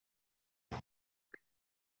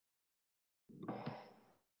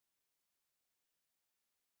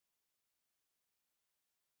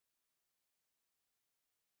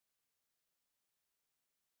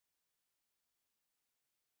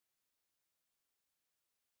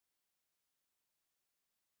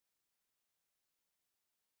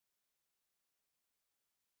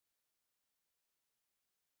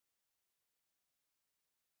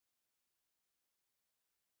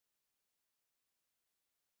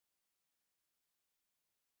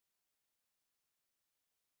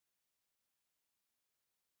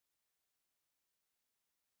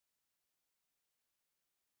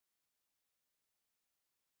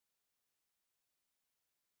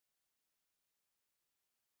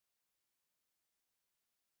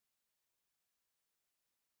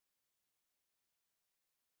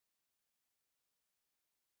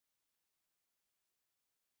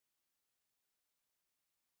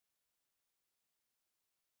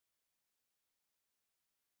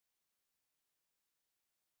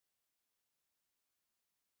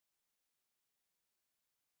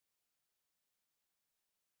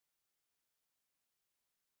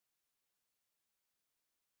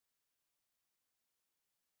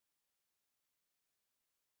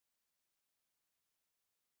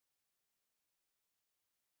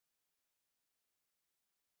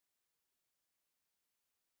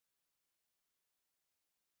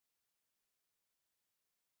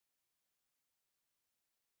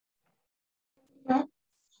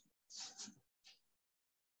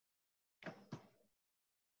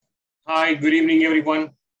Hi, good evening, everyone.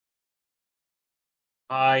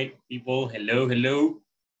 Hi, people. Hello, hello.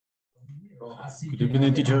 Good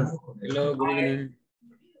evening, teacher. Hello, good evening.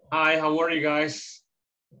 Hi, how are you guys?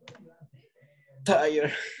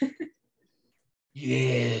 Tired.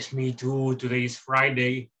 Yes, me too. Today is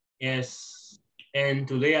Friday. Yes, and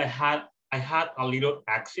today I had a little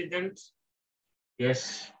accident.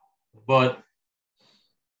 Yes, but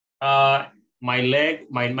my leg,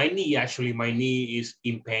 my knee actually, my knee is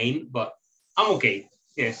in pain, but I'm okay.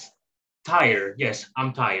 Yes, tired. Yes,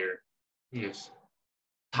 I'm tired. Yes,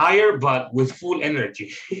 tired, but with full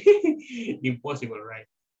energy. Impossible, right?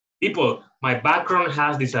 People, my background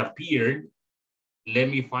has disappeared. Let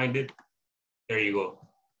me find it. There you go.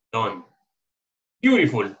 Done.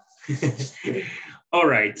 Beautiful. All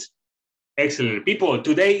right. Excellent. People,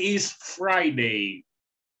 today is Friday.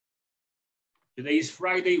 Today is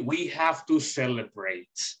Friday. We have to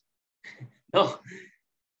celebrate. No,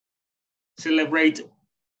 celebrate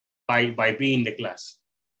by being in the class.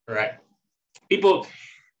 All right. People,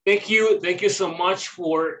 thank you. Thank you so much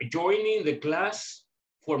for joining the class.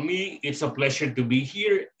 For me, it's a pleasure to be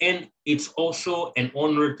here, and it's also an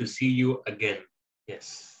honor to see you again.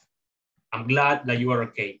 Yes, I'm glad that you are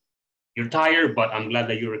okay. You're tired, but I'm glad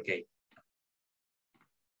that you're okay.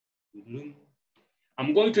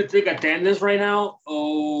 I'm going to take attendance right now.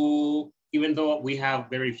 Oh, even though we have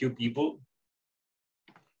very few people,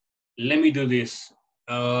 let me do this.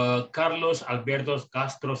 Carlos Alberto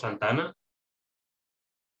Castro Santana.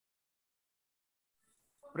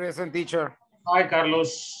 Present, teacher. Hi,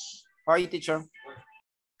 Carlos. Hi, teacher.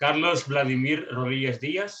 Carlos Vladimir Rodriguez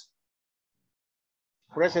Diaz.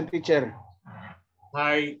 Present, teacher.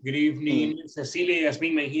 Hi, good evening. Cecilia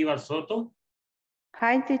Yasmin Menjivar Soto.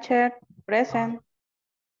 Hi, teacher. Present.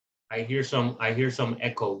 I hear some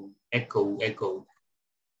echo.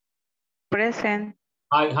 Present.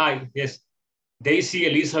 Hi, yes. Daisy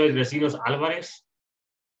Elizabeth Vecinos Alvarez.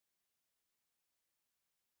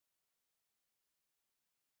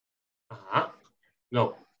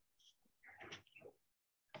 No.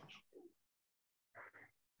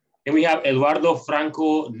 Then we have Eduardo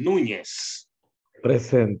Franco Núñez.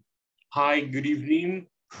 Present. Hi, good evening.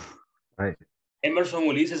 Hi. Emerson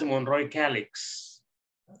Ulises Monroy Calix.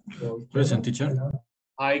 Present, teacher.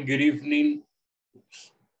 Hi, good evening.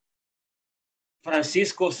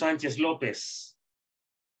 Francisco Sánchez López.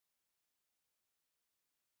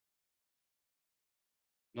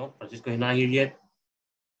 No, Francisco is not here yet.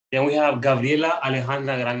 Then we have Gabriela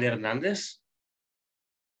Alejandra Grande Hernandez.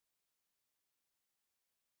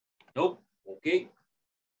 Nope, okay.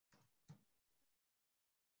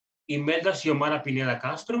 Imelda Xiomara Pineda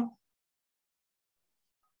Castro.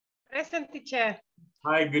 Present, teacher.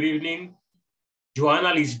 Hi, good evening.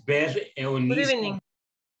 Joana Lisbeth Eunice. Good evening.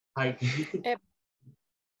 Hi.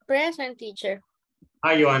 Present, teacher.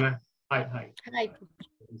 Hi, Joana. Hi. Hi.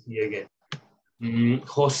 See you again.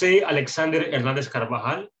 Jose Alexander Hernandez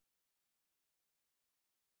Carvajal.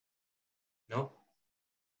 No.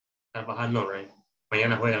 Carvajal, no, right?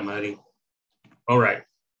 Mañana juega el Madrid. All right.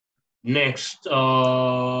 Next,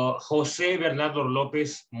 Jose Bernardo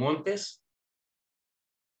Lopez Montes.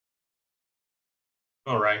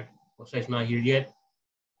 All right. Jose is not here yet.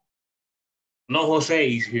 No, Jose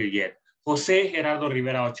is here yet. Jose Gerardo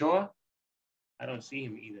Rivera Ochoa. I don't see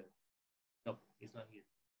him either. No, he's not here.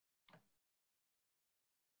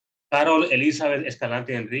 Carol Elizabeth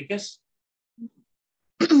Escalante Enriquez.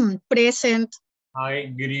 Present. Hi,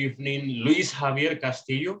 good evening. Luis Javier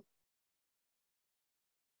Castillo.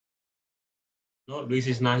 No, Luis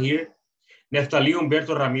is not here. Neftali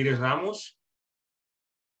Humberto Ramírez Ramos.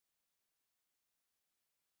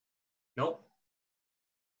 No.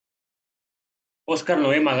 Oscar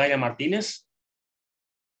Noé Magalla Martínez.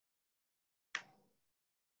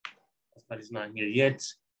 Oscar is not here yet.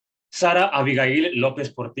 Sara Abigail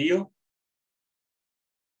López Portillo.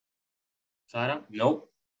 Sara, no.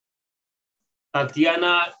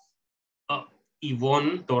 Tatiana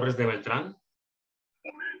Ivonne Torres de Beltrán.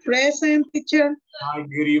 Present, teacher. Hi,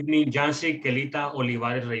 good evening. Jancy Kelita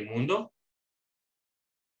Olivares Raimundo.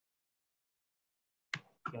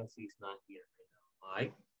 Jancy is not here.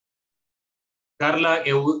 Hi. Carla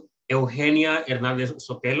Eugenia Hernández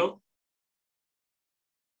Sotelo.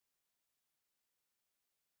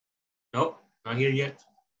 No, not here yet.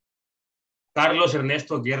 Carlos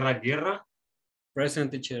Ernesto Guerra.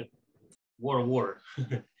 Present, teacher. War.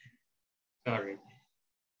 Sorry.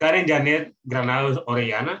 Karen Janet Granados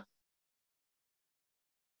Orellana.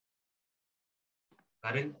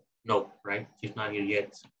 Karen? No, right? She's not here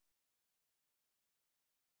yet.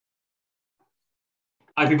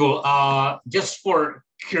 Hi, people. Just for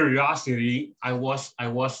curiosity, I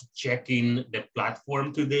was checking the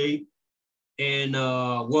platform today, and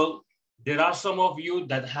well, there are some of you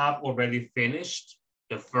that have already finished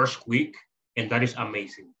the first week, and that is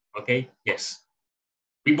amazing. Okay, yes,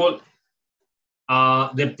 people.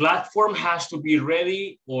 The platform has to be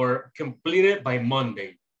ready or completed by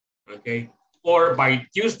Monday, okay, or by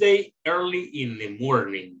Tuesday early in the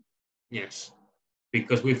morning. Yes,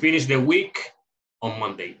 because we finish the week on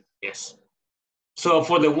Monday. Yes. So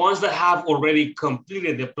for the ones that have already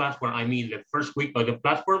completed the platform, I mean the first week of the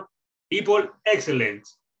platform, people, excellent,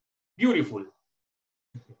 beautiful.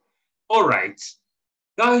 All right,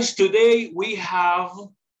 guys, today we have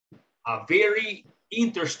a very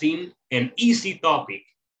interesting and easy topic.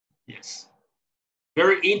 Yes,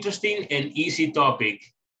 very interesting and easy topic.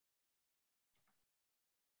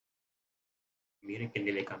 Miren que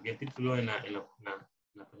ni le cambié el título en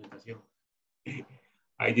la presentación.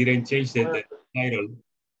 I didn't change the title.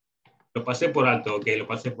 Lo pasé por alto, ok, lo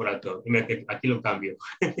pasé por alto. Aquí lo cambio.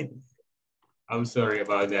 I'm sorry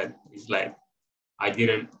about that. It's like I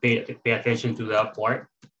didn't pay attention to that part.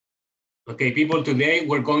 Okay, people, today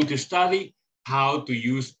we're going to study how to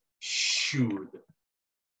use should.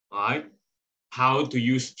 All right, how to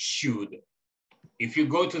use should. If you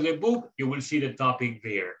go to the book, you will see the topic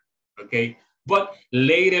there. Okay, but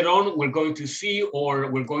later on, we're going to see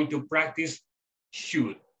or we're going to practice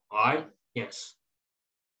should. All right, yes.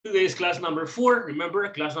 Today is class number 4. Remember,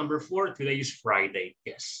 class number 4, today is Friday.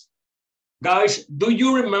 Yes. Guys, do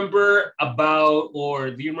you remember about,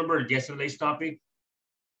 or do you remember yesterday's topic?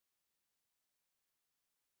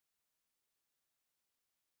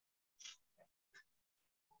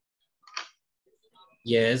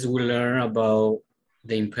 Yes, we learn about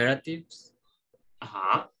the imperatives.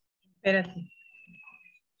 Espérate.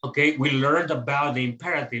 Okay, we learned about the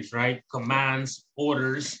imperatives, right? Commands,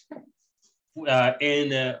 orders,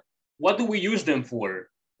 and what do we use them for?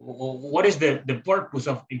 What is the purpose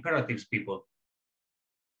of imperatives, people?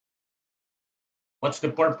 What's the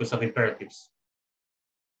purpose of imperatives?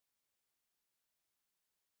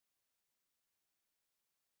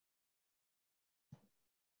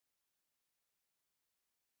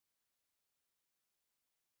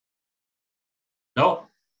 No?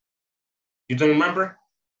 You don't remember?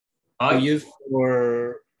 We use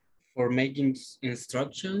for making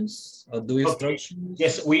instructions or do instructions. Okay.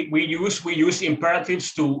 Yes, we use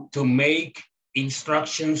imperatives to make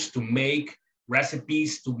instructions, to make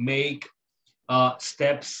recipes, to make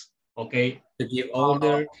steps. Okay. To give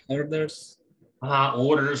orders.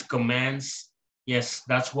 Orders, commands. Yes,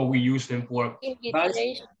 that's what we use them for.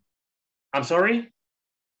 Invitation. I'm sorry?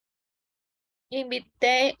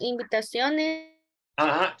 Invitaciones.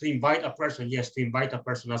 To invite a person. Yes, to invite a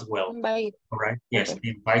person as well. Invite. All right. Yes, Okay. to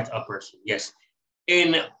invite a person. Yes.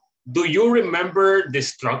 And do you remember the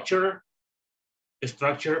structure? The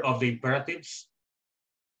structure of the imperatives?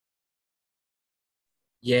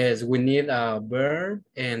 Yes, we need a verb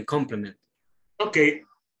and complement. Okay,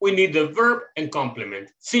 we need the verb and complement.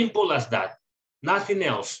 Simple as that. Nothing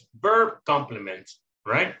else. Verb, complement,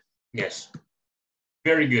 right? Yes.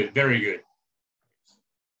 Very good, very good.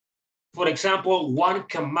 For example, one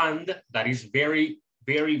command that is very,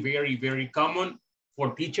 very, very, very common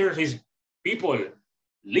for teachers is people,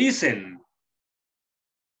 listen.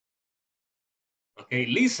 Okay,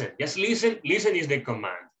 listen. Just listen. Listen is the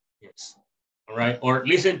command. Yes. All right. Or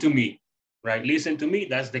listen to me. Right. Listen to me.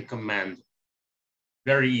 That's the command.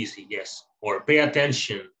 Very easy. Yes. Or pay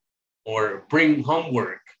attention. Or bring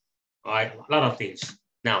homework. All right. A lot of things.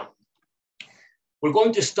 Now, we're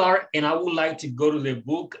going to start, and I would like to go to the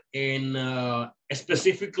book and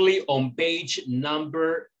specifically on page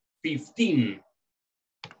number 15.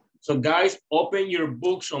 So guys, open your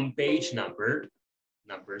books on page number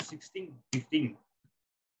 16, 15.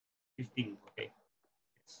 15, okay.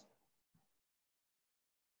 Yes.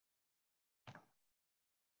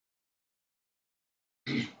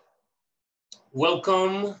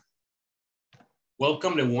 Welcome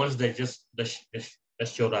the ones that just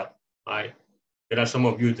showed up. All right. There are some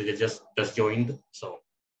of you that just joined, so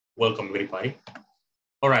welcome everybody.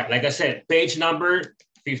 All right, like I said, page number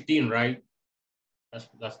 15, right?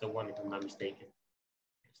 That's the one if I'm not mistaken.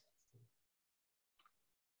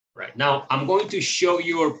 Right, now I'm going to show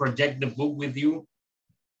you or project the book with you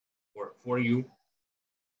or for you,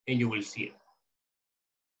 and you will see it.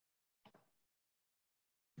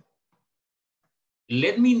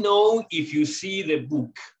 Let me know if you see the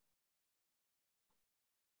book.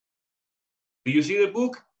 Do you see the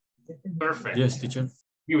book? Perfect. Yes, teacher.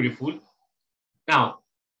 Beautiful. Now,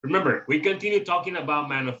 remember, we continue talking about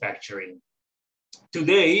manufacturing.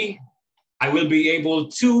 Today, I will be able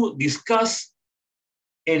to discuss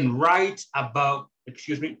and write about,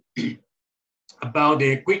 excuse me, about the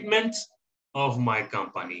equipment of my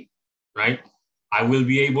company, right? I will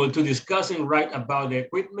be able to discuss and write about the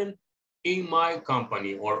equipment in my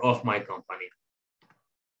company or of my company.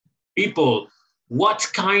 People, what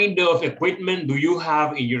kind of equipment do you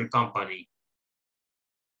have in your company?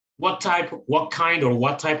 What type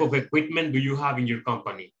of equipment do you have in your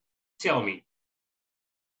company? Tell me.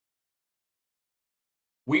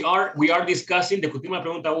 We are discussing, discutimos la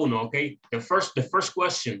pregunta 1, okay? The first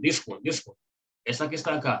question, this one. Esa que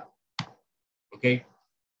está acá, okay?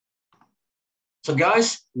 So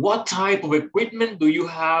guys, what type of equipment do you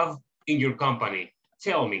have in your company?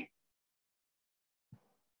 Tell me.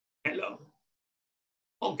 Hello.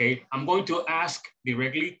 Okay, I'm going to ask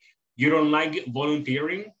directly. You don't like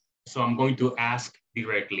volunteering, so I'm going to ask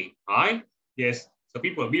directly, all right? Yes, so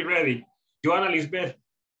people, be ready. Joanna Lisbeth,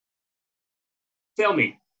 tell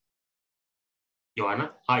me.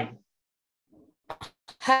 Joanna, hi.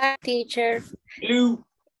 Hi, teacher. Hello.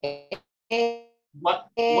 What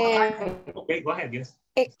kind? Okay, go ahead, yes.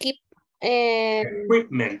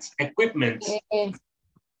 Equipment.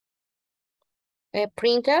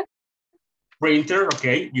 Printer. Printer,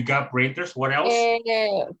 okay. You got printers. What else?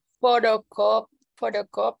 Photocopy.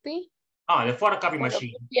 Ah, the photocopy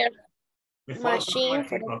machine. The Machine.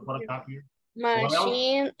 photocopier.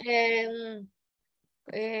 Machine and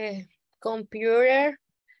computer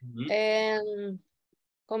and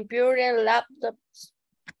computer laptops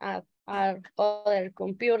are other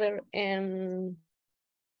computer and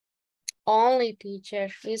only teacher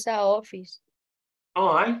is our office.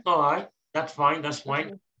 All right. That's fine.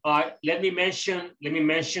 Let me mention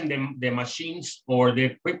the machines or the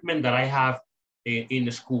equipment that I have in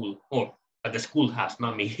the school, or that the school has,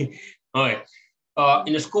 not me. All right.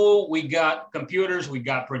 In the school, we got computers, we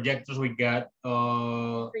got projectors, we got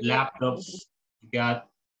laptops, we got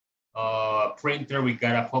printer, we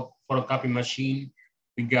got a photocopy machine,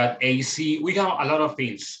 we got AC, we got a lot of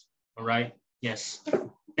things. All right. Yes.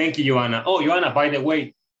 Thank you, Joanna. Oh, Joanna, by the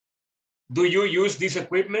way, do you use this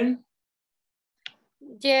equipment?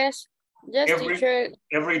 Yes, teacher.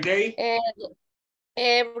 Every day?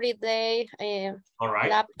 Every day. All right.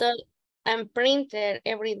 Laptop and printer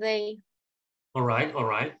every day. All right.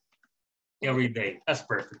 Every day. That's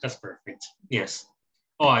perfect. Yes.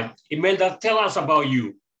 All right. Imelda, tell us about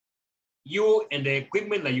you. You and the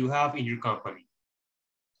equipment that you have in your company.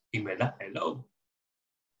 Imelda, hello.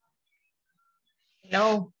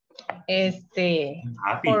 Hello.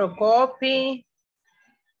 Photocopy,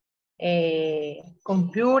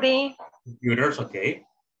 computing. Computers, okay.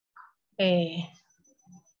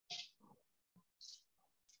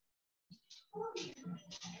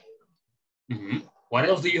 What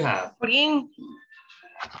else do you have? Printer.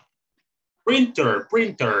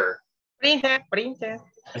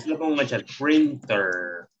 Así lo pongo en el chat.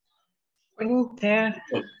 Printer.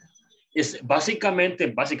 Es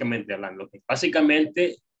básicamente hablando.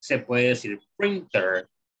 Básicamente se puede decir printer.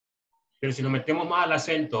 Pero si nos metemos más al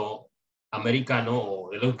acento americano o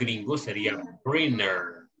de los gringos sería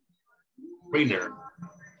printer.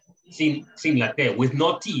 Sin la T, with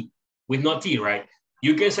no T, right?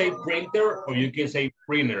 You can say printer or you can say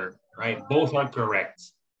printer, right? Both are correct.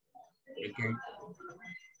 Okay.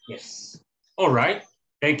 Yes. All right.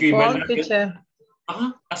 Thank you, Imelda. Teacher.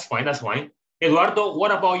 That's fine. Eduardo,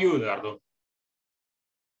 what about you, Eduardo?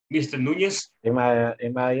 Mr. Núñez? In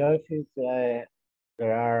my office,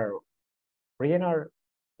 there are printer,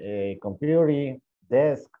 computer,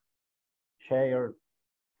 desk, chair,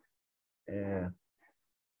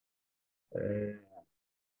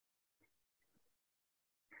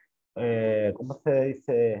 ¿cómo se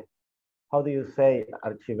dice? How do you say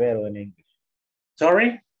archivero in English?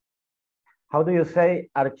 Sorry? How do you say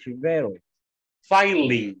archivero?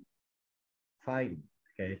 Filing. Filing,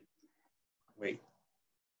 okay. Wait.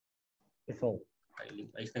 It's all.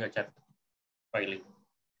 Filing. Ahí está en el chat. Filing.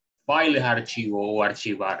 File es archivo o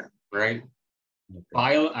archivar, right? Okay.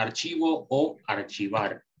 File, archivo o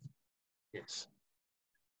archivar. Yes.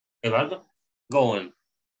 Eduardo, go on.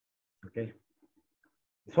 Okay.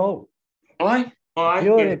 So. All right.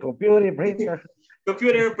 Computer, printer.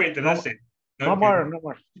 Computer, printer, that's it. Okay. No more.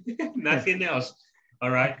 Nothing else.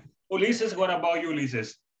 All right. Ulises, what about you,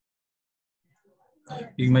 Ulises?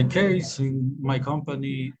 In my case, in my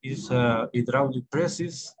company is hydraulic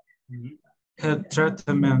presses, head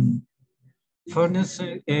treatment furnace,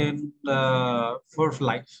 and fourth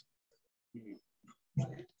life.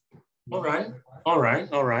 All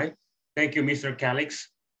right. Thank you, Mr. Calix.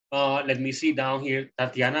 Let me see down here.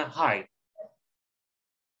 Tatiana, hi.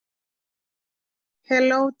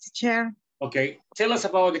 Hello, teacher. Okay, tell us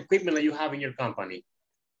about the equipment that you have in your company.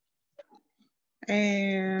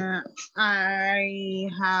 I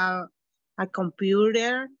have a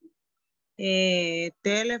computer, a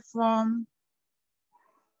telephone,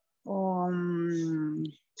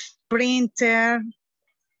 printer,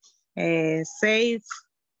 a safe,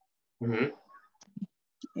 a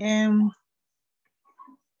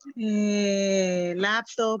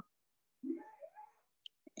laptop,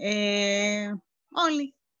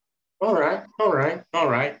 only. All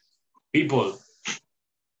right. People,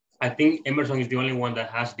 I think Emerson is the only one that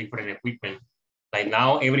has different equipment. Like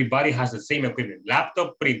now, everybody has the same equipment,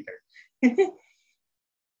 laptop, printer.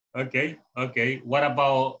 Okay. What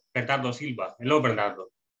about Bernardo Silva? Hello, Bernardo.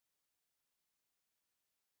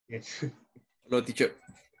 Yes. Hello, teacher.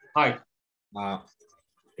 Hi.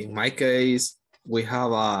 In my case, we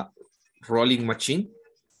have a rolling machine,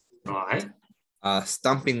 All right. a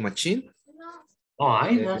stamping machine, All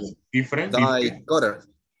right. That's different. die cutter.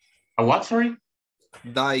 A what, sorry?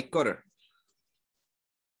 Die cutter.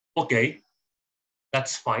 Okay.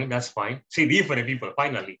 That's fine. See, different people,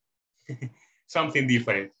 finally. Something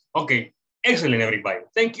different. Okay. Excellent, everybody.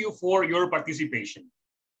 Thank you for your participation.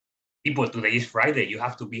 People, today is Friday. You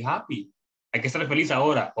have to be happy. Hay que estar feliz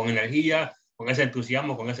ahora, con energía, con ese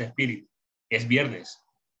entusiasmo, con ese espíritu. Es viernes.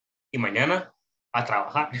 Y mañana a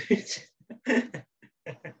trabajar.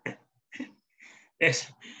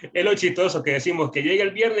 Es lo chistoso que decimos, que llega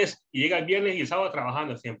el viernes y el sábado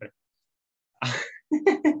trabajando siempre.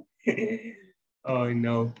 Oh,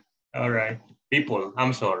 no. All right. People,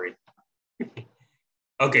 I'm sorry.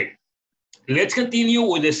 Okay. Let's continue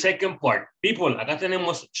with the second part. People, acá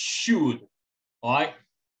tenemos should. All right.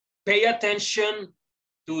 Pay attention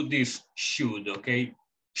to this should, okay?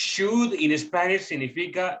 Should in Spanish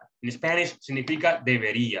significa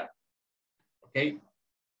debería. Okay?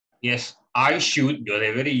 Yes, I should, yo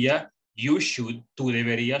debería. You should, tú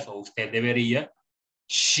deberías o usted debería.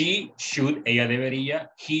 She should, ella debería.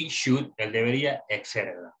 He should, él debería,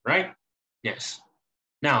 etc. Right? Yes.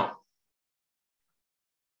 Now,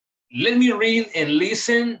 let me read and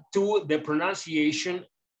listen to the pronunciation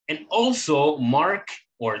and also mark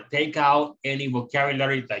or take out any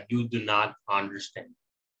vocabulary that you do not understand.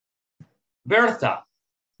 Bertha,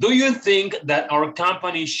 do you think that our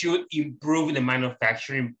company should improve the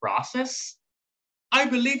manufacturing process? I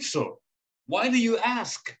believe so. Why do you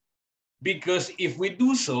ask? Because if we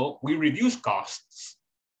do so, we reduce costs.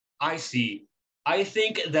 I see. I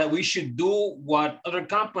think that we should do what other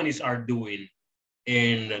companies are doing,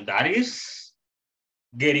 and that is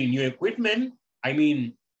getting new equipment. I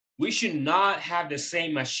mean, we should not have the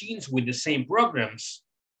same machines with the same programs.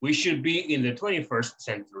 We should be in the 21st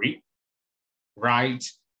century, right?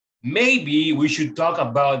 Maybe we should talk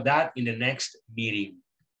about that in the next meeting.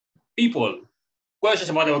 People,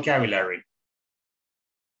 questions about the vocabulary?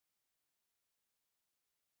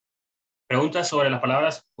 ¿Preguntas sobre las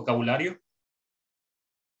palabras vocabulario?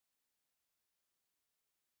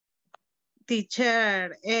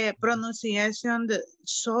 Teacher, pronunciación de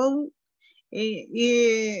show,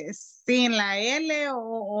 sin la L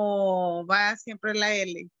o va siempre la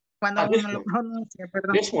L cuando uno lo pronuncia,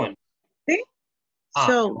 perdón. This one. ¿Sí?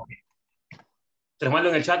 Show. Okay. Te lo mando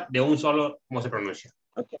en el chat de un solo cómo se pronuncia.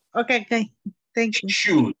 Okay. Thank you.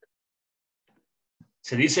 Should.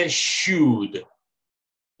 Se dice should.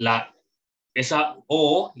 Esa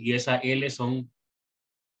O y esa L son,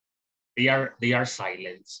 they are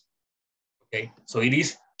silent. Okay, so it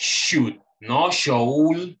is should, no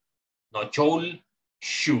should,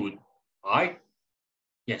 should. All right?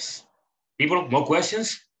 Yes. People, more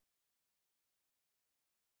questions?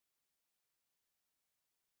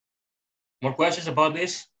 More questions about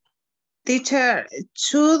this? Teacher,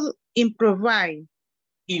 should improvise.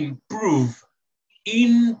 Improve.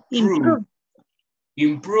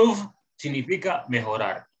 Improve significa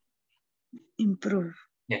mejorar. Improve.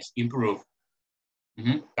 Yes, improve.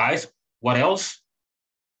 Guys, what else?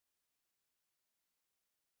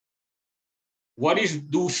 What is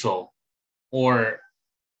do so? Or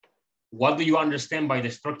what do you understand by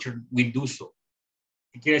the structure we do so?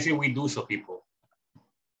 ¿Qué quiere decir we do so, people?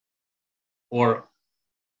 Or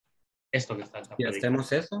esto que está. ¿Y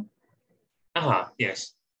hacemos eso? Ajá,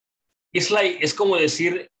 yes. Es como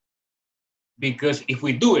decir, because if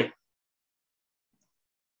we do it,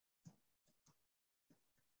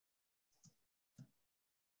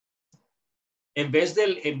 en vez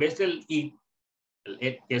del it,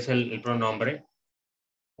 que es el pronombre,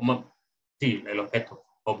 sí, el objeto,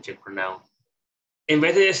 object pronoun. En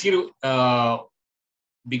vez de decir,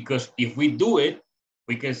 because if we do it,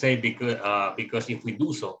 we can say because if we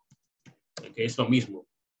do so. Okay, es lo mismo.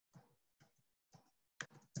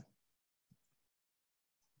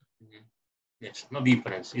 Yes, no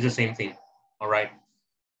difference. It's the same thing. All right.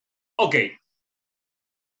 Okay.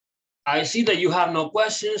 I see that you have no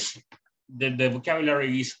questions. The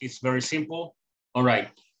vocabulary is very simple. All right.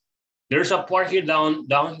 There's a part here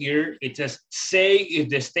down here. It says, say if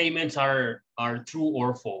the statements are true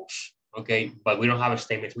or false. Okay, but we don't have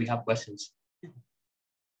statements. We have questions.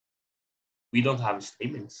 We don't have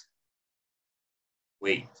statements.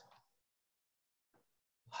 Wait.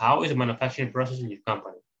 How is the manufacturing process in your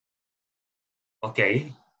company?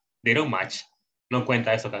 Okay, they don't match. No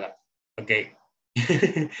cuenta eso, caga. Okay.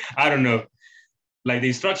 I don't know. Like the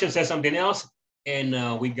instruction says something else,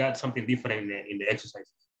 and we got something different in the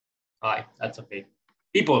exercises. All right, that's okay.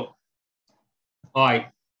 People, all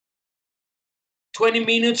right. 20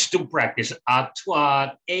 minutes to practice. At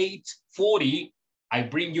 8:40, I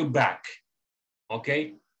bring you back.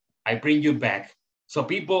 Okay, I bring you back. So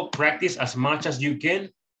people, practice as much as you can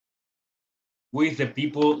with the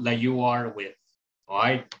people that you are with. All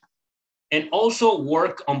right. And also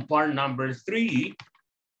work on part number 3.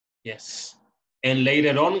 Yes. And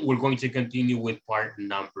later on, we're going to continue with part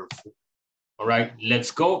number 4. All right, let's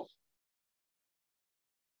go.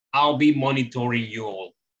 I'll be monitoring you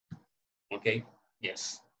all. Okay,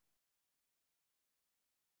 yes.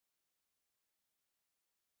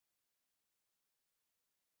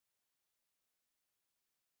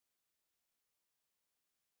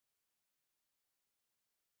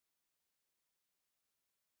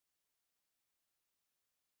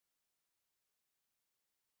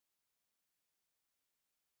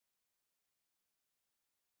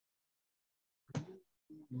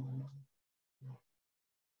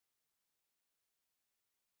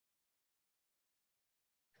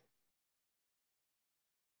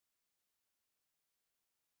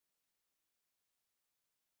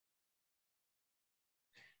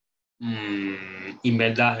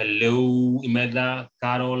 Imelda, hello. Imelda,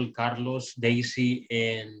 Carol, Carlos, Daisy,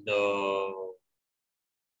 and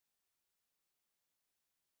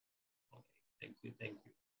thank you, thank you.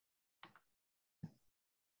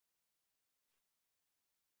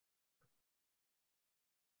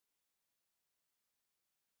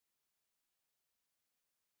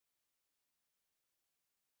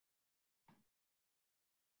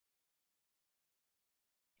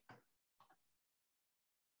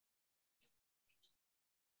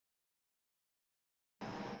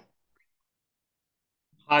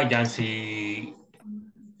 Hi, Jancy.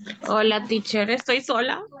 Hola, teacher, ¿estoy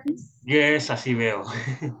sola? Yes, así veo.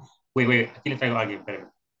 Wait, aquí le traigo a alguien,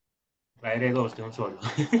 pero traeré 2 de un solo.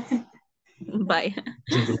 Vaya.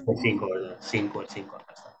 Es un grupo de 5, ¿verdad? 5,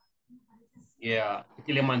 acá está. Yeah,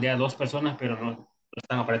 aquí le mandé a 2 personas, pero no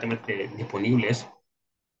están aparentemente disponibles.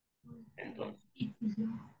 Entonces,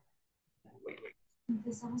 wait.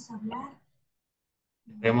 Empezamos a hablar.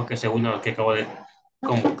 Vemos que se una lo que acabo de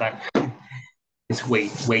convocar. Es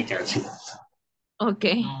wait, Jancy. Ok.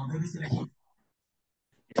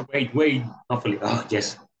 Wait. Hopefully, oh,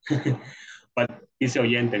 yes. But dice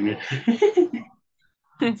oyente, mira.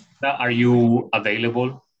 Are you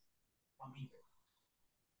available?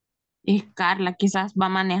 Es Carla, quizás va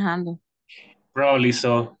manejando. Probably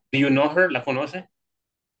so. Do you know her? ¿La conoce?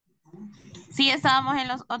 Sí, estábamos en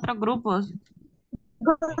los otros grupos.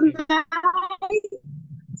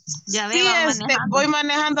 Ya Sí, va manejando. voy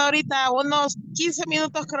manejando ahorita unos 15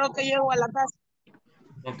 minutos, creo que llego a la casa.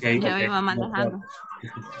 Okay. Va manejando.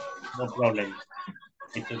 No problem.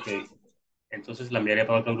 It's okay. Entonces la enviaré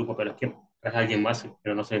para otro grupo, pero es que es alguien más,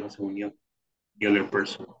 pero no se unió. The other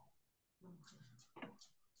person.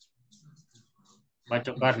 Va a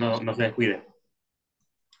chocar, no se descuide.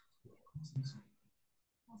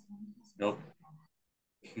 No.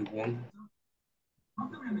 He won't.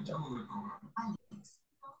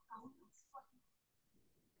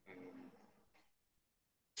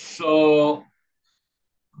 So,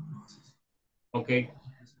 okay.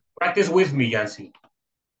 Practice with me, Yancy.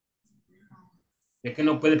 Ya que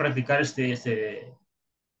no puede practicar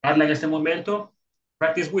Carla en este momento,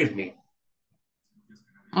 practice with me.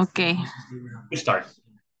 Ok. You start.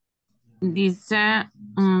 Dice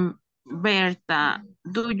Berta,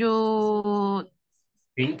 do you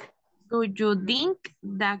Think.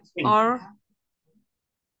 that our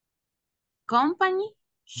company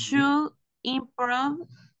should improve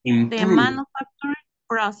the manufacturing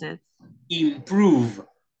process? Improve.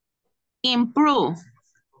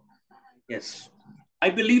 Yes, I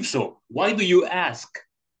believe so. Why do you ask?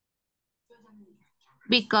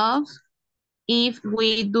 Because if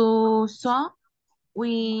we do so,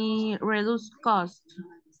 we reduce cost.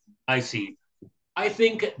 I see. I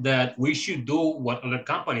think that we should do what other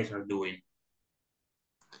companies are doing.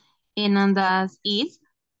 And that is?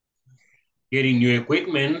 Getting new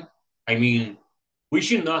equipment. I mean, We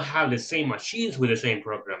should not have the same machines with the same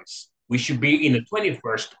programs. We should be in the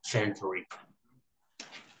 21st century.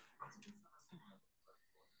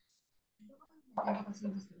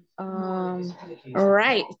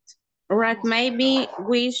 Right. Right. Maybe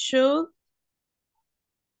we should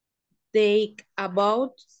take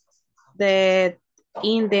about the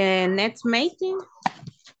in the next meeting.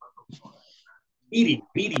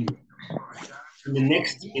 Meeting. In the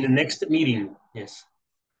next meeting. Yes.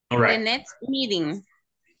 All right. The next meeting.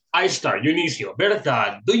 I start. Eunicio.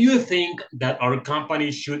 Berta, do you think that our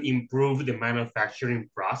company should improve the manufacturing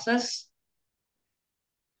process?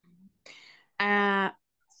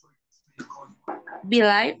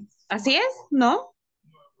 Believe, así es, ¿no?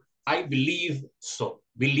 I believe so.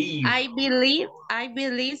 I believe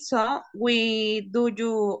so. We do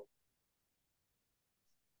you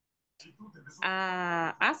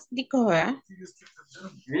ask the correct?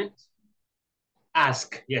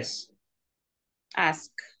 Ask, yes.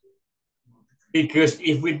 Ask. Because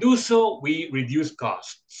if we do so, we reduce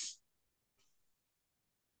costs.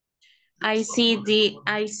 I did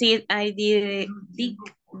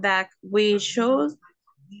that we should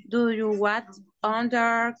do you what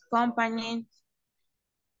other companies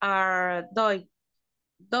are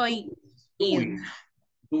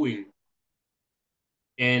doing.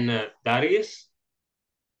 And that is?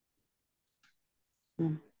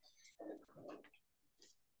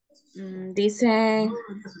 Dice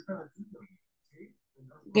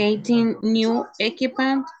getting new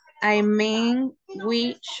equipment. I mean,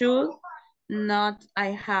 we should not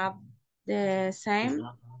have the same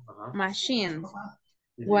machine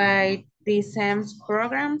with the same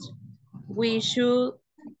programs. We should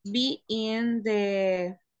be in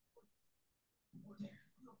the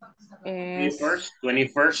 21st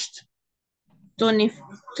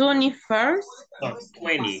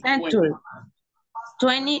century.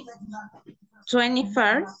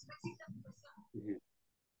 21st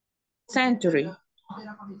century.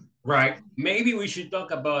 Right. Maybe we should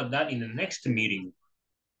talk about that in the next meeting.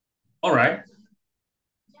 All right.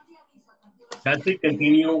 Let's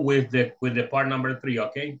continue with the part number 3,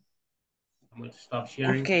 okay? I'm going to stop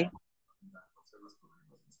sharing. Okay.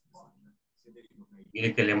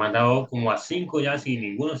 Mire que le he mandado como a 5 ya si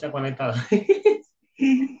ninguno se ha conectado.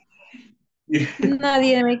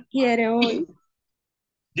 Nadie me quiere hoy.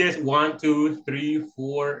 Yes, 1, 2, 3,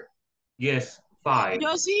 4. Yes, 5.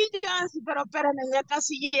 Yo sí, pero espérenme, ya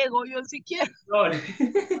casi llego, yo sí quiero.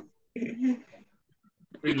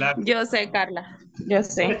 Relax. Yo sé, Carla. Yo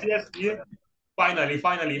sé. Yes.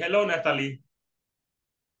 Finally. Hello, Natalie.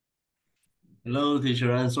 Hello,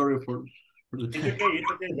 teacher. I'm sorry for the It's okay.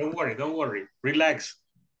 Don't worry. Relax.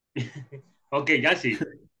 Okay, Yancy.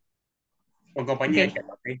 Con compañía.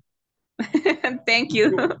 Okay. Thank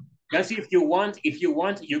you. Yancy, if you want,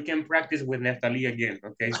 you can practice with Natalie again.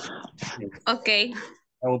 Okay. Okay.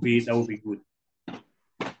 That will be good.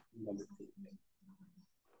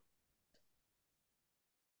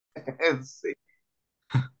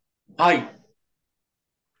 Hi.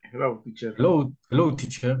 Hello, teacher. Hello,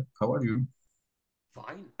 teacher. How are you?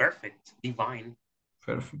 Fine. Perfect. Divine.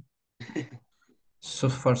 Perfect. So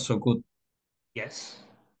far, so good. Yes.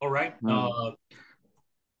 All right.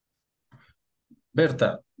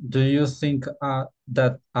 Berta, do you think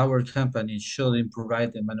that our company should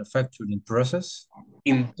improve the manufacturing process?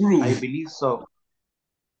 Improve. I believe so.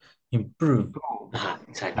 Improve.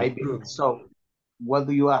 Exactly. I believe so. What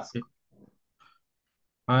do you ask?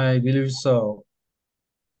 I believe so.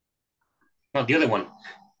 No, the other one.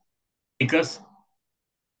 Because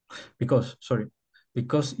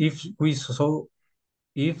if we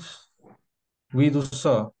do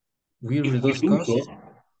so, we reduce costs.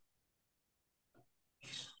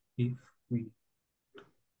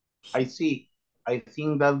 I see. I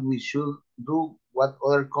think that we should do what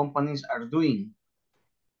other companies are doing.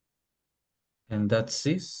 And that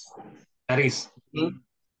is.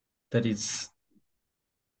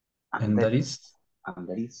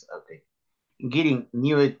 Okay. Getting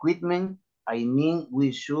new equipment, I mean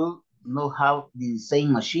we should not have the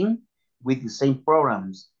same machine with the same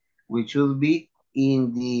programs. We should be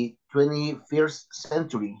in the 21st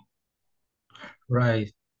century.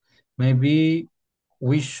 Right. Maybe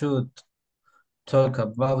we should talk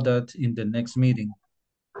about that in the next meeting.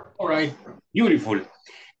 All right. Beautiful.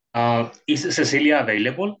 Is Cecilia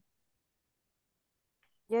available?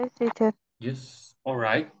 Yes, teacher. Yes. All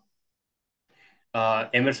right.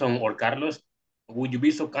 Emerson or Carlos, would you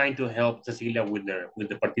be so kind to help Cecilia with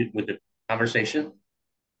the conversation?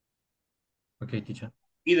 Okay, teacher.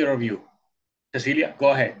 Either of you. Cecilia,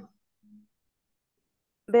 go ahead.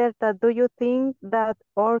 Berta, do you think that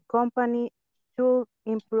our company should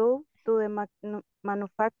improve to the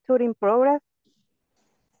manufacturing progress?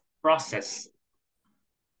 Process.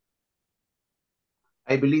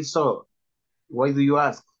 I believe so. Why do you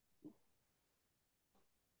ask?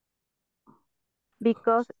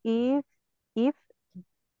 Because if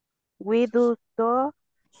we do so,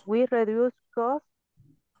 we reduce costs.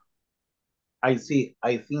 I see.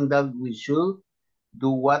 I think that we should do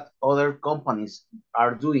what other companies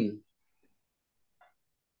are doing.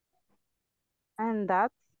 And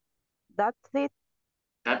that's it.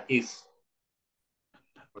 That is.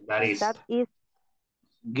 That is.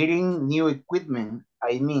 Getting new equipment.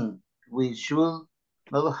 I mean, we should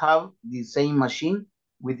not have the same machine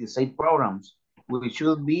with the same programs. We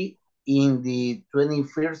should be in the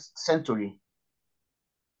 21st century.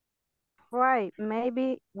 Right.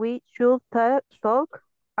 Maybe we should talk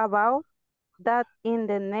about that in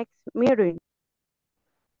the next meeting.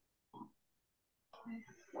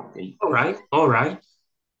 Okay. All right.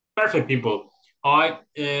 Perfect, people. All right,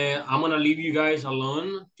 I'm gonna leave you guys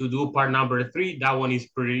alone to do part number 3. That one is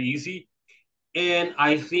pretty easy. And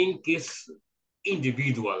I think it's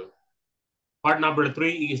individual. Part number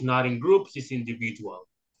 3 is not in groups, it's individual.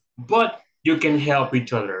 But you can help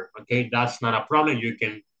each other, okay? That's not a problem. You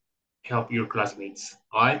can help your classmates,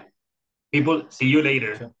 all right? People, see you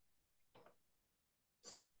later.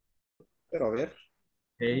 Pero a ver.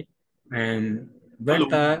 Okay. And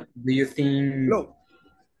Berta, do you think...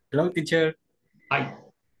 Hello, teacher. Hi.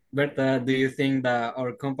 Berta, do you think that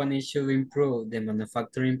our company should improve the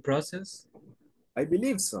manufacturing process? I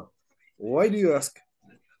believe so. Why do you ask?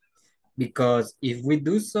 Because if we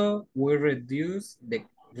do so, we reduce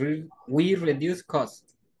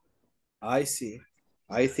cost. I see.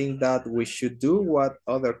 I think that we should do what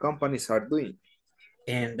other companies are doing.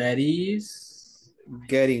 And that is?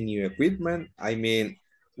 Getting new equipment. I mean,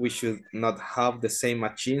 we should not have the same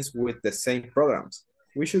machines with the same programs.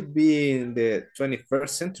 We should be in the 21st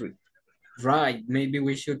century. Right. Maybe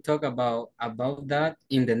we should talk about that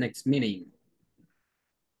in the next meeting.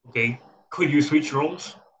 Okay. Could you switch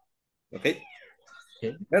roles? Okay.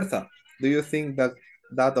 Bertha, do you think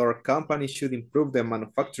that our company should improve the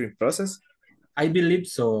manufacturing process? I believe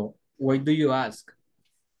so. Why do you ask?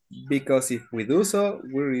 Because if we do so,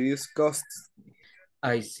 we reduce costs.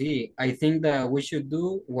 I see. I think that we should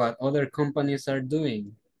do what other companies are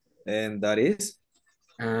doing. And that is?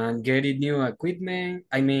 And getting new equipment.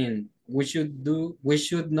 I mean, we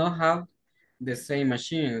should not have the same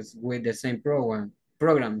machines with the same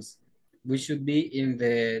programs. We should be in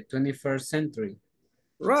the 21st century.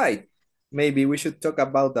 Right. Maybe we should talk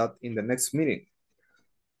about that in the next meeting.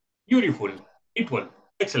 Beautiful. People.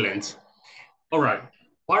 Excellent. All right.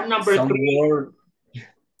 Part number 3.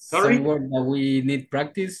 Sorry? Some word that we need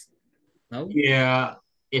practice? No? Yeah.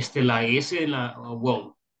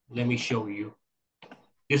 Well, let me show you.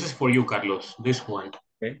 This is for you, Carlos. This one.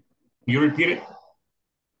 Okay. You repeat it?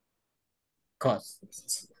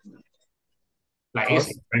 Costs. La Cost.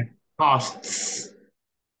 S, right? Costs.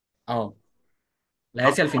 Oh. La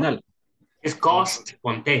S al final. Es cost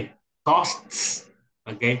con T. Costs.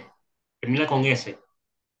 Ok. Termina con S.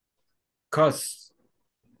 Costs.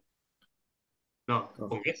 No,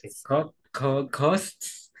 con S.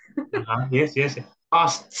 Costs. Yes.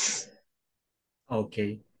 Costs.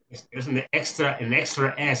 Okay. There's an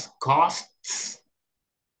extra S. Costs.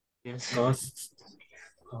 Yes. Costs.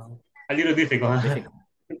 A little difficult.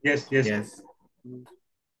 Yes. Yes.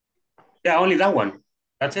 Yeah, only that one.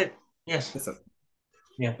 That's it. Yes. Yes, sir.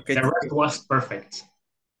 Yeah. Okay, the rest was perfect.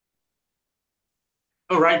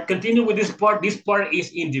 All right, continue with this part. This part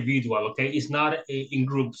is individual, okay? It's not in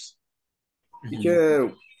groups.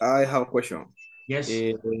 Teacher, I have a question. Yes.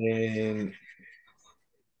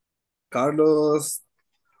 Carlos,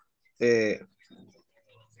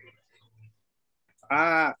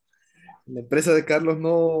 la empresa de Carlos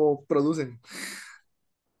no producen.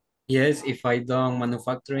 Yes, if I don't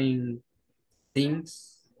manufacturing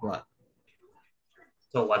things, what?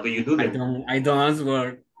 So what do you do then? I don't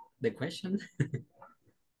answer the question.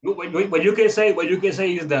 What you can say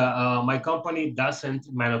is that my company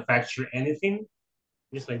doesn't manufacture anything,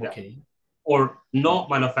 just like that. Okay. Or no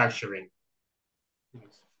manufacturing.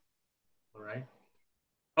 All right.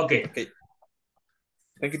 Okay.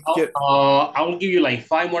 Thank you, teacher. I will give you like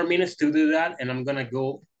 5 more minutes to do that, and I'm gonna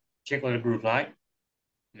go check on the group, right?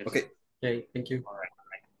 Yes. Okay, thank you. All right.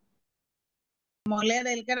 Moler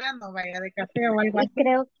el grano, vaya, de café o algo así.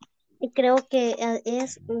 Y creo que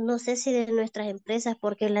es, no sé si de nuestras empresas,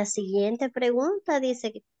 porque la siguiente pregunta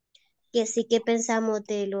dice que sí que pensamos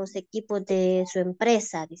de los equipos de su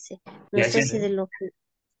empresa, dice. No sé si de los...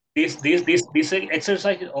 This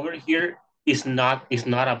exercise over here is not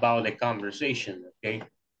about the conversation, okay?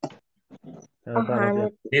 Son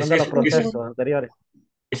los This procesos is anteriores.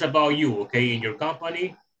 it's about you, okay, in your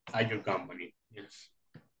company, at your company. Yes.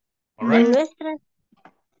 All En right.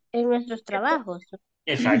 en nuestros trabajos.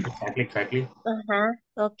 Exactly. Ajá,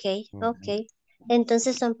 ok.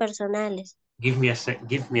 Entonces son personales. Give me a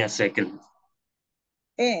second.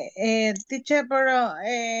 Teacher, pero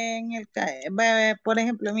por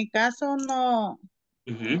ejemplo, en mi caso no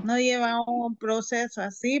lleva un proceso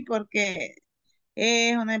así porque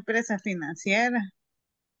es una empresa financiera.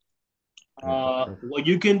 What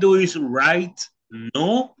you can do is write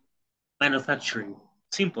no manufacturing.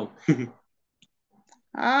 Simple.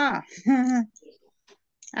 Ajá,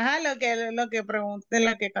 lo que pregunté,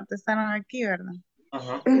 lo que contestaron aquí, ¿verdad?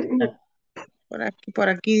 Ajá. Por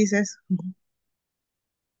aquí dice eso.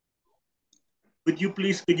 Could you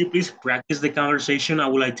please practice the conversation? I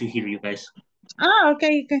would like to hear you guys. Ok.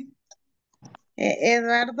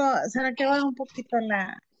 Eduardo, ¿será que baja un poquito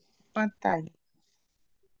la pantalla?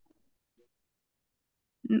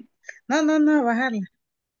 No, bajarla.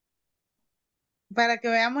 Para que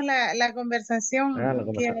veamos la conversación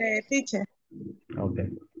que teacher. Ok.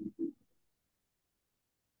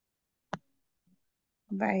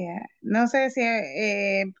 Vaya, no sé si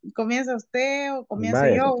comienza usted o comienzo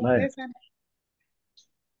Vaya, yo. vaya. César.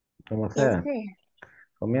 Como sea.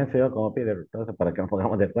 Comienzo yo como Peter, entonces para que nos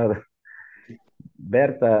pongamos de acuerdo.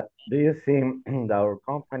 Berta, do you think that our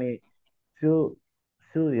company should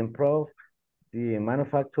improve the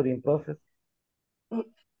manufacturing process?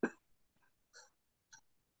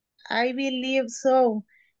 I believe so.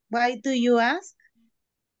 Why do you ask?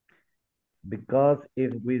 Because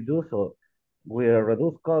if we do so, we'll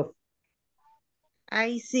reduce costs.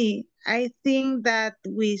 I see. I think that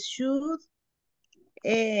we should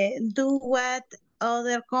do what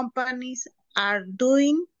other companies are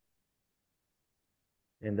doing,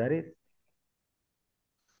 And that is?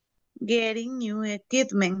 getting new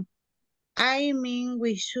equipment. I mean,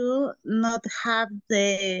 we should not have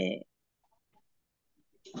the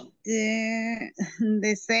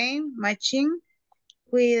same machine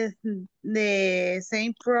with the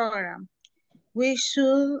same program. We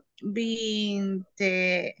should be in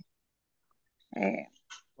the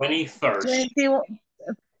 21st.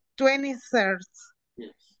 23rd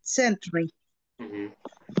century.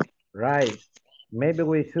 Right. Maybe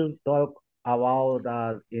we should talk about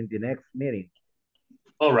that in the next meeting.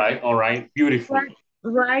 All right. Beautiful.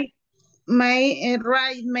 Right. Maybe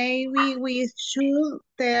we should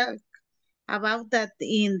talk about that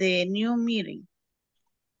in the new meeting.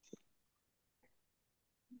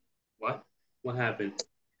 What happened?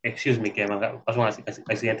 Excuse me, que pasó un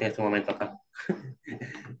accidente en este momento acá.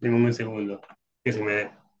 Deme un segundo. Que se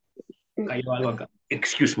me cayó algo acá.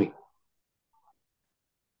 Excuse me.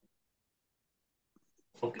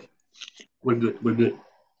 Okay. We're good.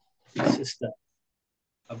 It's just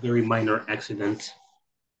a very minor accident.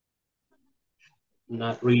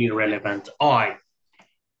 Not really relevant. All right.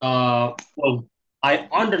 Well, I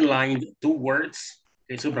underlined 2 words.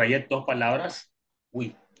 Que subrayé 2 palabras.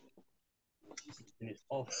 Uy.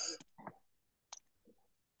 Off.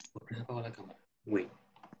 ¿Por qué se apagó la cámara? Wait.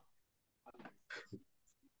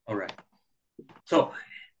 All right. So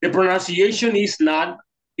the pronunciation is not,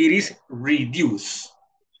 it is reduce.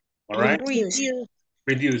 All right?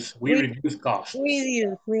 Reduce. We reduce costs.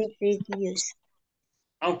 Reduce.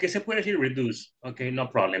 Aunque se puede decir reduce. Okay, no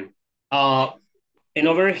problem. And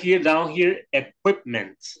over here, down here,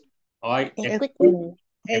 equipment. All right? Equipment.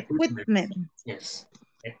 Yes.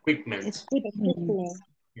 Equipment.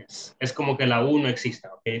 Yes. Es como que la U no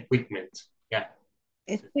exista. Okay? Equipment. Yeah.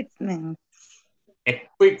 Equipment.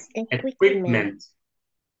 Equipment.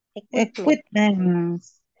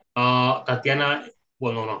 Tatiana,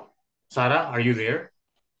 well, no. Sarah, are you there?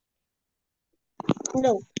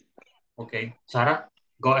 No. Okay. Sarah,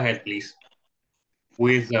 go ahead, please.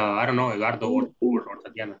 With, I don't know, Eduardo or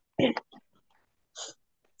Tatiana.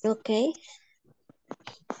 Okay.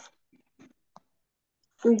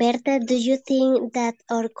 Berta, do you think that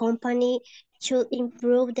our company should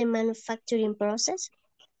improve the manufacturing process?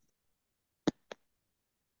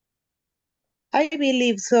 I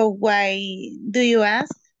believe so. Why do you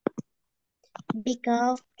ask?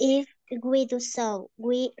 Because if we do so,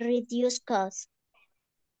 we reduce costs.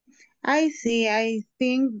 I see. I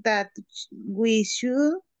think that we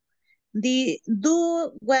should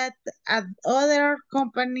do what other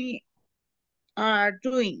companies are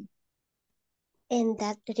doing. And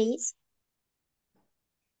that is?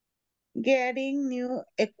 Getting new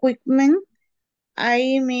equipment.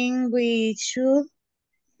 I mean, we should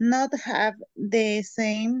not have the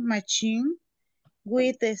same machine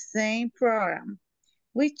with the same program.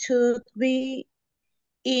 We should be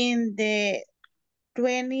in the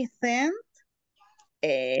 20th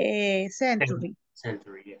century.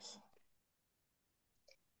 Century, yes.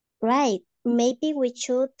 Right. Maybe we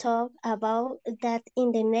should talk about that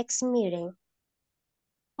in the next meeting.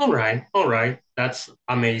 All right. That's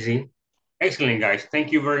amazing. Excellent, guys.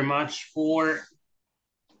 Thank you very much for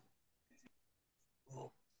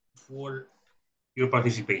your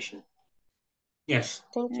participation. Yes.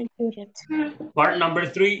 Thank you, Judith. Part number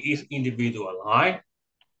 3 is individual, all right?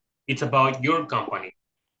 It's about your company.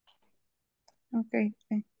 Okay.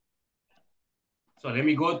 So let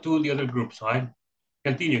me go to the other groups, all right?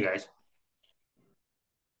 Continue, guys.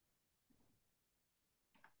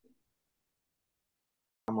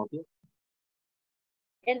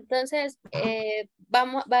 Entonces,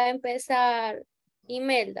 va a empezar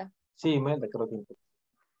Imelda. Sí, Imelda, creo que.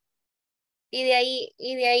 Y de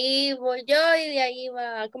ahí voy yo y de ahí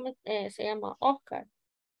va, ¿cómo se llama? Oscar.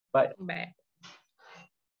 Bye.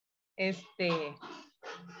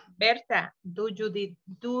 Berta, do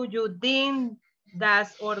you think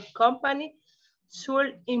that our company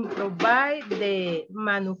should improve the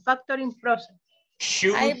manufacturing process?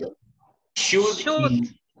 Should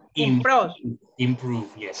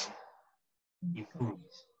improve, yes. Improve.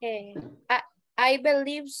 I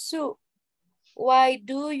believe so. Why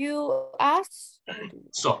do you ask?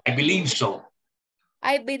 So, I believe so.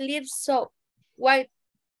 I believe so. Why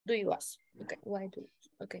do you ask? Okay, why do you?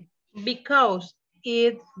 Okay. Because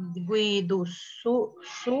if we do so,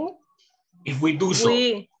 if we do so,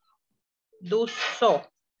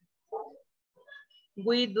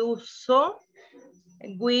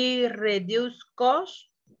 we reduce cost.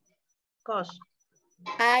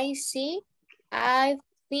 I see. I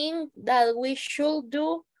think that we should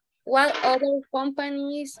do what other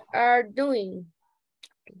companies are doing.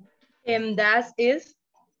 And that is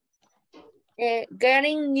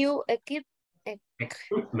getting new equipment.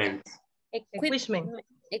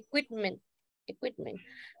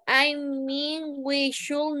 I mean, we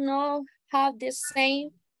should not have the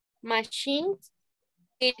same machines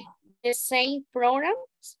with the same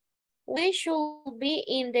programs. We should be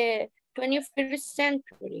in the 21st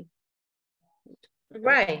century.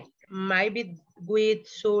 Right. Maybe we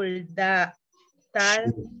should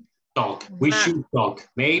talk. We should talk.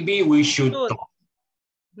 Maybe we should talk.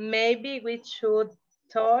 Maybe we should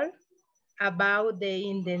talk about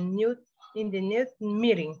in the new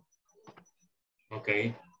meeting.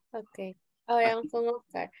 Okay. Okay. Ahora vamos con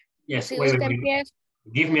Oscar. Yes, si wait, usted empieza,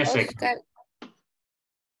 give me a second.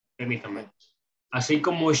 Permítame. Así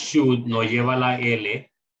como should no lleva la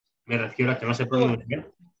L, me refiero a que no se pronuncia.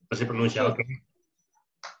 No se pronuncia, ok.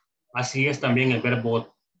 Así es también el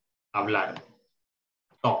verbo hablar.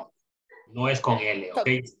 Talk. No es con L, ok.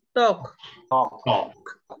 Talk.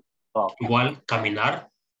 Igual caminar,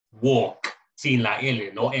 walk, sin la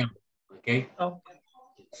L, no M, ok.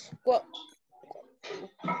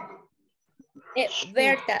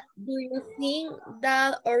 Berta, do you think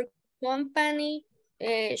that our company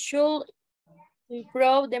should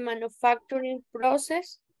improve the manufacturing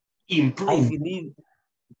process? I believe.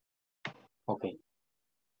 Okay.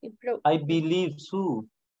 Improve. I believe so.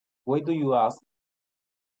 Why do you ask?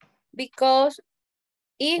 Because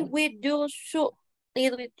if we do so, we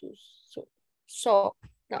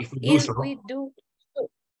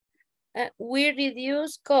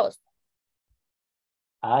reduce cost.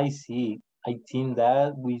 I see. I think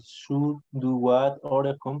that we should do what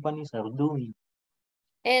other companies are doing.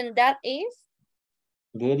 And that is?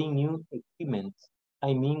 Getting new equipment.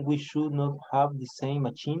 I mean, we should not have the same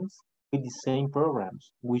machines with the same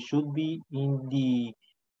programs. We should be in the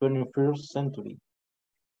 21st century.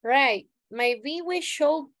 Right. Maybe we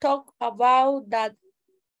should talk about that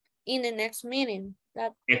in the next meeting.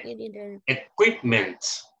 Equipment.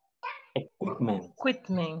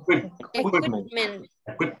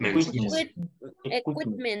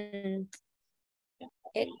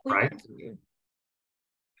 Right.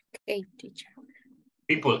 Okay, teacher.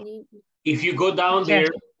 People, if you go down there,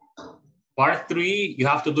 part 3, you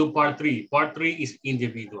have to do part 3. Part 3 is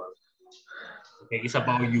individual. Okay, it's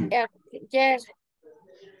about you. Yes.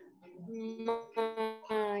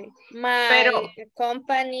 My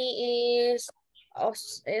company is a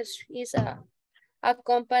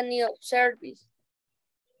company of service.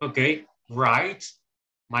 Okay, right.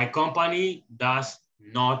 My company does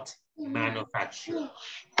not manufacture.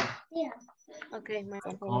 Okay, my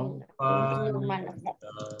company does not manufacture.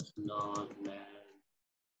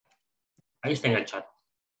 Ahí está en el chat.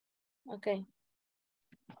 Okay.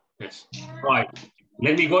 Yes. Right.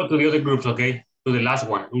 Let me go to the other groups, okay? To the last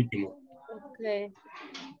one, último. Okay.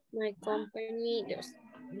 My company does.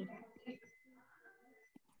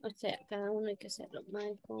 O sea, cada uno hay que hacerlo.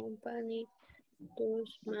 My company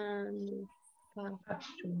does manufacture.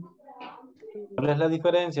 ¿Cuál es la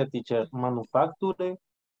diferencia, teacher? Manufacture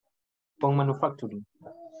con manufacturing.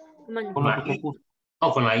 Con lo que se puso.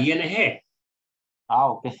 No, con la ING. Ah,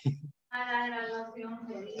 ok. ¿Eso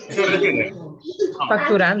se refiere?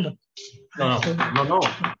 Facturando. No.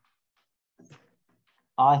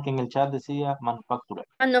 Ah, es que en el chat decía manufacture.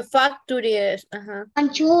 Manufacturers, ajá.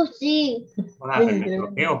 Sí.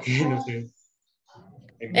 Okay, no sé.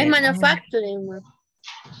 Es manufacturing, ma.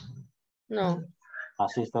 No.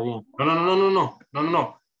 Así está bien. No.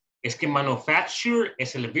 Es que manufacture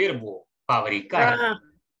es el verbo, fabricar. Ah.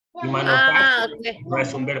 Y manufacture Okay. no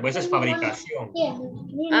es un verbo, eso es fabricación.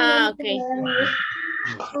 Ah, ok.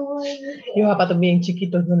 Los zapatos bien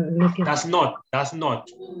chiquitos. That's not. That's no.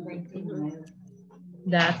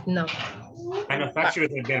 Manufacture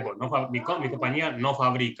es el verbo. No, mi compañía no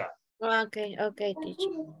fabrica. Ok,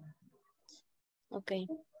 teacher. Ok.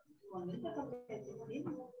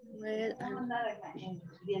 Well,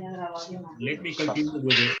 Let me continue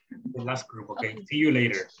with the last group, okay? See you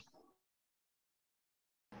later.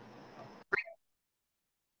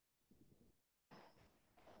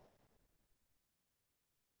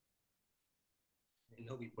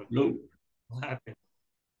 Hello. What happened?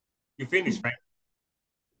 You finished, right?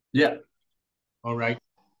 Yeah. All right.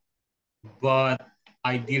 But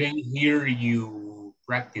I didn't hear you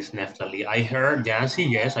practice, Neftali. I heard Jancy,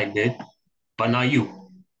 yes, I did. But not you.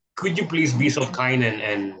 Could you please be so kind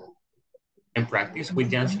and practice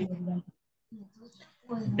with Jancy?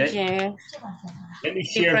 Okay. Yes. Let me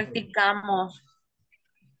Sí, share. practicamos.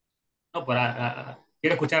 No, but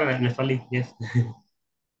quiero escuchar a Neftali, yes.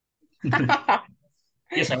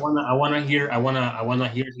 Yes, I wanna hear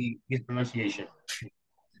his pronunciation.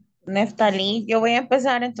 Neftalí, yo voy a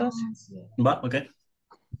empezar entonces. Va, ok.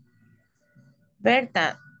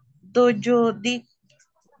 Berta, do you think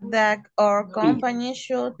that our company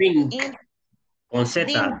should Think. in Con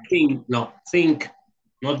Z, think, no, think,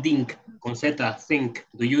 not think, con Z, think,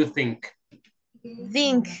 do you think?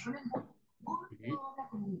 think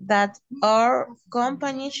that our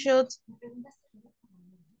company should,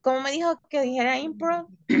 ¿cómo me dijo que dijera improve?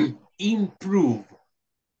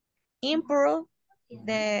 Improve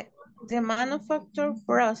the manufacture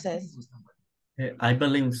process. I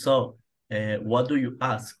believe so. What do you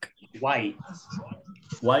ask? Why?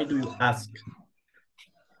 Why do you ask?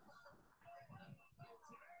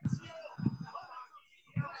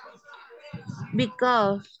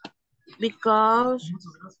 Because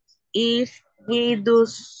if we do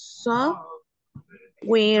so,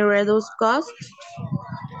 we reduce costs.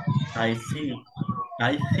 I see.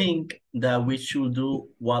 I think that we should do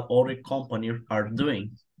what other companies are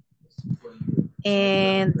doing.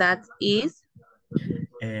 And that is?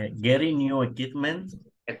 Getting new equipment.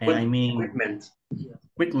 And I mean,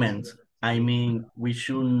 equipment. I mean, we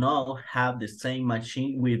should not have the same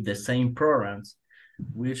machine with the same programs.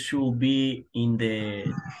 We should be in the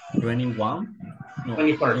 21? No,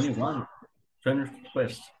 21st.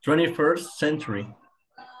 21st century.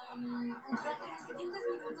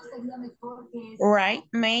 Right,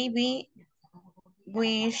 maybe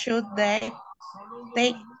we should take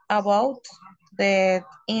about that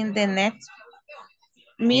in the next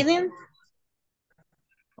meeting.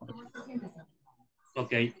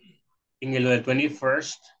 Ok. En el del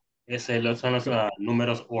 21st, son los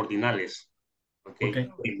números ordinales. Okay.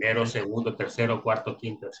 Primero, segundo, tercero, cuarto,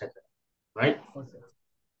 quinto, etc. Right?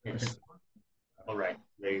 Yes. All right.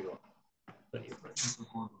 There you go.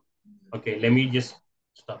 21st. Okay, let me just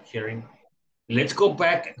stop sharing. Let's go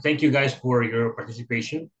back. Thank you guys for your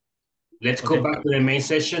participation. Let's go back to the main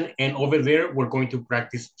session, and over there, we're going to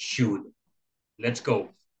practice should. Let's go.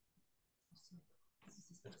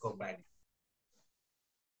 Let's go back.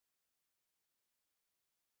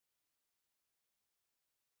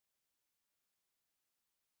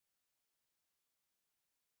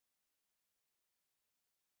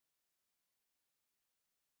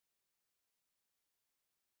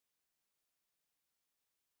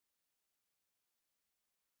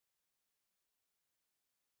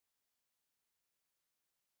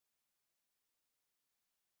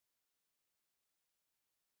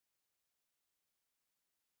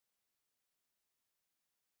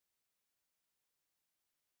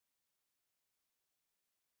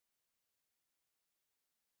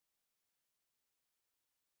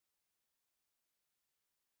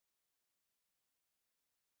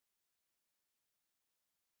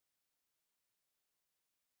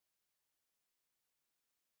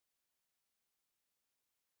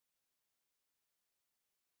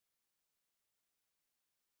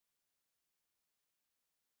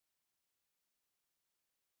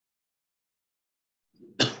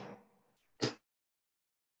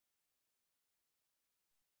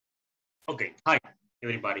 Okay, hi,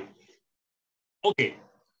 everybody. Okay,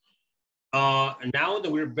 now that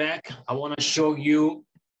we're back, I want to show you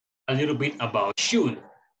a little bit about should.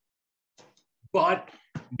 But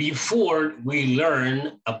before we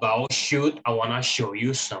learn about should, I want to show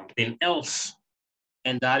you something else,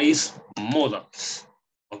 and that is modals.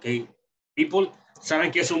 Okay, people,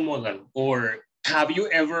 ¿saben qué es un modal? Or have you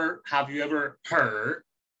ever heard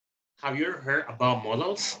about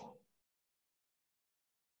modals?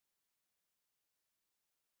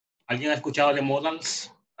 ¿Alguien ha escuchado de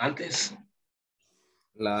modals antes?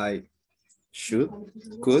 Like should,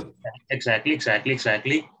 could.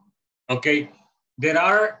 Exactly. Okay, there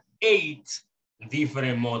are 8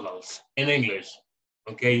 different modals in English.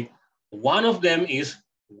 Okay, one of them is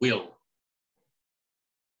will.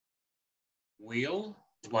 Will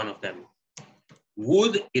is one of them.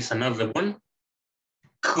 Would is another one.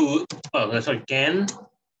 Could, can,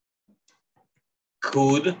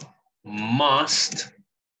 could, must,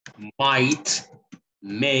 might,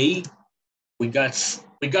 may. We got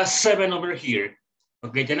 7 over here.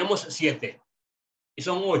 Okay, tenemos 7. Y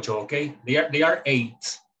son 8, okay? They are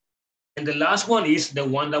 8. And the last one is the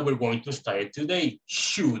one that we're going to study today,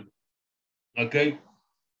 should. Okay?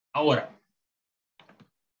 Ahora,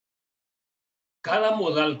 cada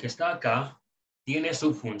modal que está acá tiene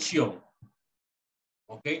su función.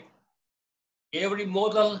 Okay? Every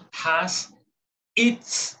modal has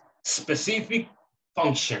its specific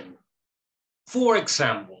function. For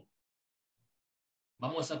example,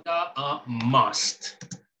 vamos acá a must.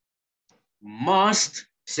 Must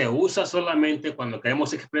se usa solamente cuando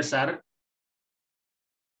queremos expresar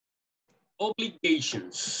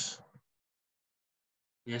obligations.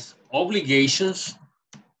 Yes, obligations,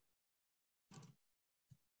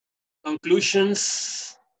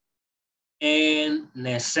 conclusions, and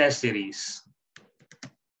necessities.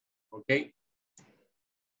 Okay.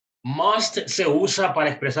 Must se usa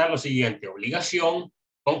para expresar lo siguiente: obligación,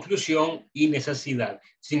 conclusión y necesidad.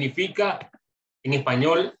 Significa en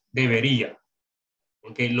español debería.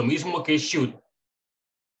 Okay, lo mismo que should.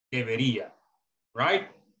 Debería. Right?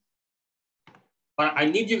 But I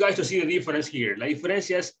need you guys to see the difference here. La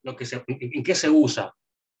diferencia es lo que en qué se usa.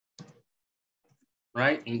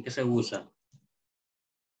 Right? En qué se usa.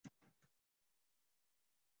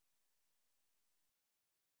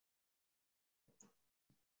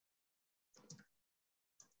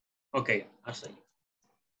 Ok, así.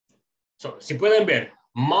 So, si pueden ver,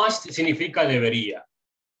 must significa debería.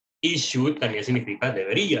 Y should también significa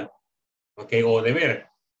debería. Ok, o deber.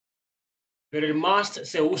 Pero el must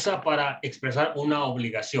se usa para expresar una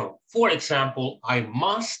obligación. For example, I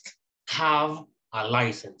must have a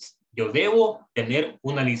license. Yo debo tener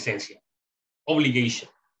una licencia. Obligation.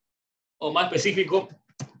 O más específico,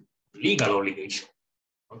 legal obligation.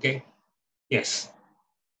 Ok. Yes.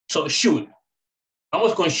 So, should.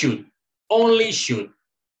 Vamos con should. Only should.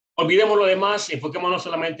 Olvidemos lo demás, enfoquémonos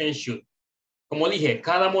solamente en should. Como dije,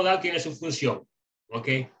 cada modal tiene su función. Ok.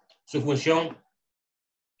 Su función.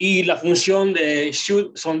 Y la función de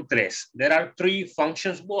should son 3. There are 3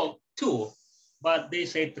 functions. Well, 2. But they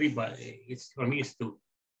say 3, but for me it's 2.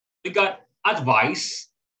 We got advice,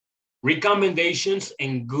 recommendations,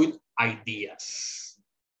 and good ideas.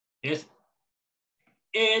 Yes.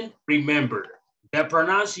 And remember, the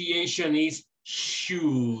pronunciation is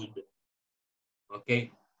should.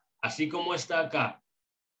 Okay. Así como está acá.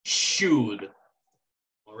 Should.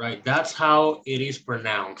 All right. That's how it is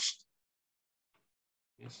pronounced.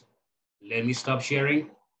 Yes. Let me stop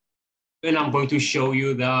sharing. And I'm going to show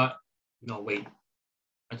you the, no, wait.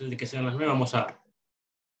 Antes de que sean las 9,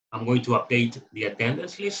 I'm going to update the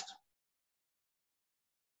attendance list.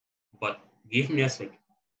 But give me a second.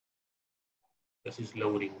 This is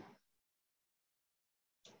loading.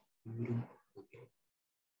 Okay.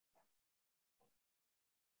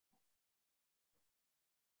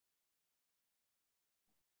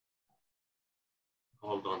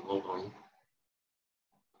 Hold on.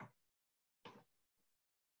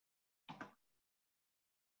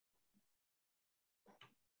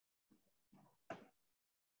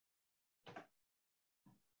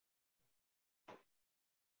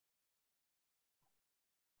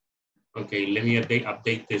 Okay, let me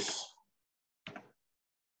update this.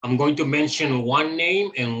 I'm going to mention one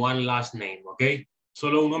name and one last name, okay?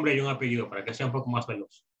 Solo un nombre y un apellido para que sea un poco más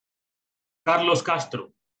veloz. Carlos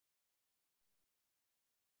Castro.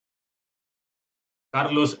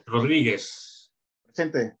 Carlos Rodríguez.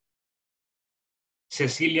 Presente.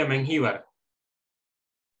 Cecilia Mengíbar.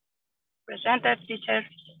 Presente, teacher.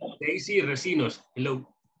 Daisy Recinos. Hello.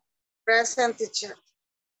 Present, teacher.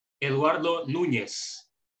 Eduardo Núñez.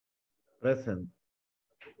 Present.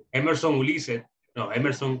 Emerson Ulises. No,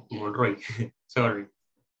 Emerson Monroy. Sorry.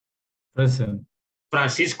 Present.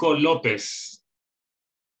 Francisco López.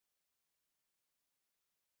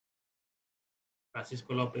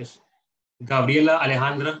 Francisco López. Gabriela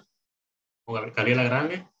Alejandra. ¿O Gabriela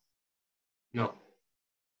Grande? No.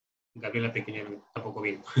 Gabriela Pequeña, tampoco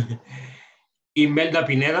bien. Imelda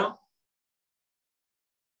Pineda.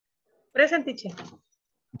 Present, teacher.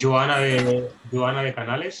 Joana de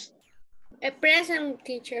Canales. A present,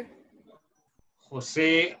 teacher.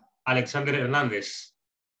 José Alexander Hernández.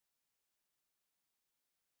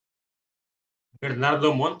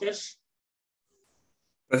 Bernardo Montes.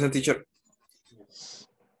 Present, teacher.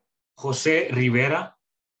 José Rivera.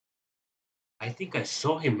 I think I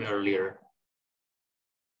saw him earlier.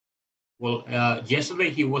 Well, yesterday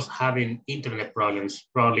he was having internet problems.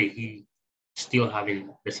 Probably he still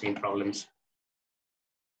having the same problems.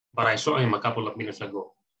 But I saw him a couple of minutes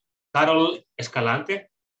ago. Carol Escalante.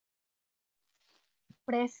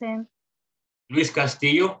 Present. Luis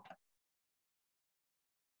Castillo.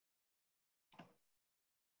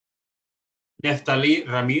 Neftali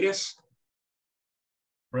Ramírez.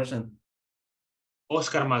 Present.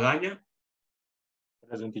 Oscar Magaña.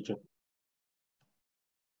 Present, teacher.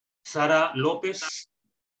 Sara López.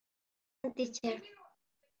 Teacher.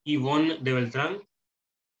 Ivonne de Beltrán.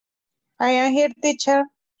 I am here, teacher.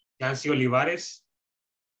 Yancy Olivares.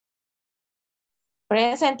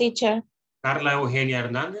 Present, teacher. Carla Eugenia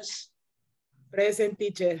Hernández. Present,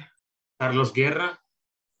 teacher. Carlos Guerra.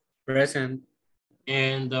 Present.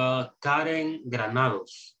 And Karen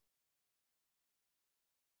Granados.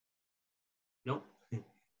 No,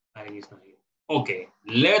 Karen is not here. Okay,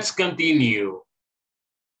 let's continue.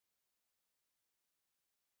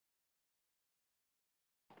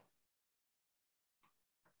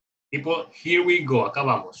 People, here we go.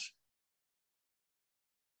 Acabamos.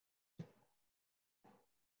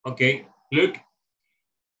 Okay, look.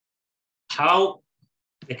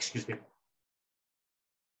 Excuse me.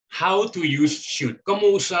 How to use should.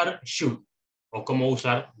 ¿Cómo usar should? O cómo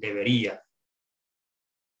usar debería.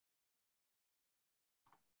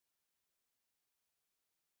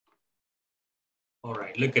 All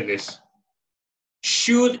right, look at this.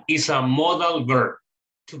 Should is a modal verb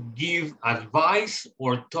to give advice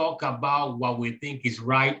or talk about what we think is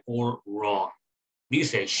right or wrong.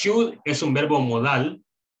 Dice, should es un verbo modal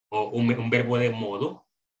o un verbo de modo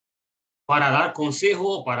para dar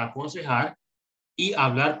consejo o para aconsejar y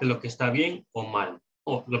hablar de lo que está bien o mal,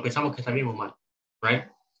 o lo que pensamos que está bien o mal, right?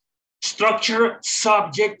 Structure,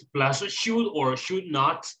 subject plus should or should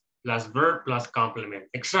not plus verb plus complement.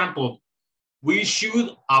 Example, we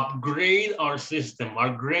should upgrade our system.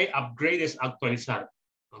 Upgrade is actualizar,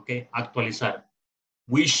 okay? Actualizar.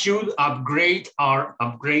 We should upgrade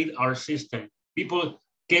our system. People,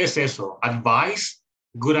 ¿qué es eso? Advice,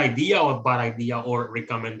 good idea or bad idea or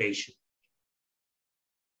recommendation?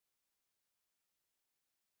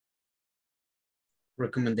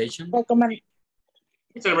 Recommendation.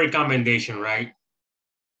 It's a recommendation, right?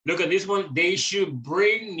 Look at this one. They should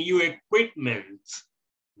bring new equipment.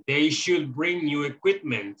 They should bring new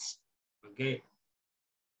equipment. Okay.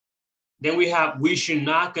 Then we have, we should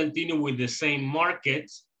not continue with the same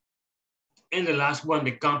market. And the last one,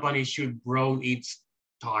 the company should grow its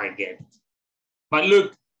target. But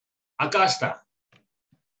look, acá está.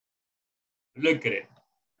 Look at it.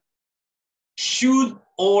 Should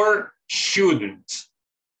or shouldn't.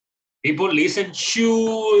 People listen,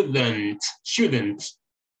 shouldn't,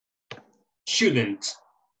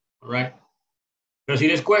 all right? Pero si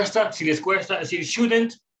les cuesta decir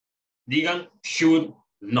shouldn't, digan should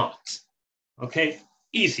not, okay?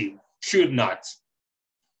 Easy, should not.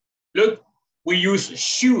 Look, we use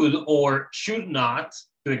should or should not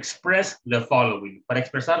to express the following. Para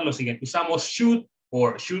expresar lo siguiente, usamos should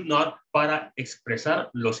or should not para expresar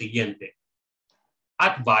lo siguiente.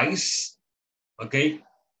 Advice, okay?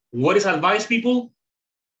 What is advice, people?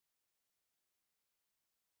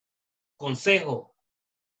 Consejo.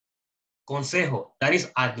 Consejo. That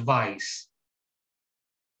is advice.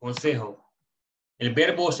 Consejo. El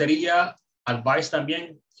verbo sería advice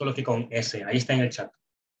también, solo que con S. Ahí está en el chat.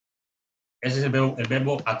 Ese es el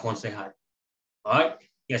verbo aconsejar. All right?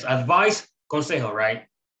 Yes, advice, consejo, right?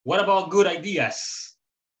 What about good ideas?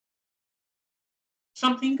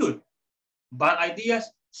 Something good. Bad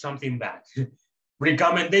ideas, something bad.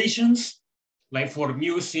 Recommendations, like for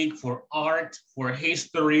music, for art, for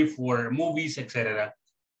history, for movies, etc.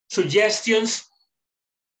 Suggestions.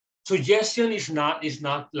 Suggestion is not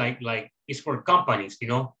like it's for companies, you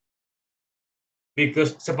know,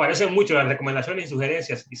 because se parecen mucho las recomendaciones y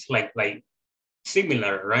sugerencias. It's like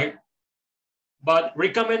similar, right? But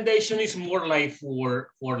recommendation is more like for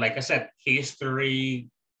like I said, history,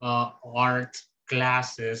 art,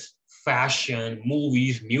 classes, fashion,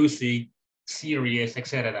 movies, music, series,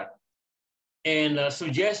 etc. And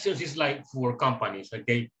suggestions is like for companies,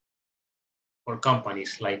 okay? For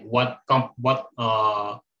companies, like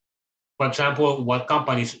for example, what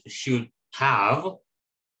companies should have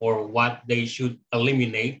or what they should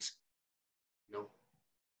eliminate. No.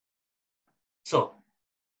 So,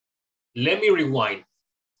 let me rewind.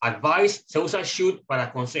 Advice se usa should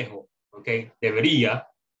para consejo, ¿ok? Debería.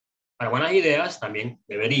 Para buenas ideas también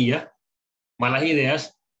debería. Malas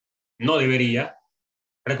ideas no debería.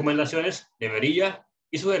 Recomendaciones debería.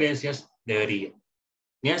 Y sugerencias debería.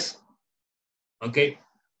 Yes. ¿Ok?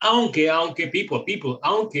 Aunque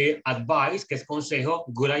aunque advice, que es consejo,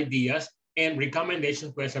 good ideas, and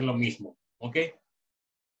recommendations puede ser lo mismo. ¿Ok?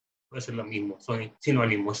 Puede ser lo mismo. Son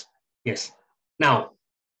sinónimos. Yes. Now,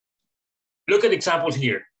 look at the examples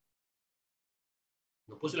here.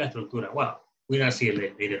 No puse la estructura. Well, we're going to see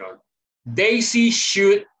it later on. Daisy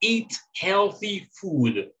should eat healthy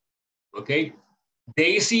food. Okay?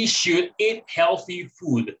 Daisy should eat healthy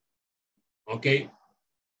food. Okay?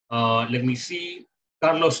 Let me see.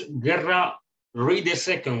 Carlos Guerra, read the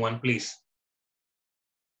second one, please.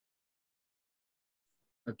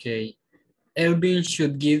 Okay. Elvin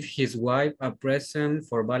should give his wife a present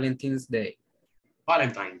for Valentine's Day.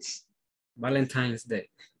 Valentine's Day.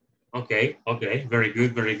 Okay, very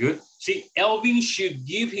good, very good. See, Elvin should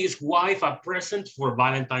give his wife a present for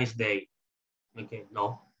Valentine's Day. Okay,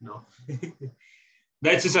 no.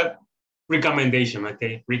 That's just a recommendation,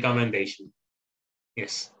 okay? Recommendation.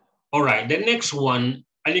 Yes. All right, the next one.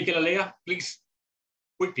 Anika, please.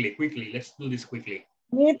 Quickly. Let's do this quickly.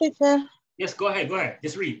 Me, teacher. Yes, go ahead.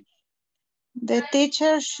 Just read. The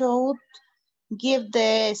teacher should give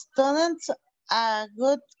the students a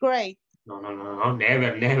good grade. No,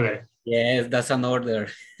 never. Yes, that's an order.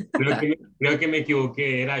 Creo que me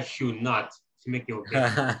equivoqué, era should not. Sí me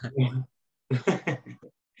equivoqué.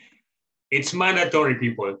 It's mandatory,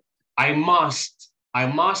 people. I must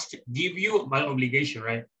give you my obligation,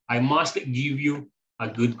 right? I must give you a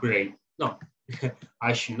good grade. No,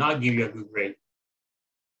 I should not give you a good grade.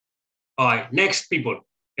 All right, next, people.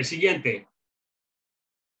 El siguiente.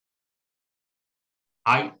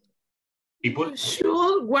 People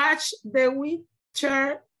should watch The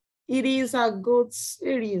Witcher. It is a good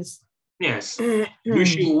series. Yes, you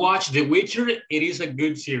should watch The Witcher. It is a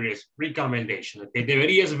good series. Recommendation. Okay,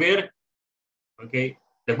 deberías ver. Okay,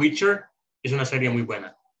 The Witcher es una serie muy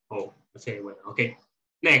buena. Oh, una serie buena. Okay.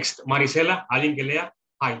 Next, Marisela, alguien que lea.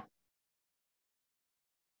 Hi.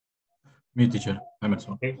 Me, teacher.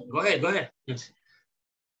 Emerson. Okay, go ahead. Yes.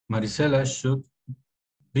 Marisela should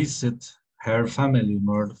visit her family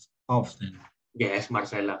more often. Yes,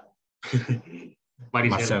 Marcela.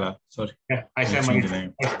 Marcela, sorry. I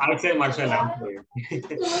said Marcela.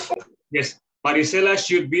 Yes, Marisela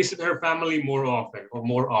should visit her family more often.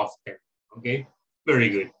 Okay, very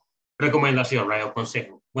good. Recomendación, right? O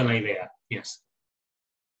consejo. Buena idea. Yes.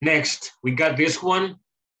 Next, we got this one.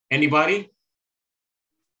 Anybody?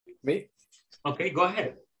 Me? Okay, go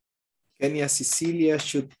ahead. Kenya Cecilia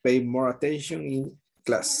should pay more attention in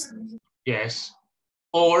class. Yes.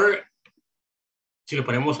 Or, si lo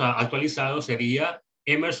ponemos actualizado, sería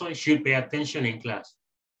Emerson should pay attention in class.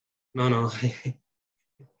 No.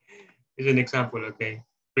 It's an example, okay?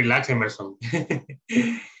 Relax, Emerson.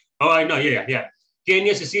 Oh, I know, yeah.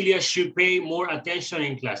 Kenya Cecilia should pay more attention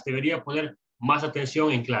in class. Debería poner más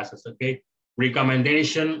atención en clases, okay?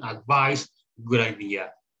 Recommendation, advice, good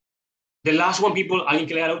idea. The last one, people, ¿alguien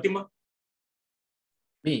que lea la última?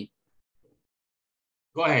 Me.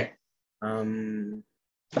 Go ahead.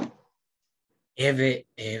 Every,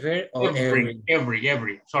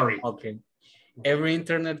 sorry. Okay. Every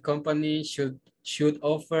internet company should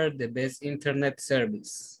offer the best internet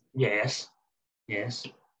service. Yes,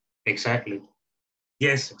 exactly.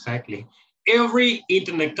 Yes, exactly. Every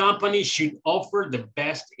internet company should offer the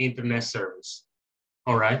best internet service.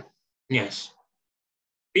 All right? Yes.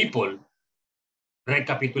 People,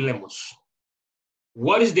 recapitulemos.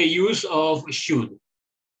 What is the use of should?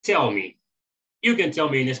 Tell me. You can tell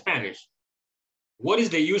me in Spanish. What is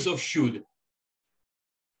the use of should?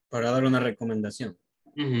 Para dar una recomendación.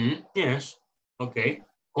 Yes. Okay.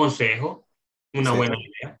 Consejo. Una buena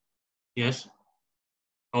idea. Yes.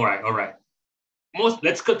 All right.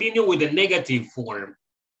 Let's continue with the negative form.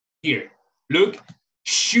 Here. Look.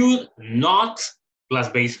 Should not plus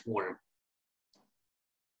base form.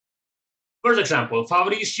 First example.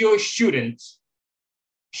 Fabricio shouldn't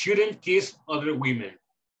kiss other women.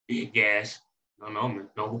 Yes.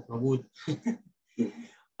 No would.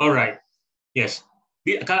 All right. Yes.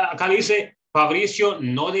 Acá dice, Fabricio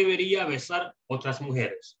no debería besar otras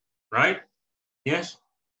mujeres. Right? Yes.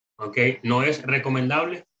 Okay. No es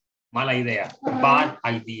recomendable. Mala idea. Bad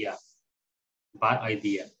idea. Bad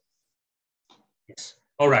idea. Yes.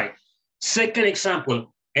 All right. Second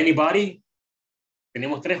example. Anybody?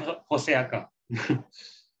 Tenemos 3 José acá.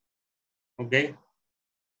 Okay.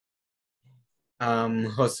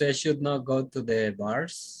 Jose should not go to the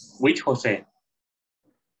bars. Which Jose?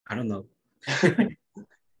 I don't know.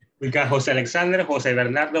 We got Jose Alexander, Jose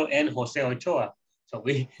Bernardo, and Jose Ochoa. So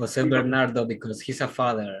Jose Bernardo, because he's a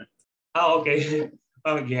father. Oh, okay.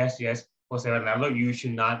 Oh, yes. Jose Bernardo, you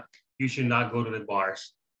should not go to the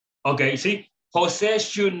bars. Okay, see, Jose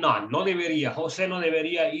should not, no debería, Jose no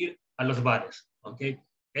debería ir a los bares. Okay,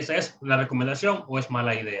 esa es la recomendación o es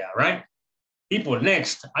mala idea, right? People,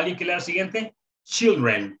 next. ¿Alguien que lea el siguiente?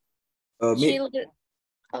 Children. Children.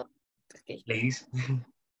 Oh, okay. Ladies.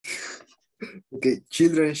 Okay,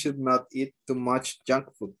 children should not eat too much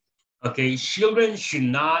junk food. Okay, children should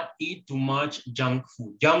not eat too much junk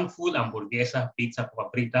food. Junk food, hamburguesas, pizza, papa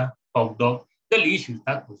frita, hot dog, delicious,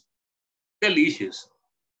 tacos. Delicious.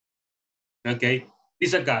 Okay,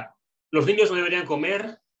 dice acá, los niños no deberían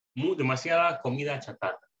comer demasiada comida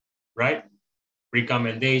chatarra, right?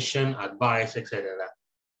 Recommendation, advice, etc.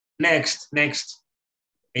 Next.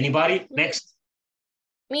 Anybody? Next.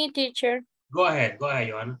 Me, teacher. Go ahead,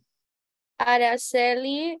 Joanna.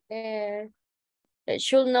 Araceli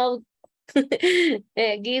should not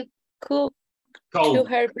give Coke to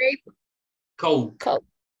her baby. Coke.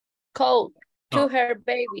 To her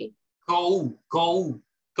baby. Coke.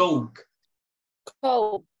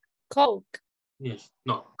 Yes.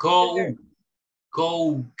 No. Coke.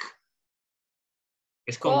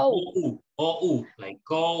 It's called O-U. Like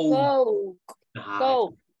Coke.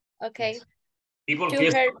 Coke. Okay. People to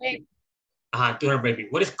her baby. To her baby.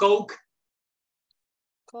 What is Coke?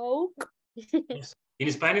 Coke. Yes.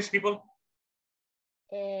 In Spanish, people?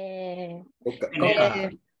 Veneno.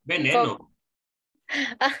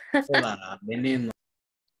 Veneno.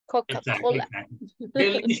 Coca-Cola.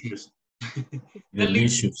 Delicious.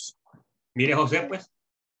 Delicious. Mire, José, pues.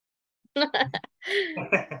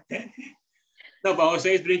 No, but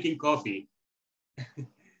Jose is drinking coffee.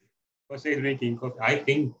 Jose is drinking coffee. I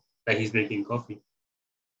think that he's drinking coffee.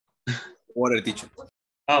 Water, teacher.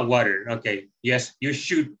 Water. Okay. Yes, you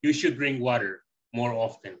should drink water more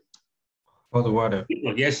often. Hot water.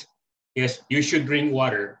 Yes, you should drink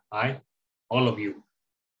water. All of you.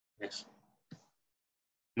 Yes.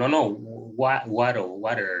 No,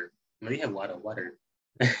 water. No dije water.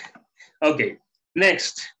 Okay.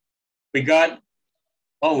 Next, we got.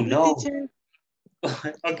 Oh no.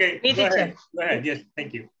 Okay. Go ahead. Yes,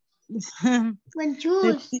 thank you. 1,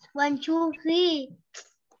 2, 3.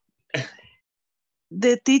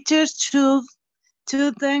 The teachers should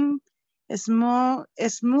them smoke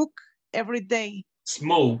every day.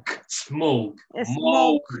 Smoke.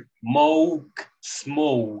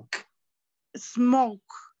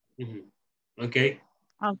 Mm-hmm.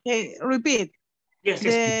 Okay, repeat. Yes.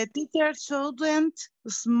 The teacher shouldn't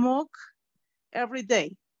smoke every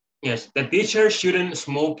day. Yes, the teacher shouldn't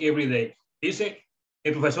smoke every day. Dice,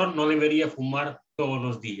 el profesor no debería fumar todos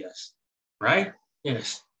los días. Right?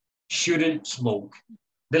 Yes. Shouldn't smoke.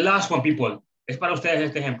 The last one, people. Es para ustedes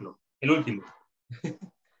este ejemplo. El último.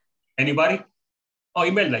 Anybody? Oh,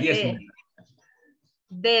 Imelda. Yes. Imelda.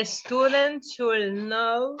 The student should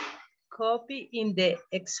not copy in the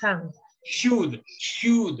exam. Should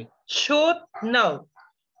no.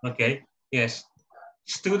 Okay. Yes.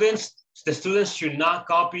 The students should not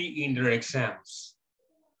copy in their exams.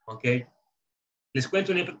 Okay. Les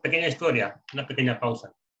cuento una pequeña historia, una pequeña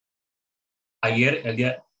pausa. Ayer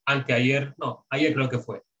creo que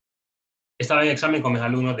fue. Estaba en examen con mis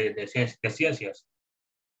alumnos de ciencias.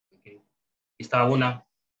 Okay. Y estaba una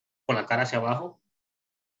con la cara hacia abajo,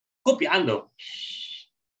 copiando.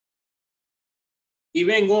 Y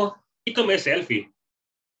vengo y tomé selfie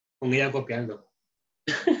con ella copiando.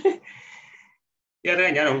 Ya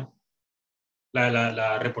regañaron.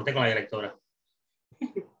 La reporté con la directora.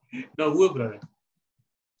 No good, brother.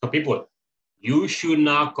 So people, you should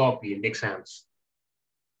not copy in the exams.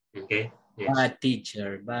 Okay? Yes. Bad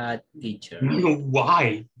teacher.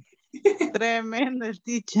 Why? Tremendo el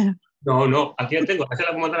teacher. No. Aquí la tengo. Hazla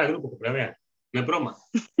como mandar al grupo, para vean. No es broma.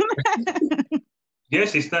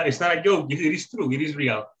 Yes, it's not a joke. It is true. It is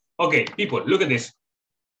real. Okay, people, look at this.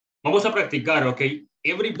 Vamos a practicar, okay?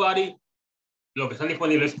 Everybody, lo que están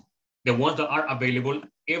disponibles, the ones that are available,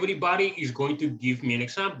 everybody is going to give me an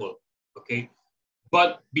example, okay?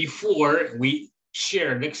 But before we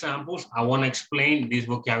share the examples, I want to explain this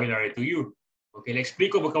vocabulary to you. Okay, le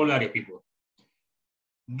explico vocabulario, people.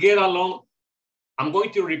 Get along. I'm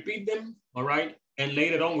going to repeat them, all right? And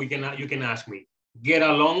later on, you can ask me. Get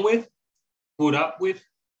along with, put up with,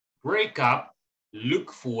 break up,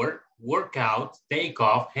 look for, work out, take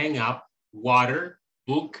off, hang up, water,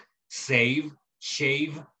 book, save,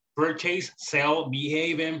 shave, purchase, sell,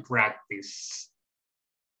 behave, and practice.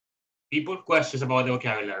 People, questions about the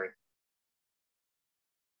vocabulary?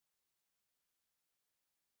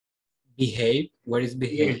 Behave, where is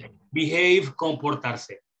behave? Behave,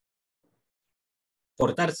 comportarse.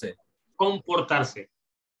 Portarse. Comportarse.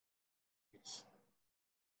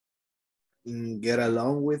 Get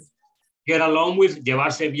along with. Get along with,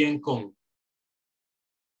 llevarse bien con.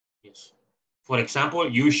 Yes. For example,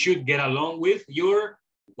 you should get along with your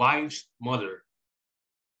wife's mother.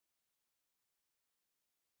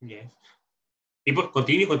 Yes. People,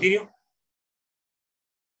 continue.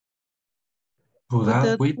 Put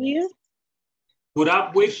up with. Put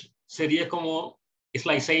up with sería como, it's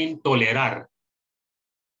like saying tolerar.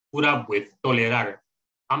 Put up with, tolerar.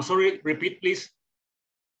 I'm sorry, repeat, please.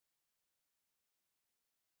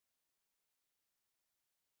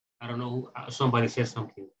 I don't know, somebody said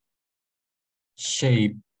something.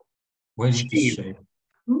 Shape. Where is the shape?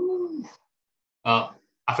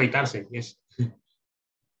 Afeitarse, yes.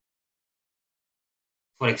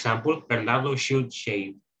 For example, Bernardo should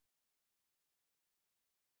shave.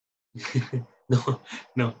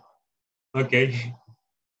 No. Okay.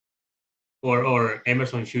 Or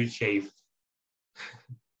Emerson should shave.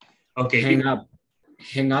 Okay.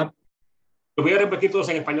 Hang up. Lo voy a repetir todos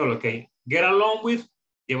en español, ok. Get along with,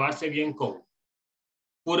 llevarse bien con.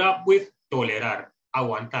 Put up with, tolerar,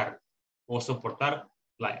 aguantar o soportar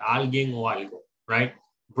like alguien o algo, right?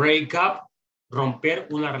 Break up, romper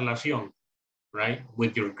una relación, right?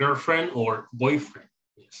 With your girlfriend or boyfriend,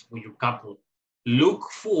 yes, with your couple. Look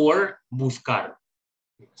for, buscar.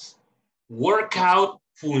 Yes. Work out,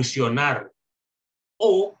 funcionar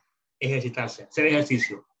o ejercitarse, hacer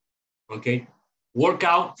ejercicio, ok? Work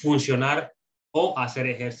out, funcionar o hacer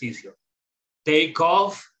ejercicio. Take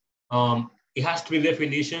off, it has three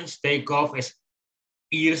definitions. Take off es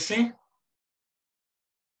irse,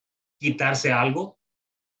 quitarse algo,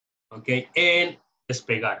 okay, and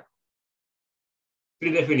despegar.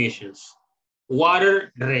 Three definitions.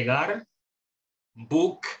 Water, regar,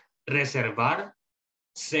 book, reservar,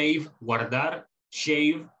 save, guardar,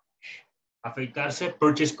 shave, afeitarse,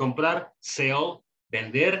 purchase, comprar, sell,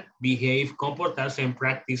 vender, behave, comportarse, and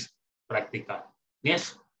practice, practicar.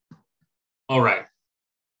 Yes? All right.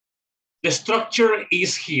 The structure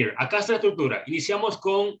is here. Acá está la estructura. Iniciamos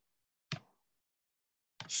con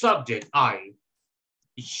subject, I,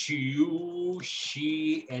 you,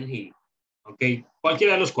 she, and he. Okay,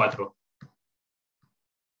 cualquiera de los cuatro.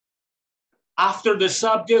 After the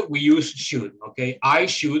subject, we use should. Okay, I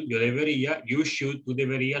should, yo debería, you should, tú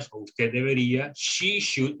deberías, o usted debería, she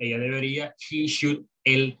should, ella debería, he should,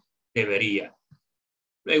 él debería.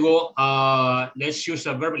 Luego, let's use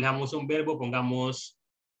a verb, le damos un verbo, pongamos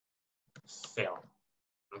sell.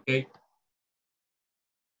 Okay.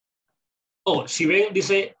 Oh, si ven,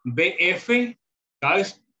 dice BF.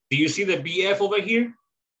 Guys, do you see the BF over here?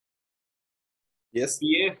 Yes.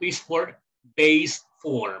 BF is for base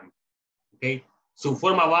form. Okay. Su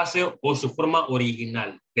forma base o su forma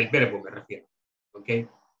original del verbo, me refiero. Okay.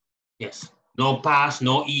 Yes. No past,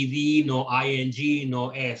 no ED, no ING,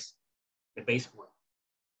 no S. The base form.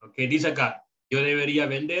 Okay. Dice acá, yo debería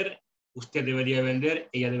vender, usted debería vender,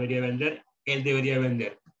 ella debería vender, él debería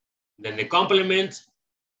vender. Then the complement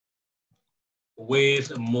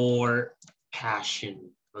with more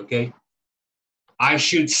passion, okay? I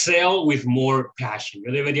should sell with more passion.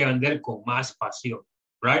 Yo debería vender con más pasión,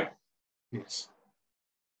 right? Yes.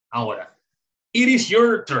 Ahora, it is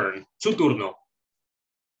your turn, su turno.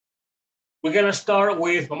 We're gonna start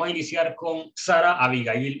with, vamos a iniciar con Sara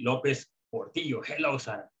Abigail López Portillo. Hello,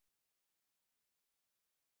 Sara.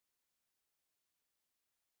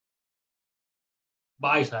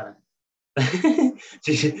 Bye, Sara. No.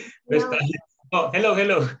 Oh,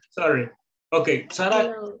 hello. Sorry. Okay,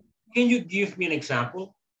 Sarah, Hello. can you give me an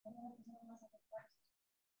example?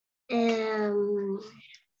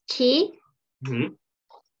 She, Mm-hmm.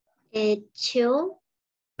 chill,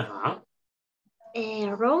 run in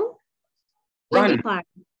the park.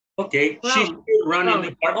 Okay, she should run in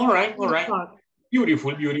the park. All right.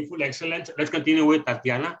 Beautiful, excellent. Let's continue with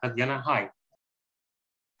Tatiana. Tatiana, hi.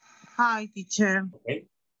 Hi, teacher. Okay.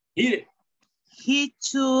 Here. He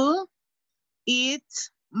should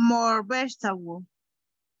eat more vegetable.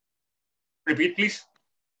 Repeat, please.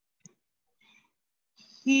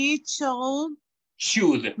 He should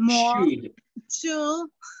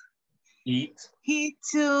eat. He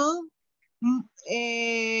should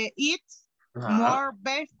eat more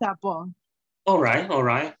vegetable. All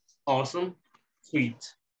right. Awesome.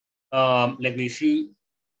 Sweet. Let me see.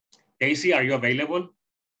 Daisy, are you available?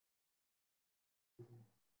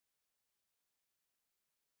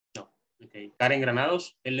 No. Okay. Karen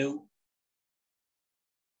Granados, hello.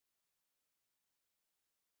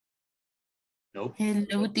 No.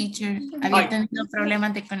 Hello, teacher. Había tenido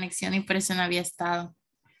problemas de conexión y por eso no había estado.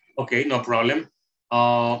 Okay, no problem.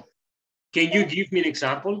 Can you give me an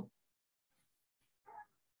example?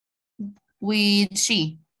 With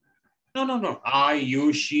she. No. I,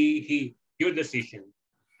 you, she, he. Your decision.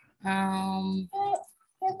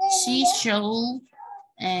 She should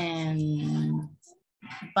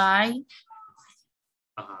buy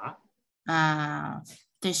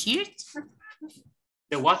the shirt.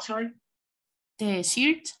 The what, sorry? The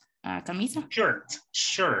shirt, camisa. Shirt.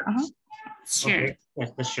 Shirt. Okay.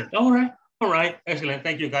 Yes, the shirt. All right. Excellent.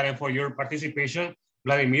 Thank you, Karen, for your participation.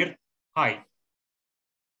 Vladimir, hi.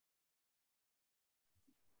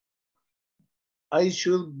 I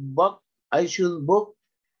should book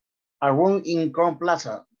a room in Crown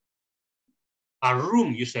Plaza. A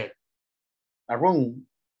room, you said. A room.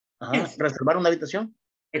 Yes. Reservar una habitación.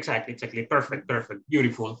 Exactly. Perfect.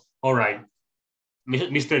 Beautiful. All right.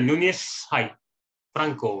 Mr. Nunez, hi.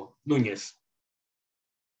 Franco Nunez.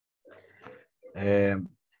 I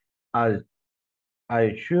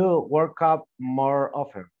should work out more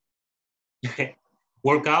often.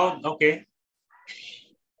 Work out, okay.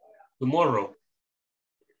 Tomorrow.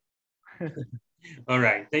 All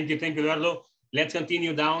right. Thank you, Eduardo. Let's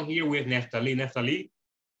continue down here with Neftali. Neftali,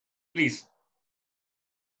 please.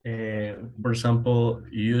 For example,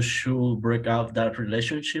 you should break up that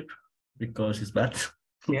relationship because it's bad.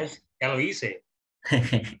 Yes, ya lo hice.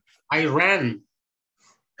 I ran.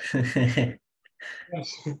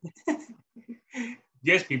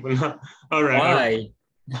 Yes, people. All right. Why?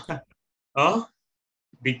 Oh,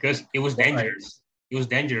 because it was dangerous. It was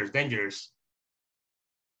dangerous.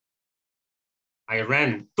 I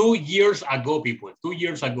ran 2 years ago, people. 2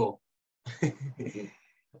 years ago.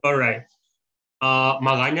 All right.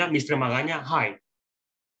 Magaña, Mr. Magaña, hi.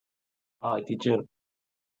 Hi, teacher.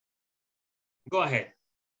 Go ahead.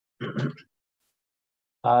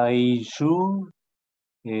 I should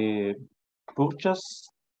purchase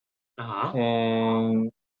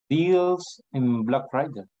and deals in Black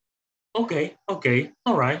Friday. Okay.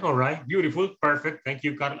 All right. Beautiful. Perfect. Thank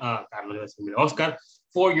you, Oscar,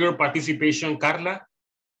 for your participation. Carla,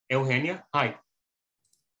 Eugenia, hi.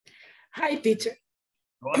 Hi, teacher.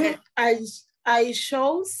 Go ahead. I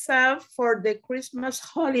should save for the Christmas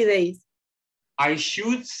holidays. I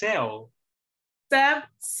should sell. Save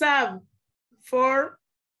for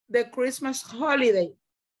the Christmas holiday.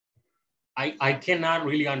 I cannot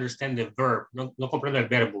really understand the verb. No comprendo el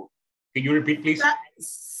verbo. Can you repeat, please?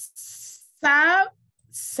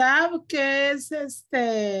 Save que es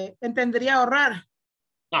entendería ahorrar.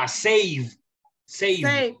 Save.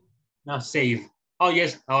 Save. Save. Oh,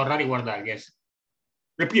 yes, ahorrar y guardar, yes.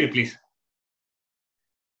 Repeat it, please.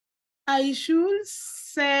 I should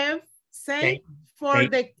save for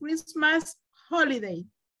the Christmas holiday.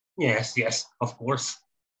 Yes, of course.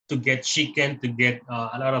 To get chicken, to get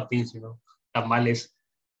a lot of things, tamales.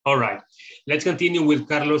 All right. Let's continue with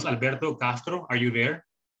Carlos Alberto Castro. Are you there?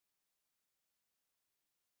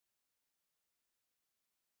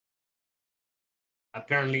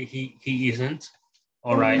 Apparently he isn't.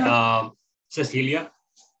 All right. Cecilia.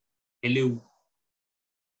 Hello.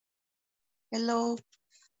 Hello.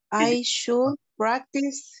 I should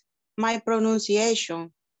practice my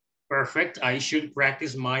pronunciation. Perfect. I should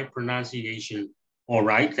practice my pronunciation. All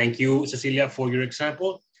right. Thank you, Cecilia, for your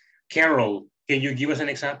example. Carol, can you give us an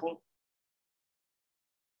example?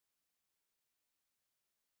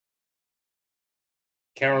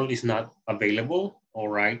 Carol is not available. All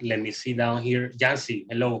right. Let me see down here. Jancy,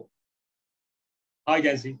 hello. Hi,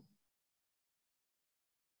 Jancy.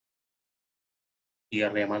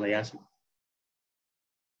 Jancy.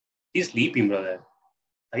 He's sleeping, brother.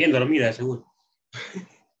 Está bien dormida, seguro.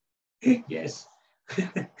 Yes.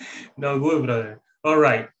 No good, brother. All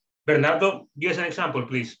right. Bernardo, give us an example,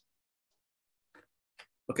 please.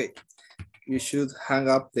 Okay. You should hang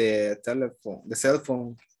up the cell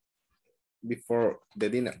phone before the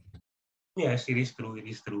dinner. Yes, it is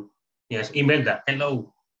true. Yes, Imelda,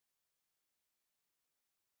 hello.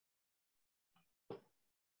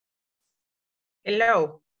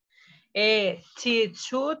 Hello. She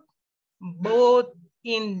should book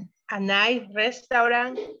in a nice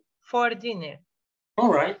restaurant for dinner.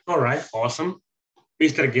 All right. Awesome.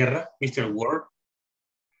 Mr. Guerra, Mr. Ward.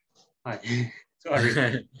 Hi.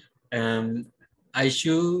 Sorry. I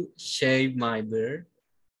should shave my beard.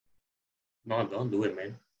 No, don't do it,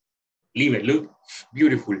 man. Leave it. Look,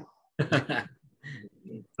 beautiful.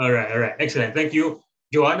 All right. Excellent. Thank you.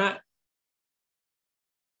 Joanna?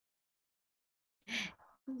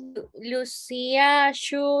 Lucia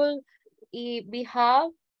should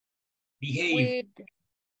behave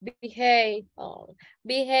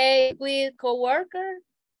with coworker,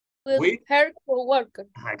 with her coworker.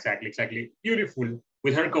 Exactly. Beautiful.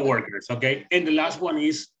 With her coworkers, okay? And the last one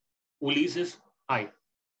is Ulises. Hi.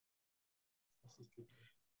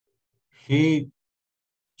 He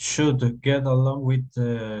should get along with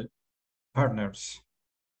the partners.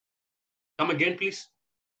 Come again, please.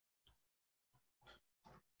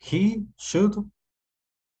 He should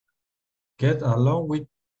get along with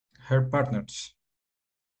her partners.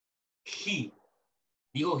 He.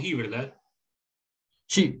 Dijo he, ¿verdad?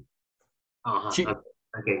 She. She.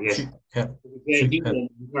 Okay, yes. Her.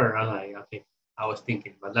 Okay. I was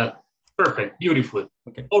thinking, but that perfect, beautiful.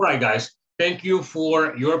 Okay. All right, guys. Thank you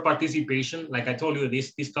for your participation. Like I told you,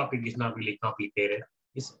 this topic is not really complicated.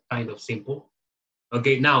 It's kind of simple.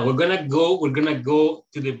 Okay, now we're gonna go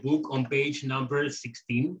to the book on page number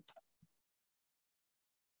 16.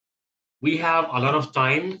 We have a lot of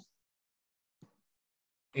time,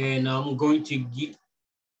 and I'm going to give,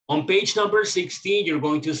 on page number 16, you're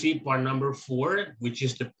going to see part number 4, which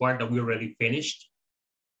is the part that we already finished.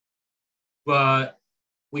 But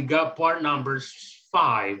we got part number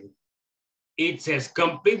 5. It says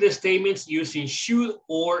complete the statements using should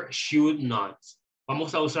or should not.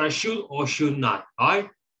 Vamos a usar should or should not, all right?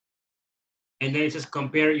 And then it says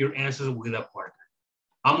compare your answers with a partner.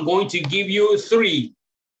 I'm going to give you 3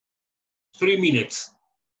 minutes.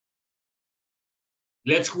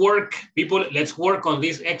 Let's work, people, let's work on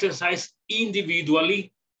this exercise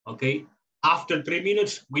individually, okay? After 3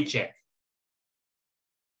 minutes, we check.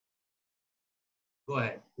 Go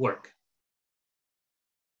ahead, work.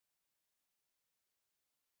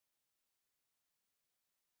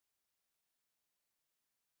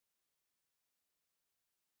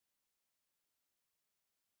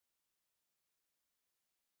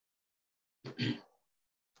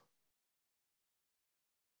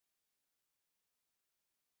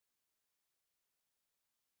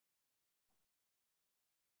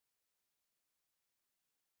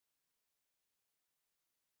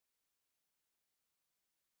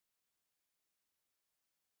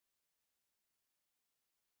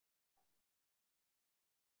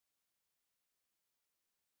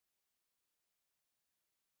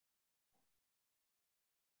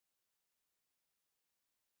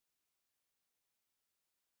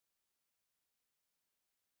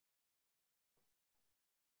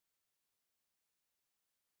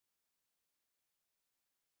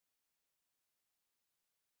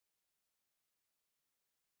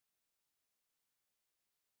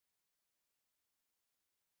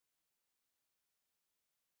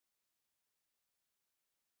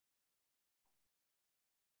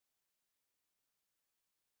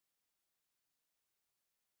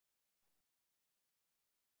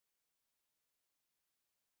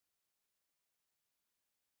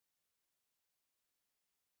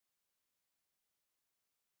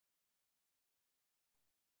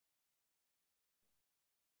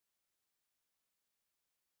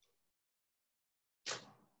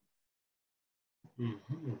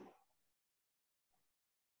 Mm-hmm.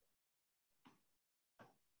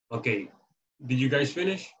 Okay, did you guys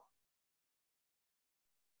finish?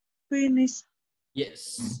 Finish.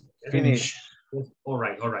 Yes. Finish. All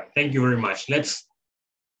right. Thank you very much. Let's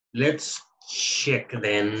check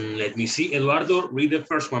then. Let me see. Eduardo, read the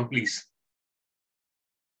first one, please.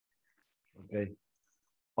 Okay.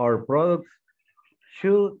 Our products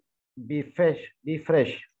should be fresh.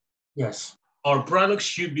 Yes. Our products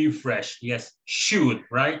should be fresh. Yes. Should,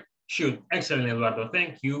 right? Should. Excellent, Eduardo.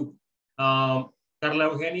 Thank you. Carla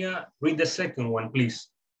Eugenia, read the second one, please.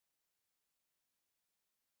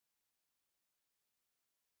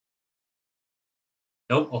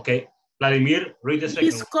 No? Okay. Vladimir, read the second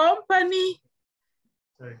His one. company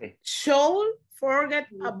should forget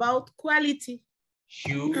about quality.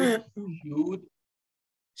 Should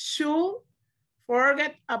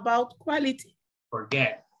forget about quality.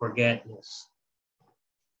 Forget, yes.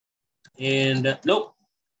 And nope.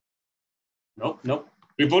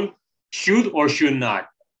 People, should or should not?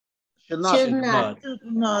 Should not.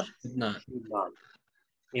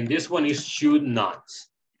 And this one is should not.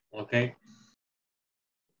 Okay.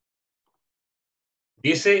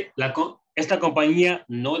 Dice, esta compañía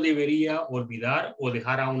no debería olvidar o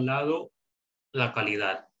dejar a un lado la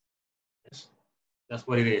calidad. Yes. That's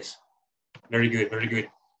what it is. Very good.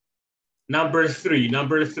 Number three,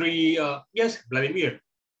 yes, Vladimir,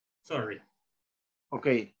 sorry.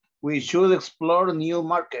 Okay, we should explore new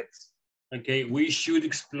markets. Okay, we should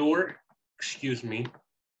explore, excuse me.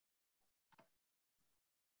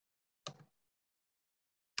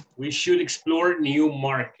 We should explore new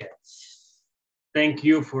markets. Thank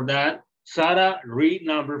you for that. Sarah, read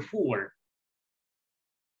number 4.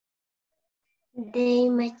 The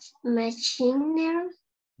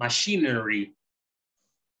machinery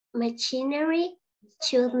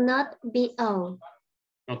should not be owned.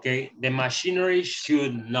 Okay, the machinery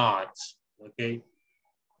should not. Okay,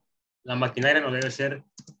 la maquinaria no debe ser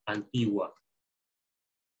antigua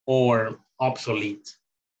or obsolete.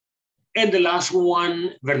 And the last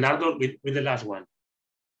one, Bernardo, with the last one.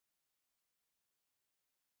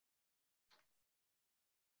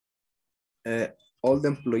 All the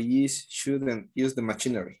employees shouldn't use the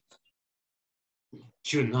machinery.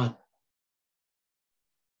 Should not.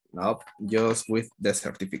 Nope, just with the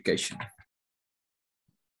certification.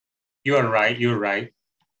 You are right, you're right.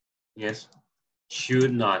 Yes,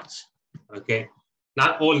 should not. Okay,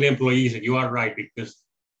 not all the employees, you are right, because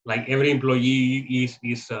like every employee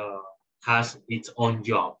has its own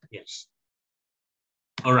job, yes.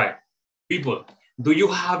 All right, people, do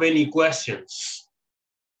you have any questions?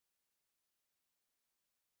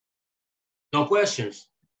 No questions?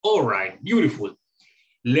 All right, beautiful.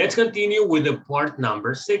 Let's continue with the part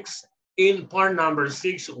number 6. In part number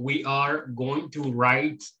 6, we are going to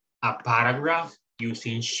write a paragraph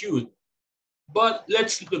using should. But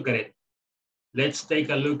let's look at it. Let's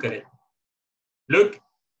take a look at it. Look,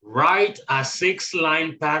 write a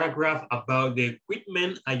 6-line paragraph about the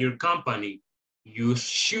equipment at your company. Use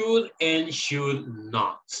should and should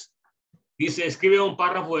not. Dice, escribe un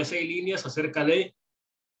párrafo de 6 líneas acerca de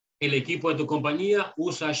el equipo de tu compañía.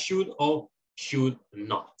 Usa should o should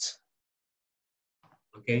not.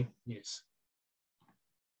 Okay, yes.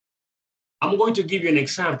 I'm going to give you an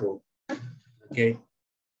example. Okay.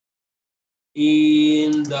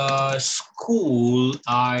 In the school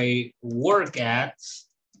I work at,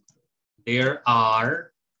 there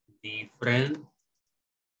are different,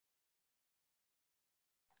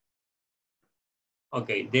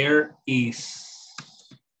 okay, there is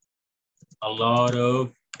a lot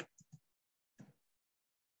of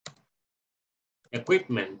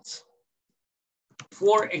equipment.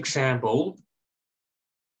 For example,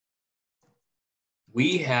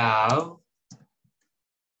 we have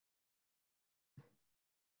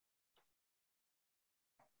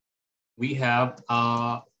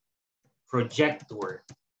a projector.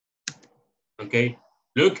 Okay,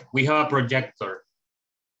 look, we have a projector.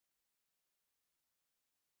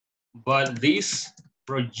 But this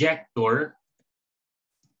projector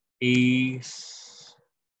is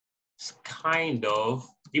kind of,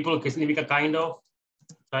 people, ¿qué significa kind of?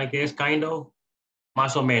 ¿Saben qué es kind of?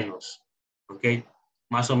 Más o menos. Okay,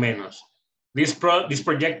 más o menos. This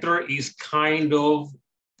projector is kind of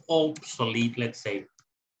obsolete, let's say.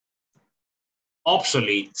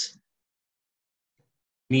 Obsolete.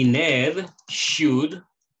 Mined should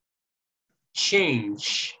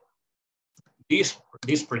change these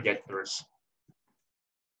projectors.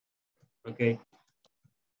 Okay.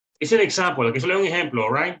 Es un example, que solo es un ejemplo,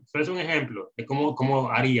 right? Solo es un ejemplo de cómo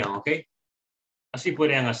harían, ok? Así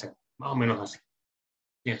podrían hacer, más o menos así.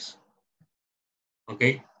 Yes.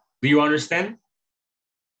 Okay. Do you understand?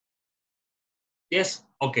 Yes.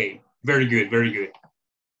 Okay. Very good. Very good.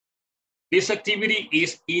 This activity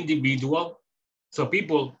is individual. So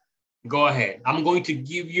people, go ahead. I'm going to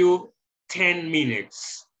give you 10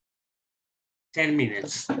 minutes. 10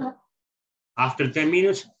 minutes. After 10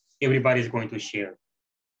 minutes, everybody is going to share.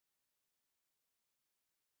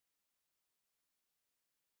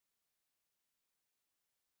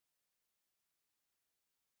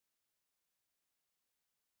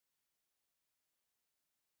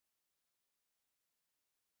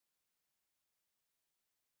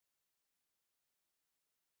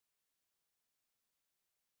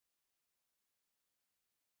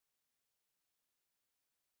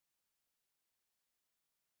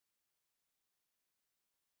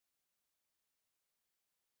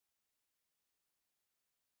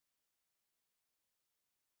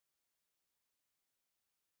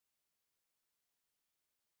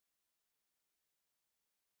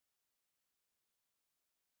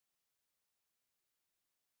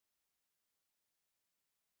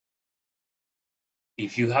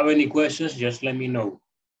 If you have any questions, just let me know.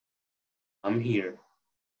 I'm here.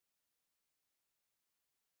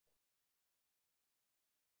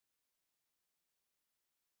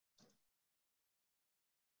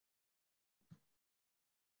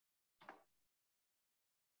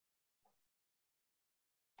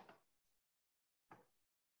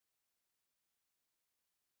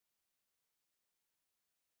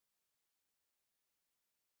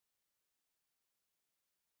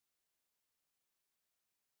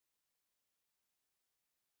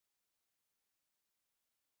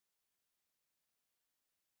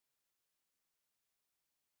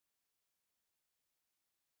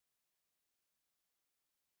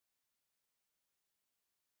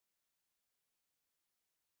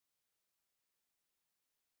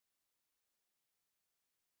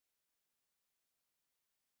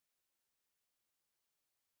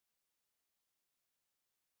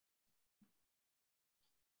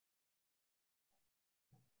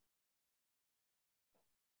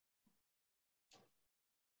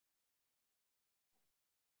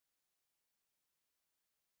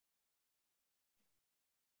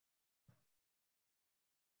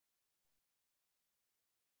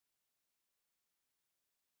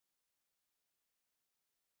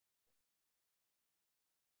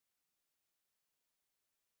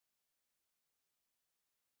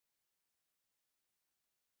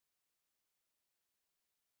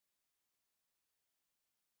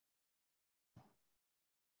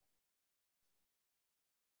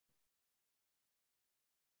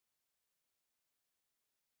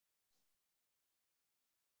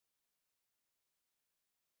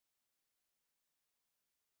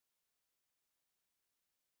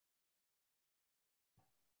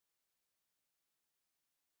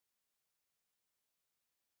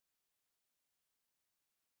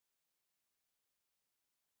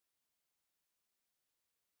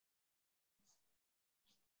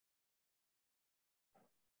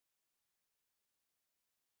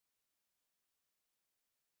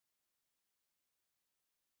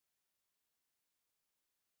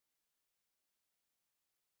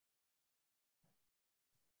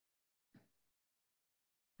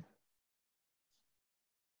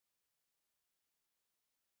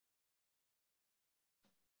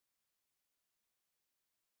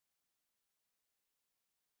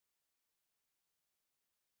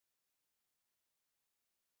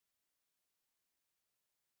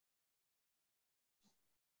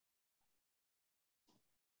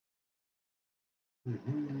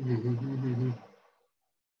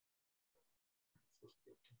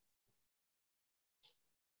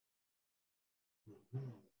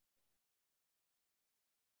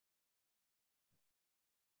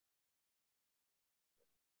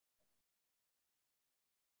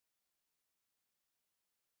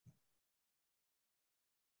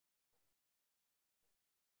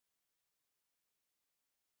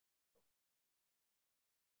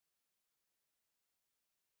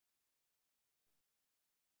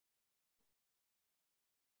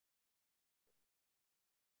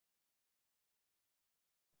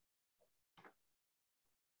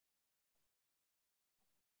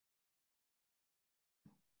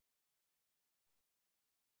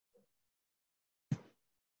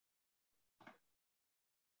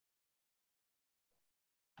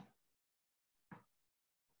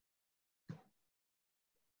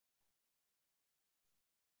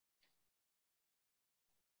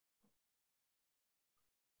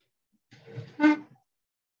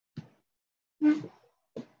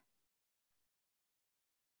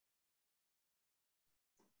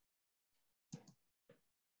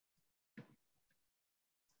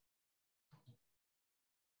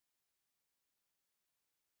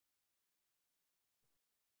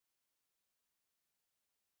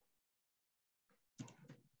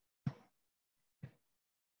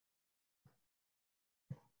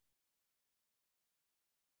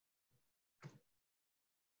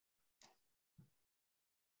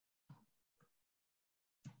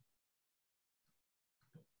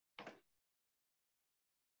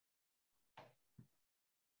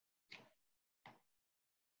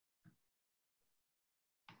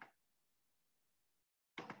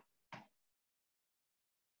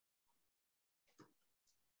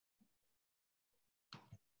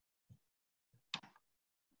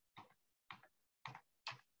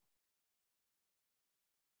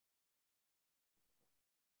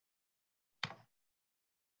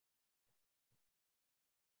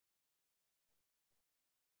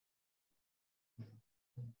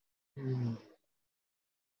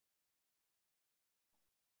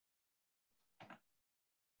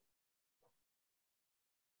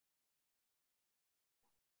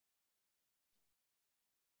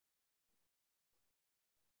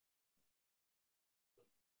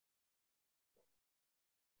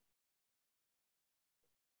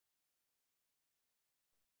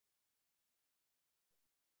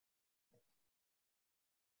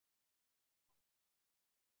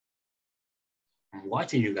 I'm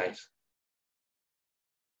watching you guys.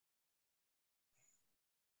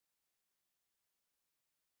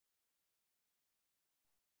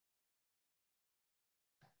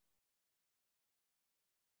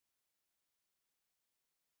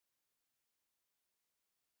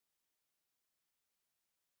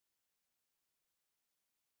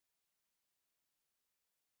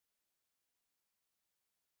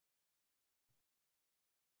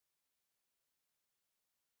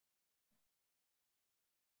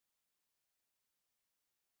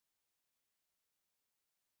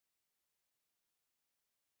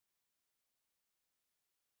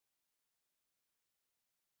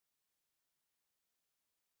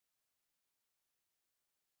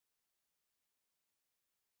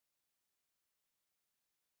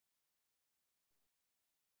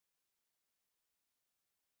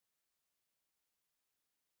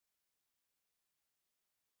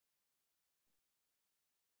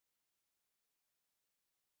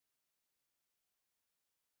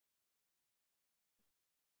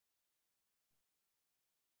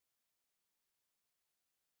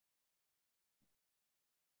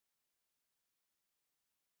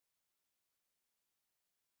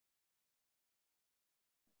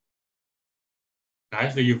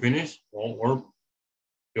 Guys, did you finish? Or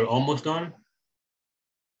you're almost done?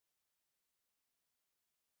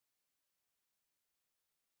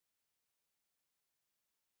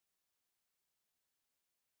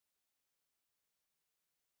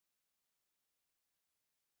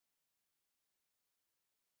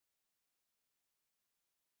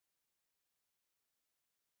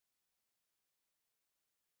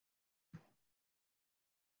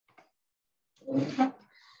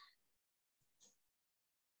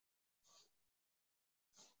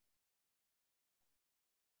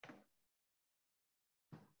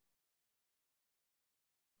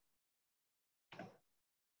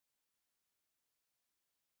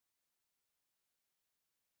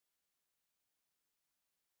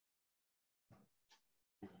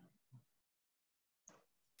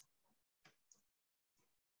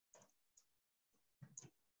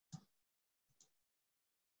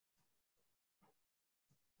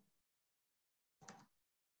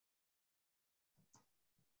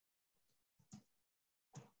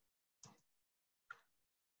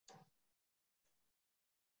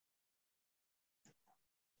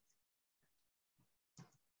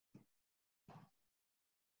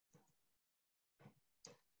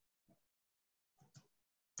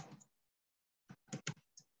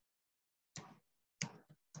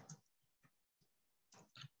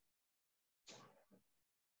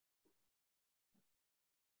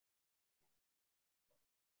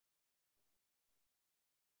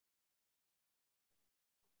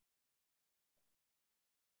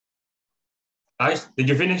 Guys, did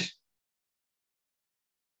you finish?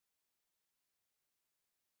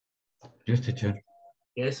 Yes, teacher.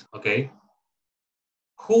 Yes, okay.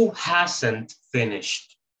 Who hasn't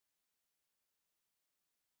finished?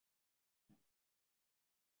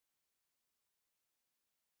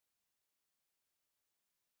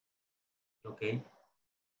 Okay.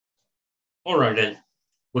 All right, then.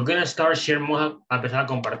 We're going to start sharing more, a empezar a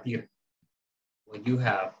compartir what you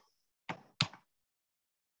have.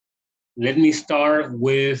 Let me start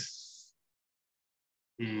with,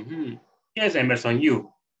 yes, Emerson,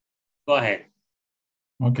 you. Go ahead.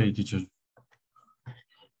 Okay, teacher.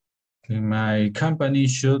 My company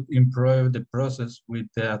should improve the process with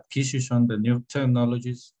the acquisition of the new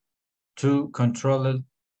technologies to control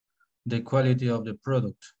the quality of the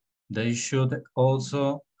product. They should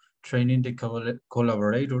also train the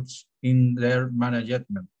collaborators in their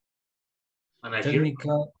management.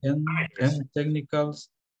 Technical and technical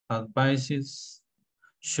advices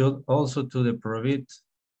should also to the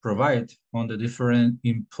provide on the different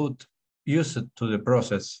input used to the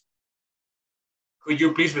process. Could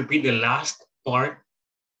you please repeat the last part?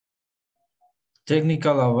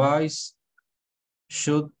 Technical advice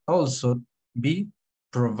should also be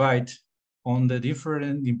provided on the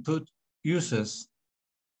different input uses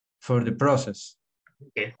for the process.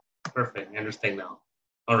 Okay, perfect. I understand now.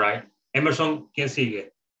 All right. Emerson, ¿quién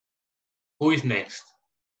sigue? Who is next?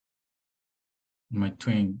 My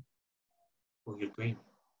twin. Who's your twin?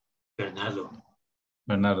 Bernardo.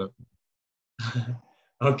 Bernardo.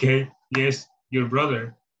 Okay, yes, your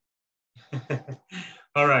brother.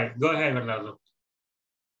 All right, go ahead, Bernardo.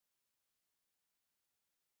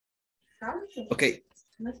 Okay,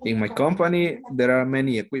 in my company, there are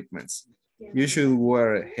many equipments. You should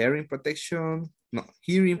wear hearing protection,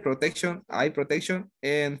 eye protection,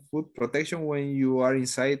 and foot protection when you are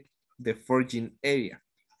inside the forging area.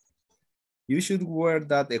 You should wear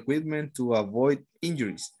that equipment to avoid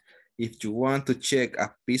injuries. If you want to check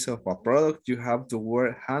a piece of a product, you have to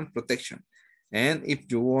wear hand protection. And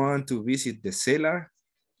if you want to visit the cellar,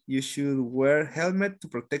 you should wear helmet to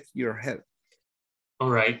protect your head. All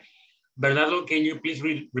right. Bernardo, can you please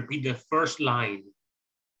repeat the first line?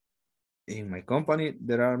 In my company,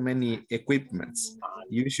 there are many equipments.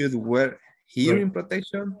 You should wear hearing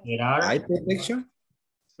protection, eye protection.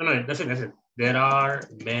 No, that's it. There are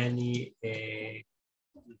many.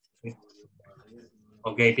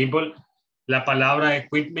 Okay, people. La palabra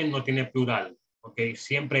equipment no tiene plural. Okay,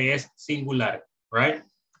 siempre es singular, right?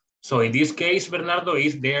 So in this case, Bernardo,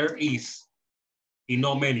 is there is. Y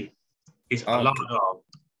no many. It's a lot of.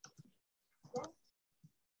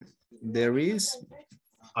 There is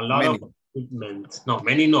a lot of equipment. No,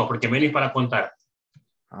 many no, porque many es para contar.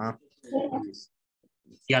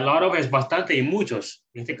 Y a lot of es bastante y muchos.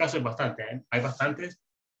 En este caso es bastante. ¿Eh? Hay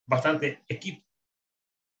bastante equipo.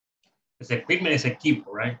 Ese equipment es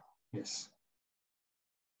equipo, right? Yes.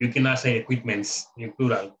 You cannot say equipments in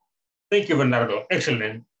plural. Thank you, Bernardo.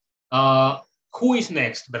 Excellent. Who is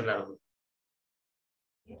next, Bernardo?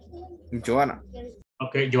 Joanna.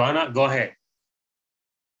 Okay, Joanna, go ahead.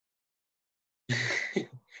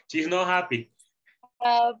 She's not happy.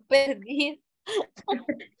 Perdí.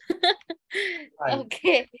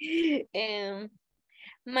 Okay.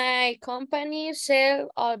 My company sells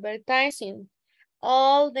advertising.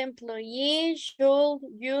 All the employees should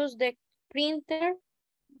use the printer,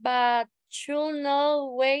 but should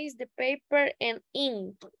not waste the paper and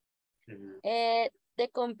ink. The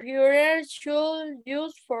computer should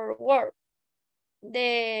use for work.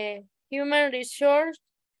 The human resource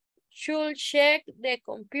should check the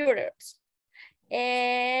computers.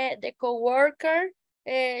 The coworker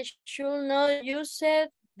should not use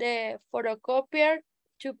the photocopier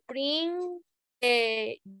to print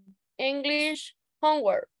the English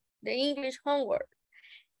homework.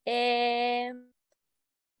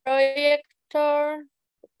 Projector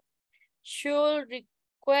should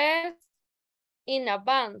request in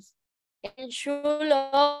advance and should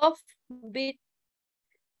off be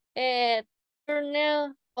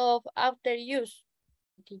turned off after use.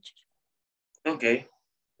 Okay,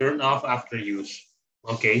 turn off after use.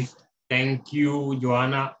 Okay, thank you,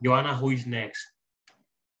 Joanna. Joanna, who is next?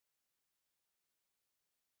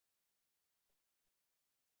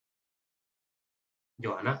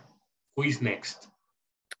 Joanna, who is next?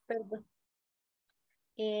 Perdón.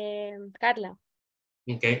 Carla.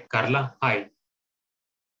 Okay, Carla, hi.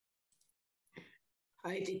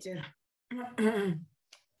 Hi, teacher.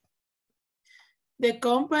 The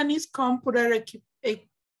company's computer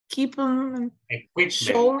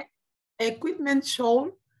equipment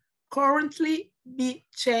should currently be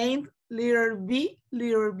changed later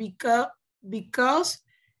because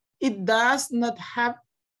it does not have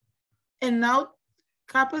enough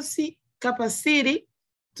capacity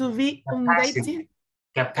to be updated.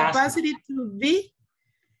 Capacity to be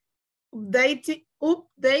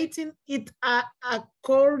updating it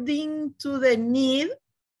according to the need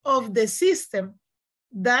of the system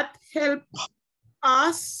that help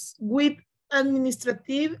us with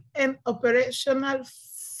administrative and operational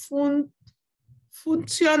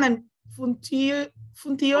functioning.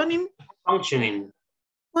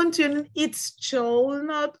 It should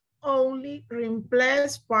not only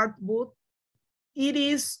replace part, but it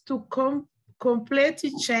is to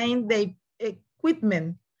completely change the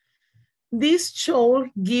equipment. This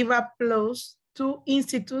should give applause to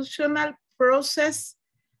institutional process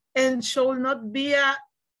and should not be a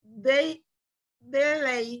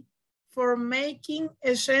delay for making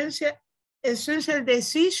essential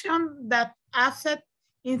decisions that affect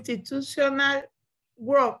institutional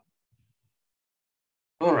growth.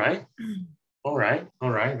 All right.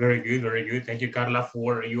 Very good. Thank you, Carla,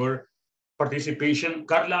 for your participation.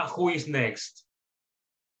 Carla, who is next?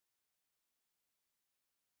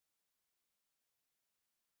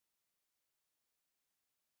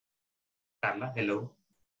 Carla, hello.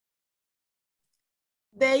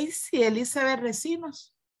 Daisy Elizabeth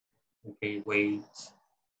Recinos. Okay, wait.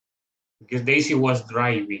 Because Daisy was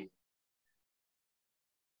driving.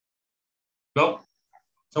 No,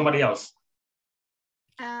 somebody else.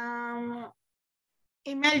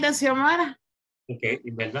 Imelda Xiomara. Okay,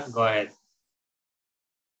 Imelda, go ahead.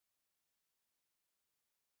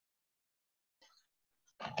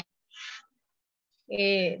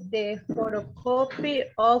 The photocopy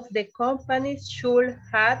of the company should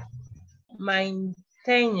have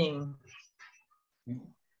maintaining.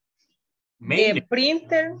 The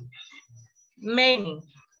printer maintaining.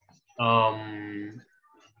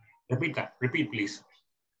 Repeat, please.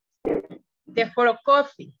 The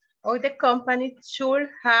photocopy of the company should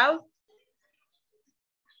have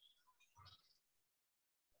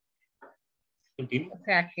Continue. O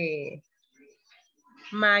sea que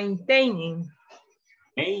maintaining.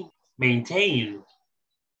 Maintain.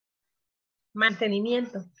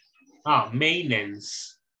 Mantenimiento.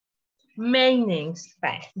 Maintenance. Maintenance.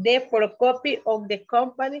 The photocopy of the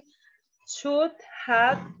company should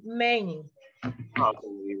have maintenance.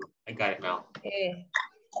 I got it now.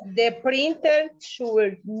 The printer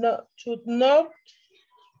should not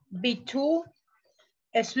be too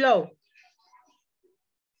slow.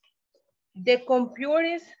 The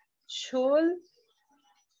computers should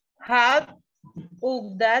have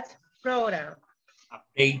update program.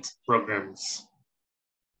 Update programs.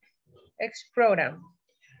 X program.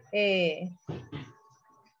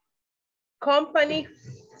 Company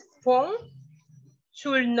phone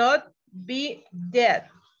should not be dead.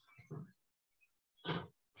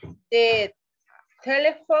 The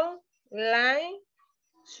telephone line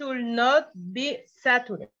should not be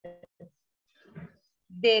saturated.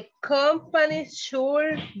 The company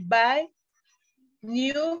should buy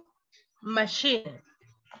new machine.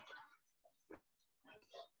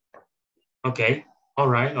 Okay. All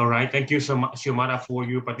right. Thank you so much, Xiomara, for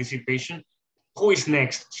your participation. Who is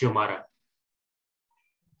next, Xiomara?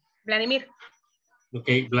 Vladimir.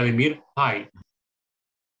 Okay, Vladimir, hi.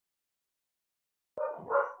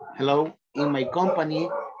 Hello. In my company,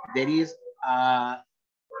 there is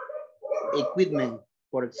equipment.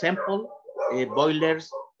 For example,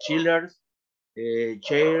 boilers, chillers,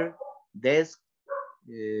 chair, desk,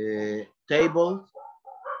 tables,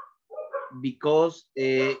 because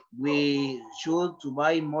we should to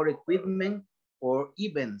buy more equipment for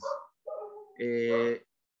events,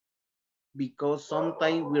 because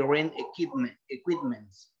sometimes we rent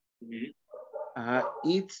equipments.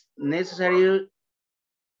 It's necessary.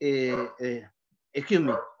 Excuse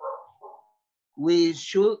me. We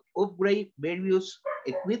should upgrade various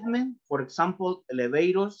equipment, for example,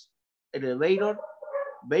 elevator,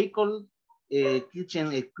 vehicle,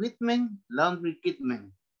 kitchen equipment, laundry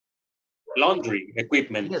equipment. Laundry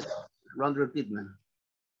equipment. Yes, laundry equipment.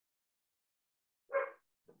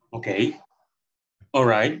 Okay. All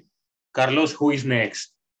right. Carlos, who is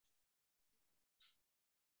next?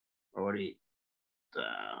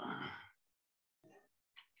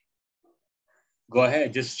 Go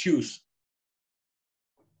ahead, just choose.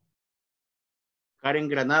 Karen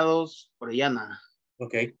Granados, Orellana.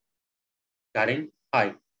 Okay. Karen,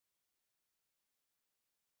 hi.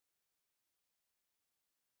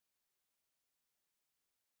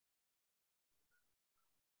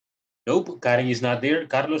 Nope, Karen is not there.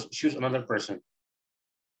 Carlos, choose another person.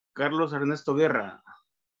 Carlos Ernesto Guerra.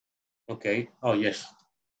 Okay. Oh, yes.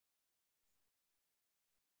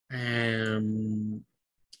 In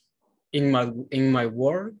my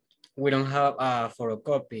work, we don't have a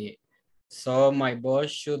photocopy, so my boss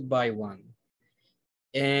should buy one.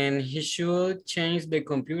 And he should change the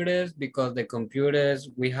computers because the computers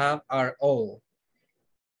we have are old.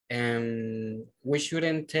 And we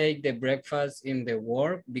shouldn't take the breakfast in the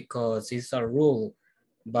work because it's a rule,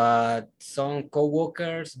 but some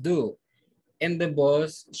coworkers do, and the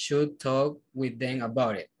boss should talk with them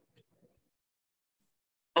about it.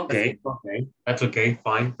 Okay, okay, that's okay,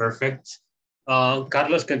 fine, perfect.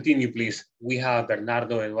 Carlos, continue, please. We have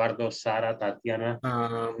Bernardo, Eduardo, Sara, Tatiana.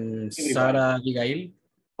 Sara Abigail.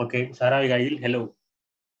 Okay, Sara Abigail, hello.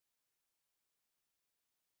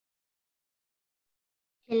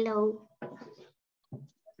 Hello.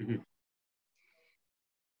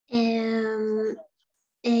 In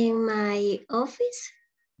my office,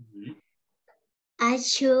 I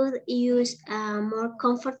should use a more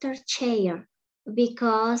comfortable chair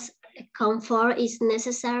because comfort is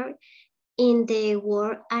necessary in the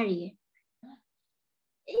work area.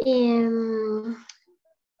 In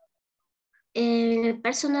el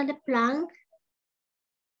personal plan,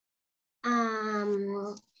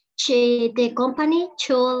 the company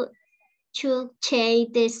should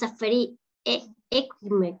change the safety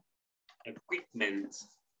equipment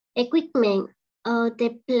of the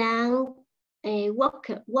plant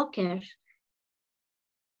workers.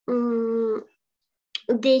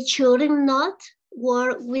 They should not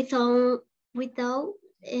work without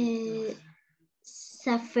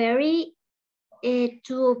safety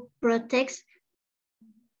to protect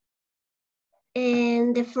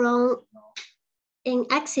and from an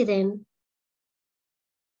accident.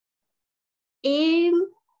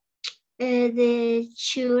 The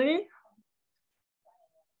should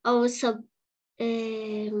also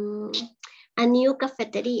a new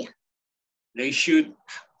cafeteria. They should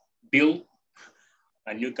build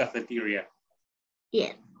a new cafeteria.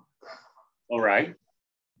 Yeah. All right.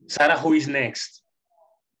 Sara, who is next?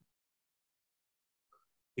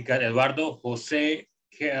 We got Eduardo, Jose,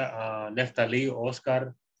 Neftali,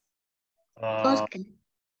 Oscar. Oscar.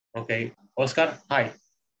 Okay, Oscar, hi.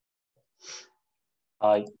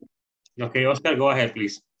 Hi. Okay, Oscar, go ahead,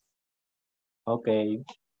 please. Okay,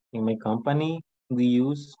 in my company, we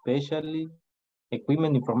use specially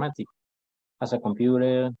equipment informatics as a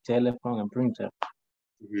computer, telephone, and printer.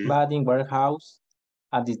 But in warehouse,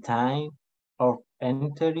 at the time of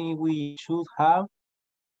entry, we should have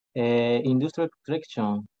industrial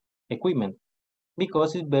protection equipment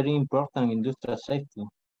because it's very important in industrial safety.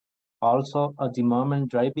 Also, at the moment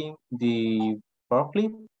driving the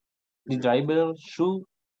forklift, the driver should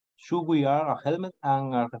wear a helmet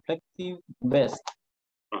and a reflective vest.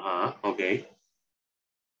 Okay.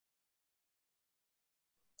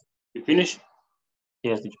 You finished?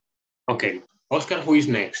 Yes, teacher. Okay, Oscar, who is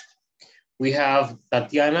next? We have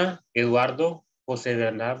Tatiana, Eduardo, Jose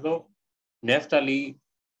Bernardo, Neftali,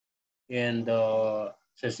 and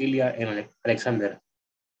Cecilia and Alexander.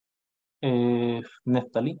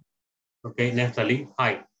 Neftali. Okay, Neftali,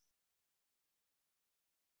 hi.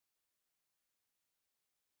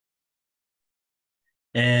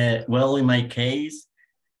 Well, in my case,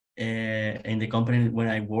 in the company when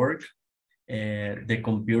I work, the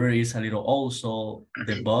computer is a little old, so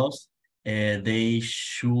the boss, they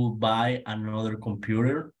should buy another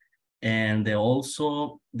computer, and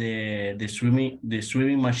also the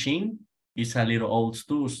streaming machine is a little old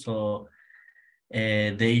too, so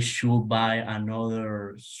they should buy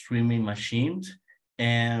another streaming machine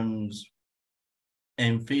and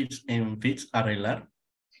fix arreglar.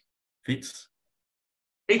 Fix,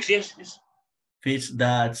 yes. Fix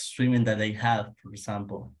that streaming that they have, for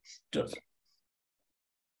example. Just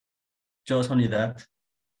only that.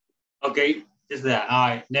 Okay, is that. All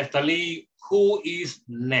right, Neftali, who is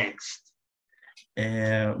next?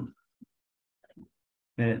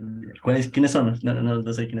 ¿Quiénes son?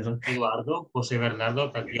 No sé quiénes son. Eduardo, José Bernardo,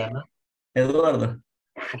 Tatiana. Eduardo.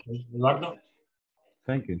 Okay, Eduardo.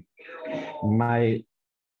 Thank you. My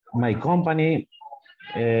company,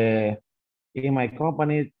 in my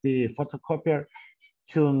company, the photocopier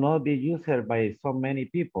should not be used by so many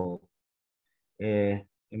people.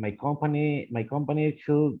 In my company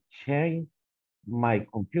should change my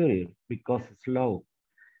computer because it's slow.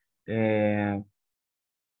 The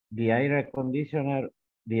air conditioner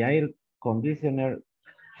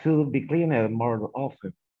should be cleaned more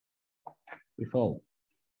often. Before.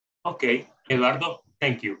 Okay, Eduardo,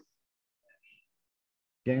 thank you.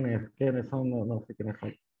 ¿Quiénes son? No sé quiénes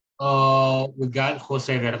son. We got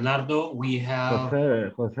Jose Bernardo. We have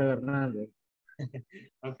Jose Bernardo.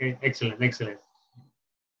 Okay, excellent.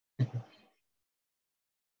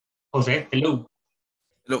 Jose, hello.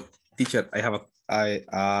 Hello, teacher. I have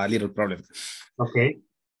a little problem. Okay.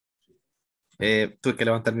 Tuve que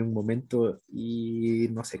levantarme un momento y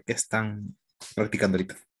no sé qué están practicando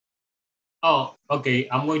ahorita. Oh, okay.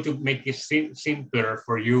 I'm going to make it simpler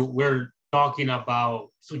for you. We're talking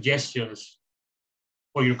about suggestions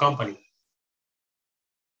for your company.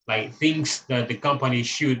 Like things that the company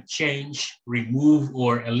should change, remove,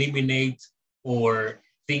 or eliminate, or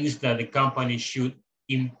things that the company should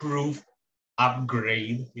improve,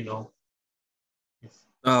 upgrade, you know.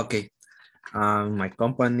 Okay. My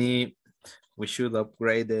company, we should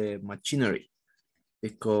upgrade the machinery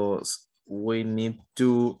because we need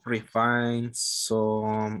to refine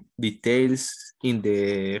some details in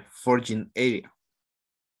the forging area.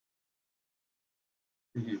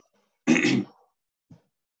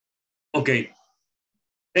 Okay.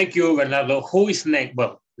 Thank you, Bernardo. Who is next?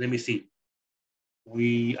 Well, let me see.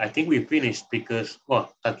 I think we finished because,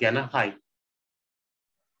 well, Tatiana, hi.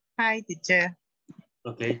 Hi, teacher.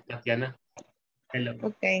 Okay, Tatiana. Hello.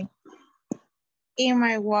 Okay. In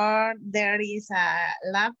my work, there is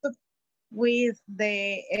a laptop with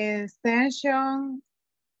the extension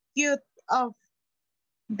cut off.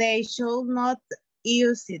 They should not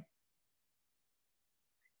use it.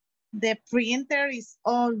 The printer is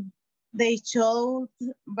old. They should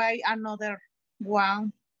buy another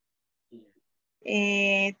one.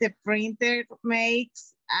 The printer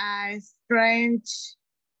makes a strange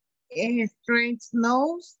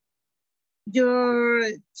noise.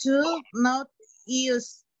 You should not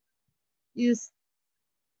use.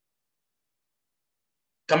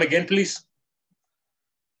 Come again, please.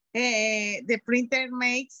 The printer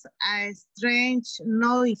makes a strange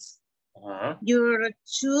noise. You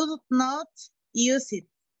should not use it.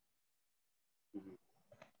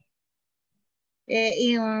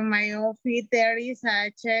 In my office, there is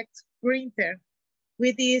a check printer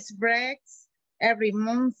with its breaks every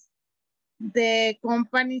month. The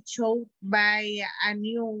company should buy a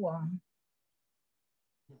new one.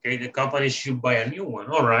 Okay, the company should buy a new one.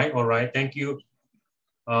 All right. Thank you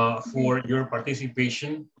for your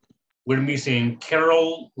participation. We're missing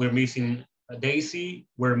Carol, we're missing Daisy,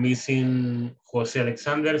 we're missing Jose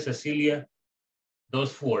Alexander, Cecilia,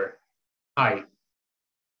 those four. Hi.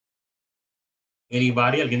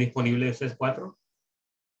 Anybody, alguien disponible de esos cuatro?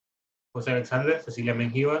 Jose Alexander, Cecilia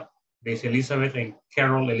Menjiva, Daisy Elizabeth, and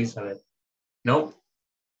Carol Elizabeth. No?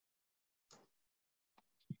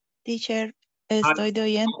 Teacher, estoy de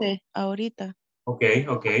oyente ahorita. Okay.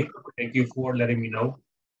 Thank you for letting me know.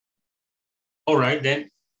 All right, then.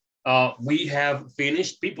 We have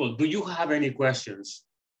finished. People, do you have any questions?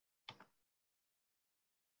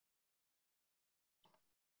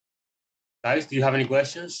 Guys, do you have any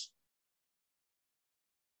questions?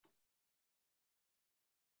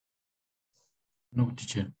 No,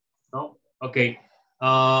 teacher. No? Okay.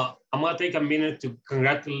 I'm going to take a minute to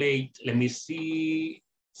congratulate, let me see,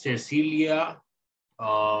 Cecilia,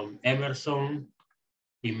 Emerson,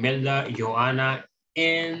 Imelda, Joanna,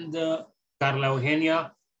 and Carla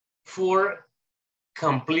Eugenia for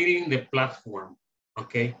completing the platform.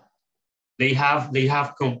 Okay. They have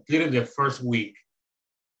completed the first week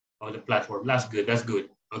of the platform. That's good.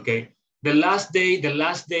 Okay. The last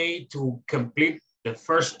day to complete the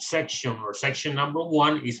first section or section number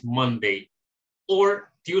 1 is Monday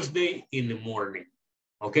or Tuesday in the morning.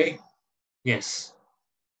 Okay. Yes.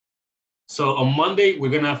 So on Monday,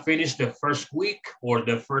 we're going to finish the first week or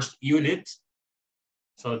the first unit.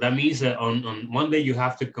 So that means that on Monday, you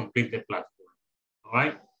have to complete the platform. All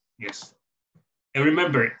right. Yes. And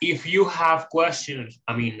remember, if you have questions,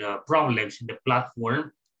 problems in the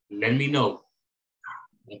platform, let me know.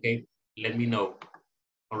 Okay, let me know.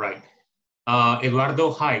 All right.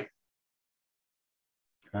 Eduardo, hi.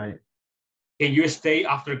 Hi. Can you stay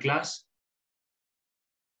after class?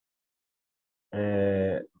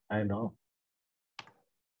 I know.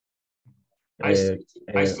 I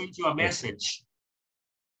sent you a message.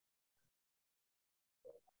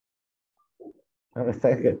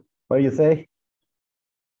 What do you say?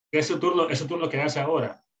 Es su turno que hace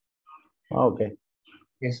ahora. Oh, okay.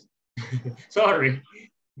 Yes. Sorry.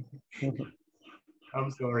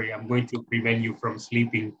 I'm sorry. I'm going to prevent you from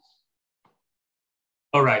sleeping.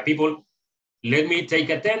 All right, people, let me take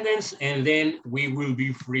attendance and then we will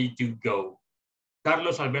be free to go.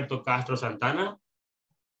 Carlos Alberto Castro Santana.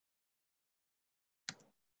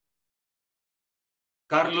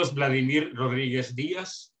 Carlos Vladimir Rodríguez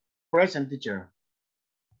Díaz. Present, teacher.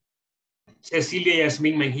 Cecilia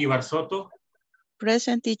Yasmín Mengíbar Soto.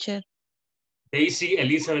 Present, teacher. Daisy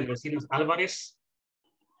Elizabeth Vecinos Álvarez.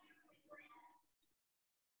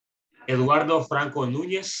 Eduardo Franco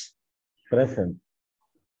Núñez. Present.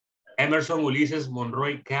 Emerson Ulises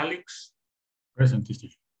Monroy Calix. Present, teacher.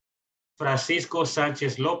 Francisco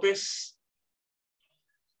Sánchez López.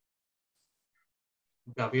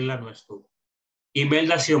 Gabriela no estuvo.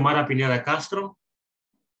 Imelda Xiomara Pineda Castro.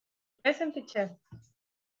 Present, teacher.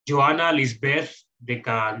 Joana Lisbeth de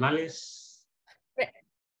Canales.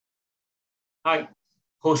 Hi.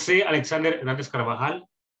 José Alexander Hernández Carvajal.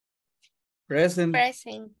 Present.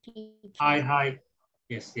 Present. Hi.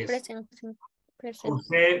 Yes. Present.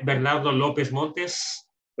 José Bernardo López Montes.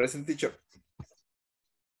 Present, teacher.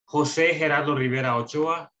 José Gerardo Rivera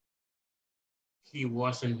Ochoa. He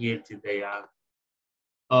wasn't here today.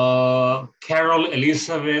 Carol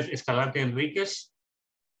Elizabeth Escalante Enríquez.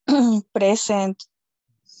 Present.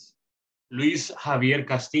 Luis Javier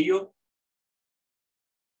Castillo.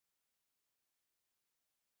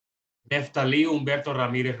 Neftalí Humberto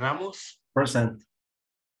Ramírez Ramos. Present.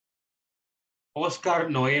 Oscar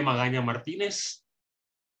Noé Magaña Martínez.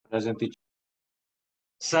 Present, teacher.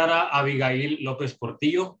 Sara Abigail López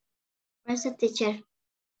Portillo. Present, teacher.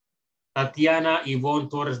 Tatiana Ivonne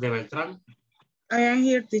Torres de Beltrán. I am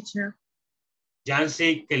here, teacher.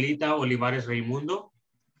 Yancy Kelita Olivares Raimundo.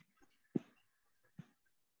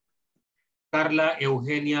 Carla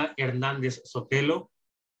Eugenia Hernández Sotelo.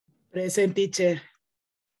 Present, teacher.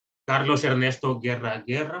 Carlos Ernesto Guerra.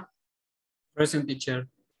 Present, teacher.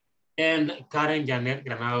 And Karen Janet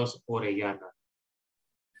Granados Orellana.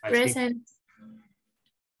 Present.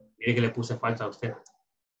 Mire que le puse falta a usted.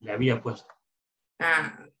 Le había puesto.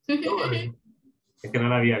 Es que no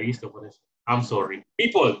la había visto por eso. I'm sorry.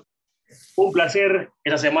 People, un placer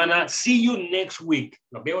esta semana. See you next week.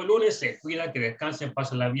 Los veo el lunes. Se cuidan, que descansen,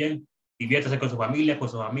 pásenla bien. Diviértanse con su familia, con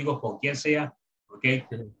sus amigos, con quien sea. ¿Ok?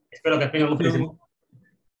 Espero que tengan un fin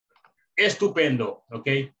estupendo. ¿Ok?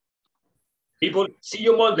 People, see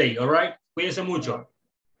you Monday. All right? Cuídense mucho.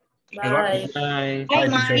 Bye. Bye. Bye,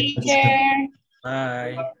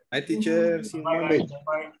 Bye. Hi, teacher. See you Monday.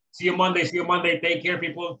 Bye. See you Monday. See you Monday. Take care,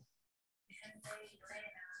 people.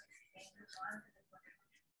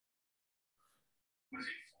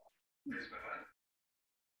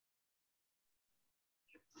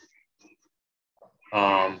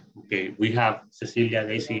 Okay, we have Cecilia,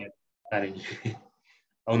 Daisy, and Karen.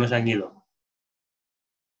 Aún no se han ido.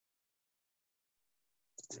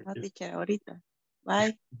 No, teacher, ahorita.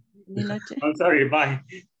 Bye. Buenas noches. I'm sorry, bye.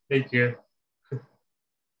 Take care.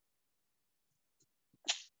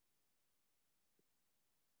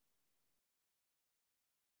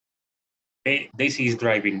 Daisy is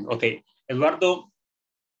driving. Okay, Eduardo,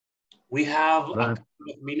 we have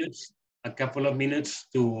a couple of minutes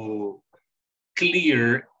to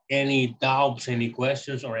clear any doubts, any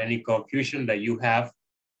questions, or any confusion that you have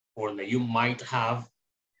or that you might have.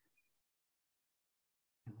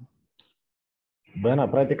 Bueno,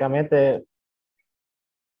 prácticamente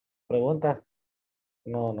preguntas.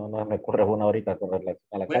 No me ocurre una ahorita con relación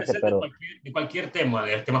a la Puede clase, ser pero de cualquier tema,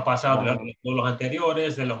 del tema pasado, de los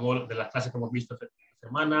anteriores, de las clases que hemos visto esta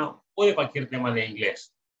semana, o de cualquier tema de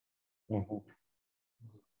inglés.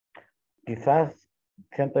 quizás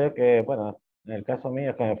siento yo que, bueno, en el caso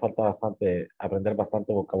mío es que me falta aprender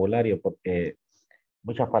bastante vocabulario porque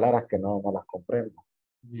muchas palabras que no las comprendo.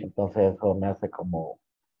 Entonces eso me hace como,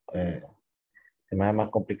 se me hace más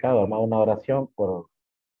complicado armar una oración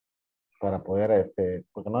para poder,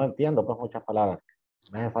 porque no entiendo pues muchas palabras.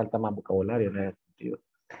 Me hace falta más vocabulario en ese sentido.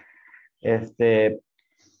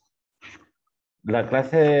 La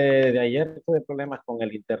clase de ayer tuve problemas con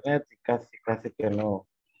el internet y casi que no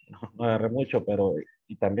agarré mucho, pero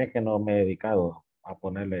y también que no me he dedicado a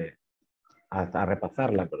ponerle, a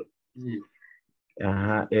repasarla. Pero,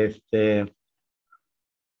 ajá,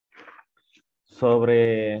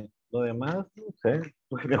 sobre lo demás, no sé,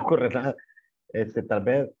 no se me ocurre nada. Tal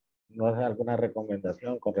vez no sé alguna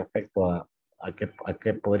recomendación con respecto a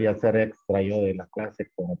qué podría ser extra yo de la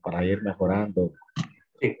clase como para ir mejorando.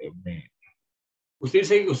 Sí.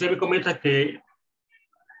 Usted me comenta que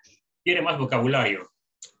quiere más vocabulario.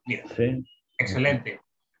 Mira, sí. Excelente.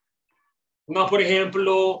 No, por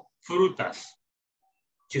ejemplo, frutas.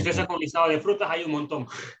 Si usted saca un listado de frutas, hay un montón.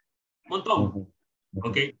 Montón.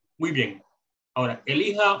 Ok, muy bien. Ahora,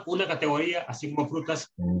 elija una categoría, así como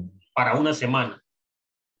frutas, para una semana.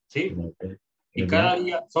 ¿Sí? Y cada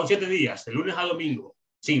día, son 7 días, de lunes a domingo,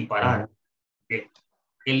 sin parar. Okay.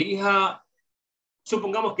 Elija,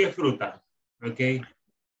 supongamos que es fruta. Ok.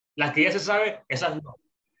 Las que ya se sabe, esas no.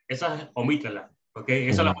 Esas omítelas. Ok.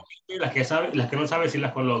 Esas las omite, las que no sabe, si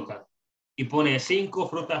las coloca. Y pone 5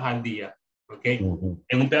 frutas al día. Ok.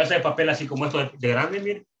 En un pedazo de papel así como esto de grande,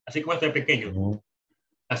 mire, así como esto de pequeño.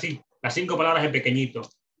 Así, las 5 palabras en pequeñito.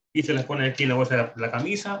 Y se las pone aquí en la bolsa de la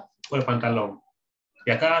camisa o el pantalón.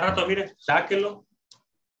 Y a cada rato, mire, sáquelo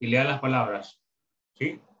y lea las palabras.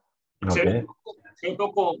 ¿Sí? Okay. Se ve un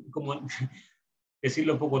poco, como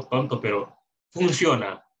decirlo un poco tonto, pero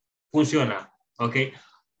funciona, ¿ok?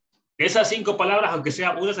 Esas 5 palabras, aunque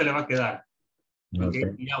sea una, se le va a quedar. ¿Okay?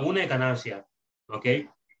 Mira, una es ganancia, ¿ok?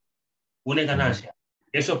 Una es ganancia.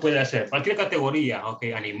 Eso puede hacer cualquier categoría, ¿ok?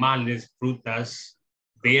 Animales, frutas,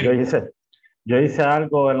 verdes. Yo hice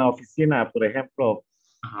algo en la oficina, por ejemplo,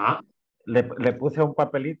 Ajá. Le puse un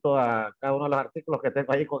papelito a cada uno de los artículos que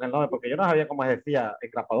tengo ahí con el nombre, porque yo no sabía cómo se decía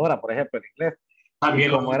engrapadora, por ejemplo, en inglés.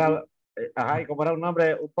 También y como era, y como era un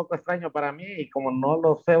nombre un poco extraño para mí, y como no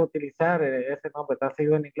lo sé utilizar, ese nombre está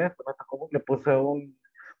seguido en inglés, pues no está común, le puse un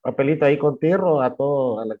papelito ahí con tirro a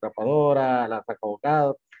todo, a la engrapadora, a la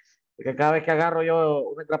sacabocados, y que cada vez que agarro yo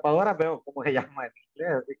una engrapadora veo cómo se llama en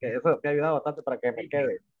inglés, así que eso me ha ayudado bastante para que me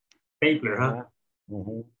quede. Stapler, ¿ah?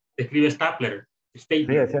 Se escribe stapler.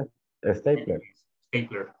 Stapler. Sí, stapler.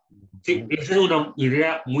 Stapler. Sí, esa es una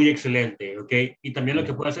idea muy excelente, ¿ok? Y también lo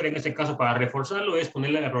que puedo hacer en este caso para reforzarlo es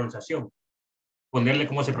ponerle la pronunciación. Ponerle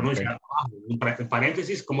cómo se pronuncia abajo, en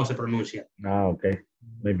paréntesis, cómo se pronuncia. Ah, ok.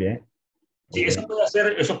 Muy bien. Sí, eso puede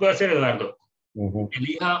hacer Eduardo.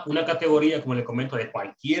 Elija una categoría, como le comento, de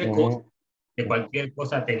cualquier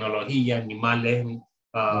cosa, tecnología, animales,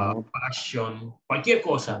 fashion, cualquier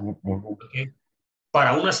cosa, ¿okay?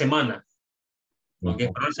 Para una semana, ¿okay?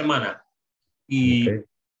 Para una semana. Y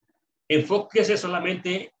enfóquese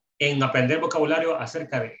solamente en aprender vocabulario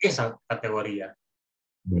acerca de esa categoría.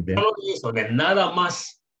 Solo de eso, de nada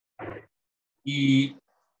más. Y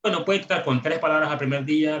bueno, puede estar con 3 palabras al primer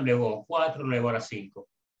día, luego 4, luego a las 5.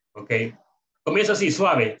 ¿Ok? Comienza así,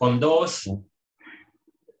 suave, con 2,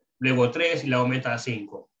 luego 3 y la aumenta a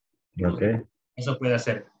 5. Okay. Eso puede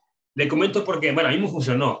hacer. Le comento porque, bueno, a mí me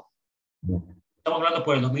funcionó. Estamos hablando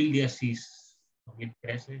por el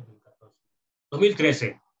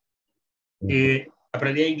 2013.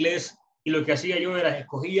 Aprendí inglés y lo que hacía yo era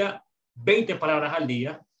escogía 20 palabras al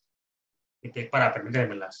día para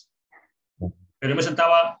aprendérmelas. Pero me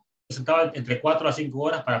sentaba entre 4 a 5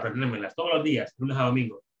 horas para aprendérmelas todos los días, lunes a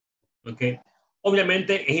domingo. ¿Okay?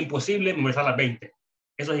 Obviamente es imposible memorizar las 20.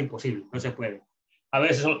 Eso es imposible, no se puede. A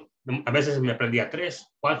veces me aprendía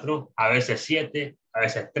 3, 4, a veces 7, a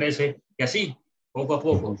veces 13, y así, poco a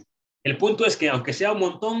poco. El punto es que aunque sea un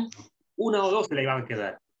montón, 1 o 2 se le iban a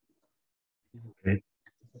quedar.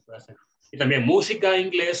 Y también música en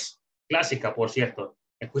inglés clásica, por cierto.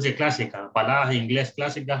 Escuche clásica, baladas en inglés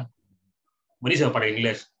clásicas. Buenísimo para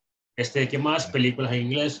inglés. ¿Qué más? Películas en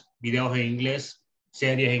inglés, videos en inglés,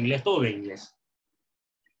 series en inglés, todo en inglés.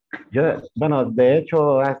 Yo, bueno, de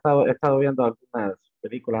hecho, he estado viendo algunas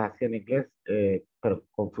películas así en inglés, pero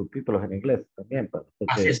con subtítulos en inglés también,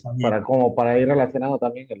 Así está bien. para ir relacionando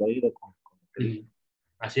también el oído con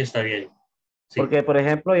Así está bien. Sí. Porque, por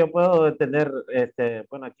ejemplo, yo puedo entender,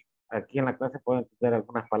 bueno, aquí en la clase puedo entender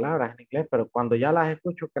algunas palabras en inglés, pero cuando ya las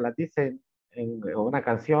escucho que las dicen en una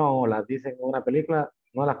canción o las dicen en una película,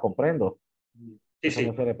 no las comprendo. Sí, eso sí.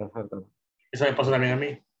 me suele pasar también. Eso me pasa también a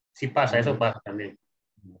mí. Sí pasa, eso pasa también.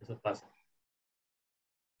 Eso pasa.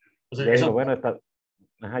 Entonces, yo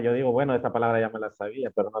digo, bueno, esta palabra ya me la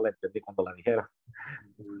sabía, pero no la entendí cuando la dijera.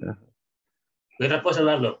 Otra cosa,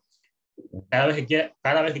 Eduardo, cada vez que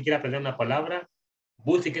quiera aprender una palabra,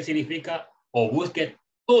 busque qué significa o busque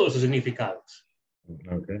todos sus significados.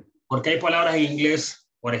 Okay. Porque hay palabras en inglés,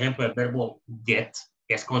 por ejemplo, el verbo get,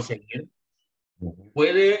 que es conseguir,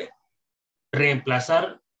 puede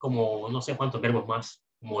reemplazar como no sé cuántos verbos más,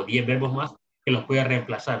 como 10 verbos más, que los puede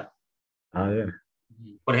reemplazar.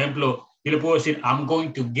 Por ejemplo, yo le puedo decir, I'm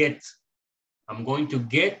going to get,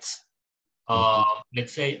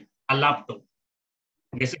 let's say, a laptop.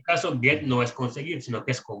 En ese caso, get no es conseguir, sino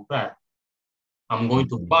que es comprar. I'm going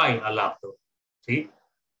to buy a laptop. ¿Sí?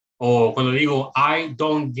 O cuando digo, I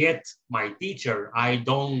don't get my teacher,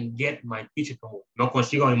 como no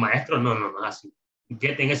consigo a mi maestro, no, así.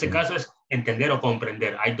 Get en ese caso es entender o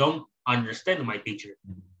comprender. I don't understand my teacher.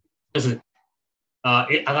 Entonces,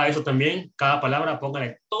 haga eso también. Cada palabra,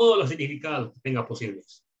 póngale todos los significados que tenga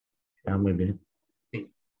posibles. Muy bien.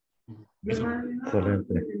 Sí.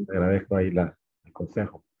 Excelente. Te agradezco ahí el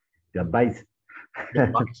consejo. The advice. The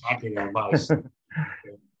advice.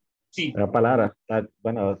 Sí. Palabras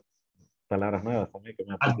nuevas también que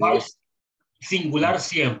me advice singular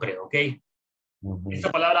siempre, ¿ok? Esta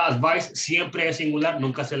palabra advice siempre es singular,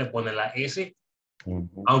 nunca se le pone la S,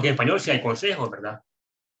 aunque en español sí hay consejos, ¿verdad?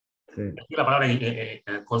 Sí. Aquí la palabra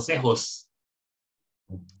consejos.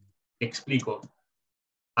 Te explico.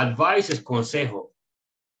 Advice es consejo.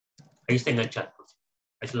 Ahí está en el chat. Pues.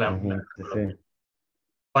 Ahí está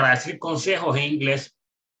Para decir consejos en inglés,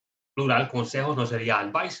 plural, consejos no sería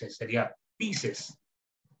advices, sería pieces.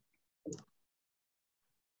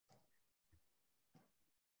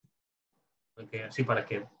 Okay, así para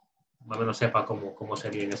que más o menos sepa cómo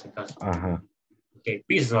sería en ese caso. Ajá. Ok,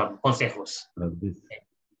 wisdom, consejos.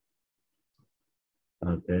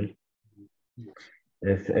 Ok.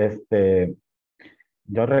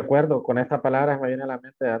 Yo recuerdo con esta palabra me viene a la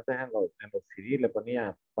mente antes en los CD le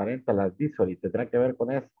ponía parental advisory, ¿tendrá que ver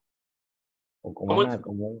con eso? O como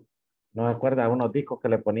no me acuerdo, unos discos que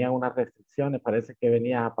le ponían unas restricciones, parece que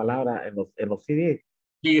venía la palabra en los CD.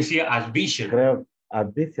 Sí, decía advision. Creo,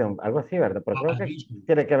 advision, algo así, ¿verdad? Pero creo que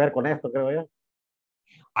tiene que ver con esto, creo yo.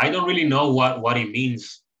 I don't really know what it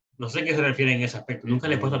means. No sé a qué se refiere en ese aspecto. Nunca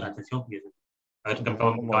le he puesto la atención. A ver,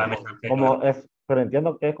 pero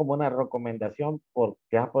entiendo que es como una recomendación por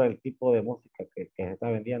el tipo de música que se está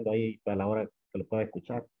vendiendo ahí a la hora que lo pueda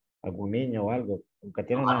escuchar algún niño o algo, aunque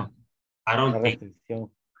tiene una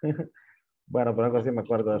restricción. Bueno, pero algo así me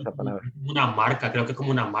acuerdo de esa palabra. Una marca, creo que es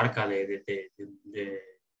como una marca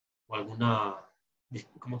o alguna,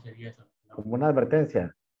 ¿cómo sería eso? Como una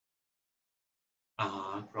advertencia.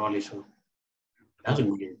 Ajá, probably so. That's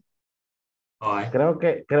weird. Right.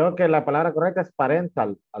 Creo que la palabra correcta es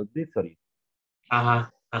parental advisory.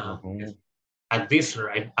 Ajá. Yes.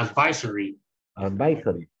 Advisory.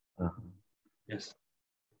 Advisory. Ajá. Yes.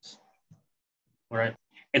 All right.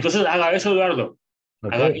 Entonces haga eso, Eduardo.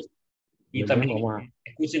 Okay. Haga eso. Y Muy también bien,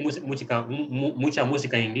 escuche mucha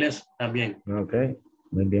música en inglés también. Ok,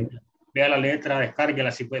 muy bien. Vea la letra,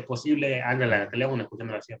 descárguela si es posible, hágala en el teléfono,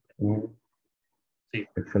 escuchándola siempre. Sí.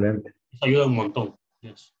 Excelente. Eso ayuda un montón.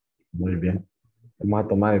 Yes. Muy bien. Vamos a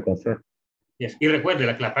tomar el consejo. Yes. Y recuerde,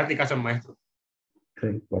 la práctica es el maestro.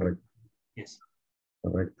 Sí, correcto. Yes.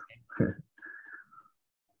 Correcto.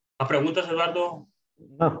 ¿Más preguntas, Eduardo?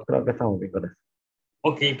 No, creo que estamos bien con eso.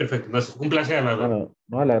 Ok, perfecto. Entonces, un placer, Eduardo. Bueno,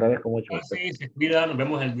 no, le agradezco mucho. Entonces, se cuida, nos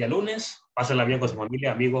vemos el día lunes. Pásenla bien con su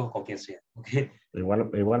familia, amigos, con quien sea. Okay.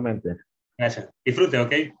 Igualmente. Gracias. Disfrute,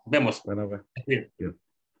 ok. Vemos. Bueno, pues.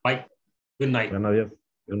 Bye. Good night. Bueno, adiós.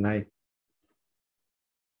 Good night.